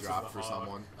probably drop for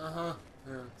someone. Yeah.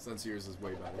 Since yours is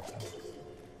way better.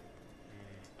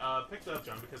 Pick that up,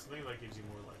 John, because I think that gives you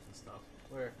more life and stuff.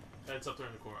 Where? It's up there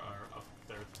in the corner, or up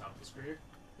there at the top of the screen.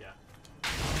 Yeah.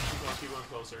 Keep going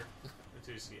closer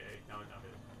until you see A. Now it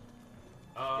hit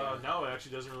it. No, it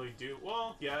actually doesn't really do.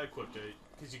 Well, yeah, I equipped it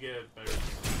because you get better.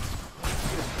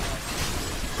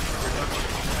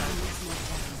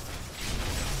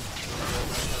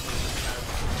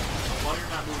 While you're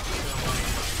not moving, you're gonna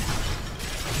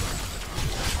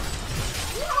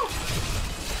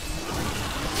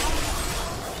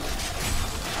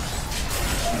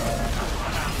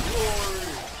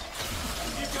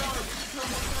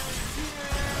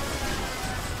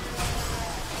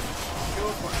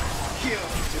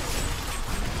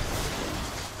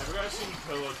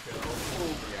kill.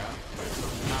 Yeah.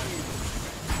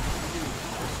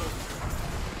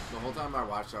 The whole time I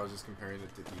watched, I was just comparing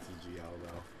it to DTGL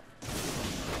though.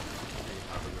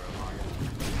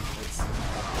 It's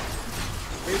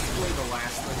basically the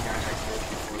last thing I did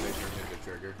before they turned into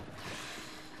Trigger.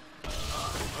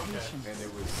 Okay. And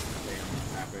it was damn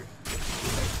epic.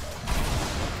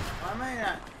 Why am I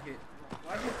not hit?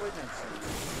 Why do you play that so much?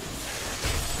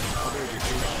 Other you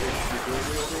dual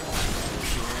wielding?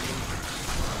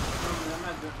 I'm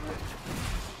not doing it.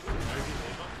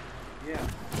 Yeah.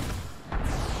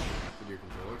 Did your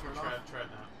controller turn off? Try it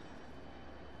now.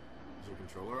 Is your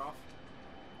controller off?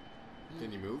 Can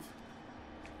you move?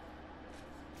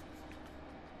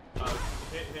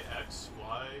 Hit X,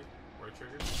 Y, right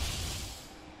trigger.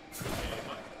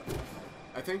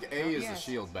 I think A is a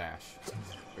shield bash.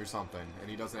 Or something, and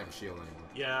he doesn't have a shield anymore.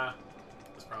 Yeah.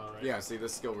 That's probably right. Yeah, see,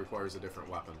 this skill requires a different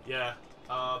weapon. Yeah.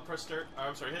 Press start.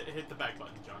 I'm sorry, hit the back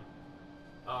button, John.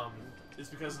 It's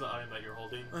because of the item that you're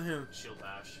holding. Shield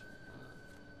bash.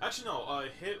 Actually, no.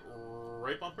 Hit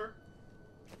right bumper.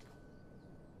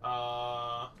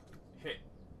 Hit.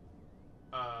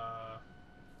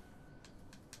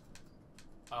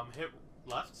 Hit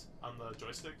left on the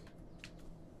joystick.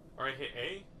 Alright, hit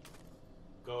A.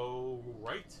 Go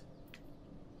right.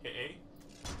 Hit A.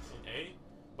 And A.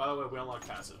 By the way, we unlock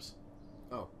passives.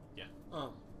 Oh. Yeah.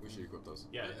 Oh. We should equip those.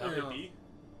 Yeah, now hit B.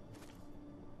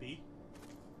 B.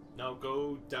 Now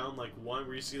go down like one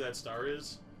where you see that star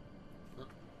is.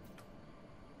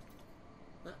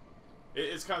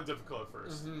 It's kind of difficult at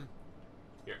first.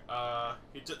 Here,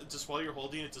 just while you're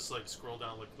holding it, just like scroll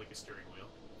down like a steering wheel.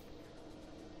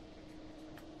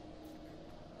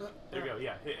 There you go.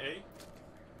 Yeah, hit A.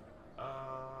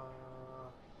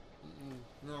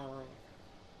 No.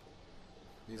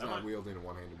 He's not wielding a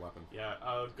one-handed weapon. Yeah.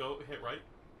 Go hit right.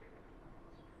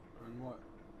 On what?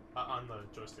 On the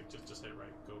joystick, just hit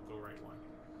right. Go right one.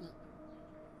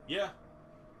 Yeah.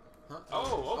 Huh?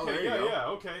 Oh, okay. there you go. Yeah.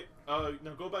 Okay.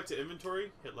 Now go back to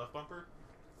inventory. Hit left bumper.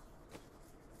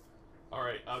 All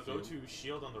right. Go to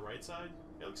shield on the right side.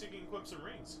 It looks like you can equip some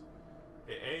rings.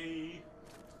 Hit A.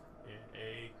 And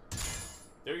A.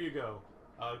 There you go.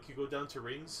 Can you go down to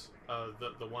rings?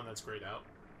 The one that's grayed out.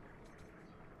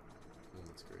 One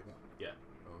that's grayed out? Yeah.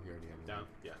 Oh, he already had it. Down.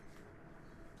 Yeah.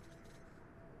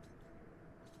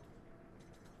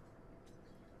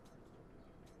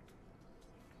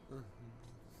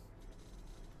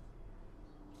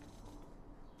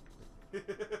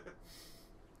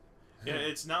 Yeah,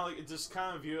 it's not like, just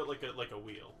kind of view it like a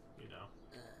wheel, you know.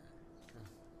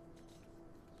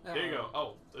 There you go.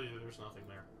 Oh, there's nothing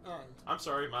there. I'm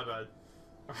sorry, my bad.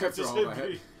 Just hit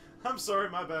B. I'm sorry,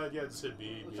 my bad. Yeah, just hit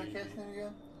B. What's that cat's name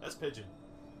again? That's Pigeon.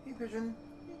 Hey, Pigeon.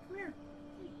 Hey, come here.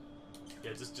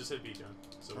 Yeah, just hit B, John,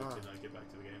 so we can get back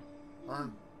to the game.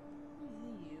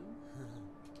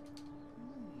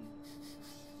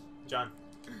 John.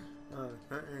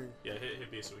 Yeah, hit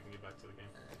B so we can get back to the game.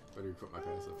 Better equip my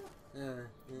passive.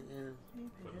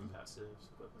 Equipment passives.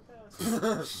 Equipment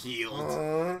passives.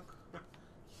 Shield.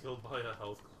 Healed by a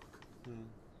health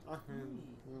clock. You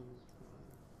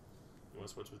want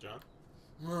to switch with John?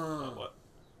 What?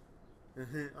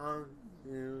 Okay.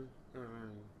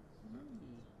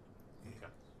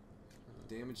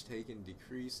 Damage taken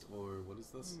decreased, or what is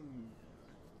this?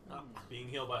 Being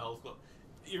healed by health cloak.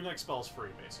 Your next spell's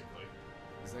free, basically.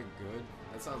 Is that good?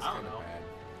 That sounds I kind don't of know. bad.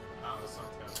 Oh, that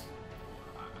sounds good.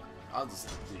 I'll just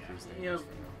decrease damage. You know,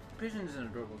 Pigeon's an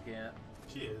adorable cat.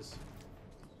 She is.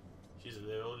 She's a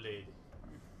little lady.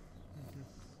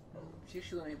 She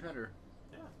actually let me pet her.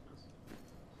 Yeah.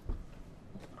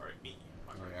 Alright, me.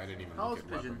 Oh, yeah, I didn't even How look old's at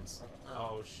Pigeon? weapons.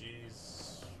 Oh,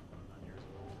 she's 9 years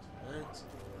old.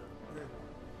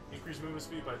 Increase movement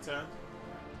speed by 10.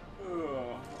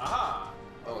 Aha!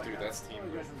 Oh, dude, that's team. Oh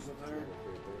my gosh, I'm so tired.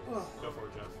 Go for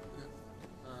it, Jeff.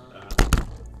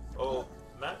 Oh,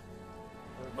 Matt?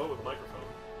 Oh, the microphone.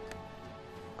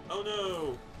 Oh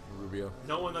no! Rubio.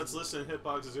 No one that's listening to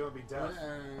Hitbox is gonna be deaf.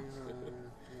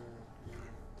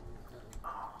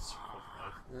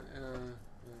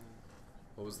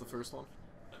 What was the first one?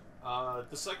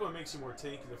 The second one makes you more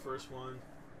tanky. The first one.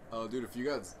 Oh, dude, if you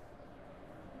guys.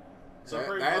 So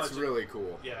That's really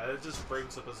cool. Yeah, it just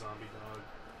brings up a zombie dog.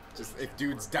 Just if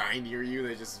dudes die near you,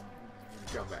 they just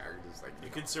come back. Just like.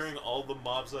 And considering all the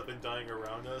mobs that have been dying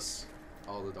around us.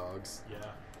 All the dogs.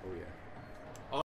 Yeah. Oh yeah.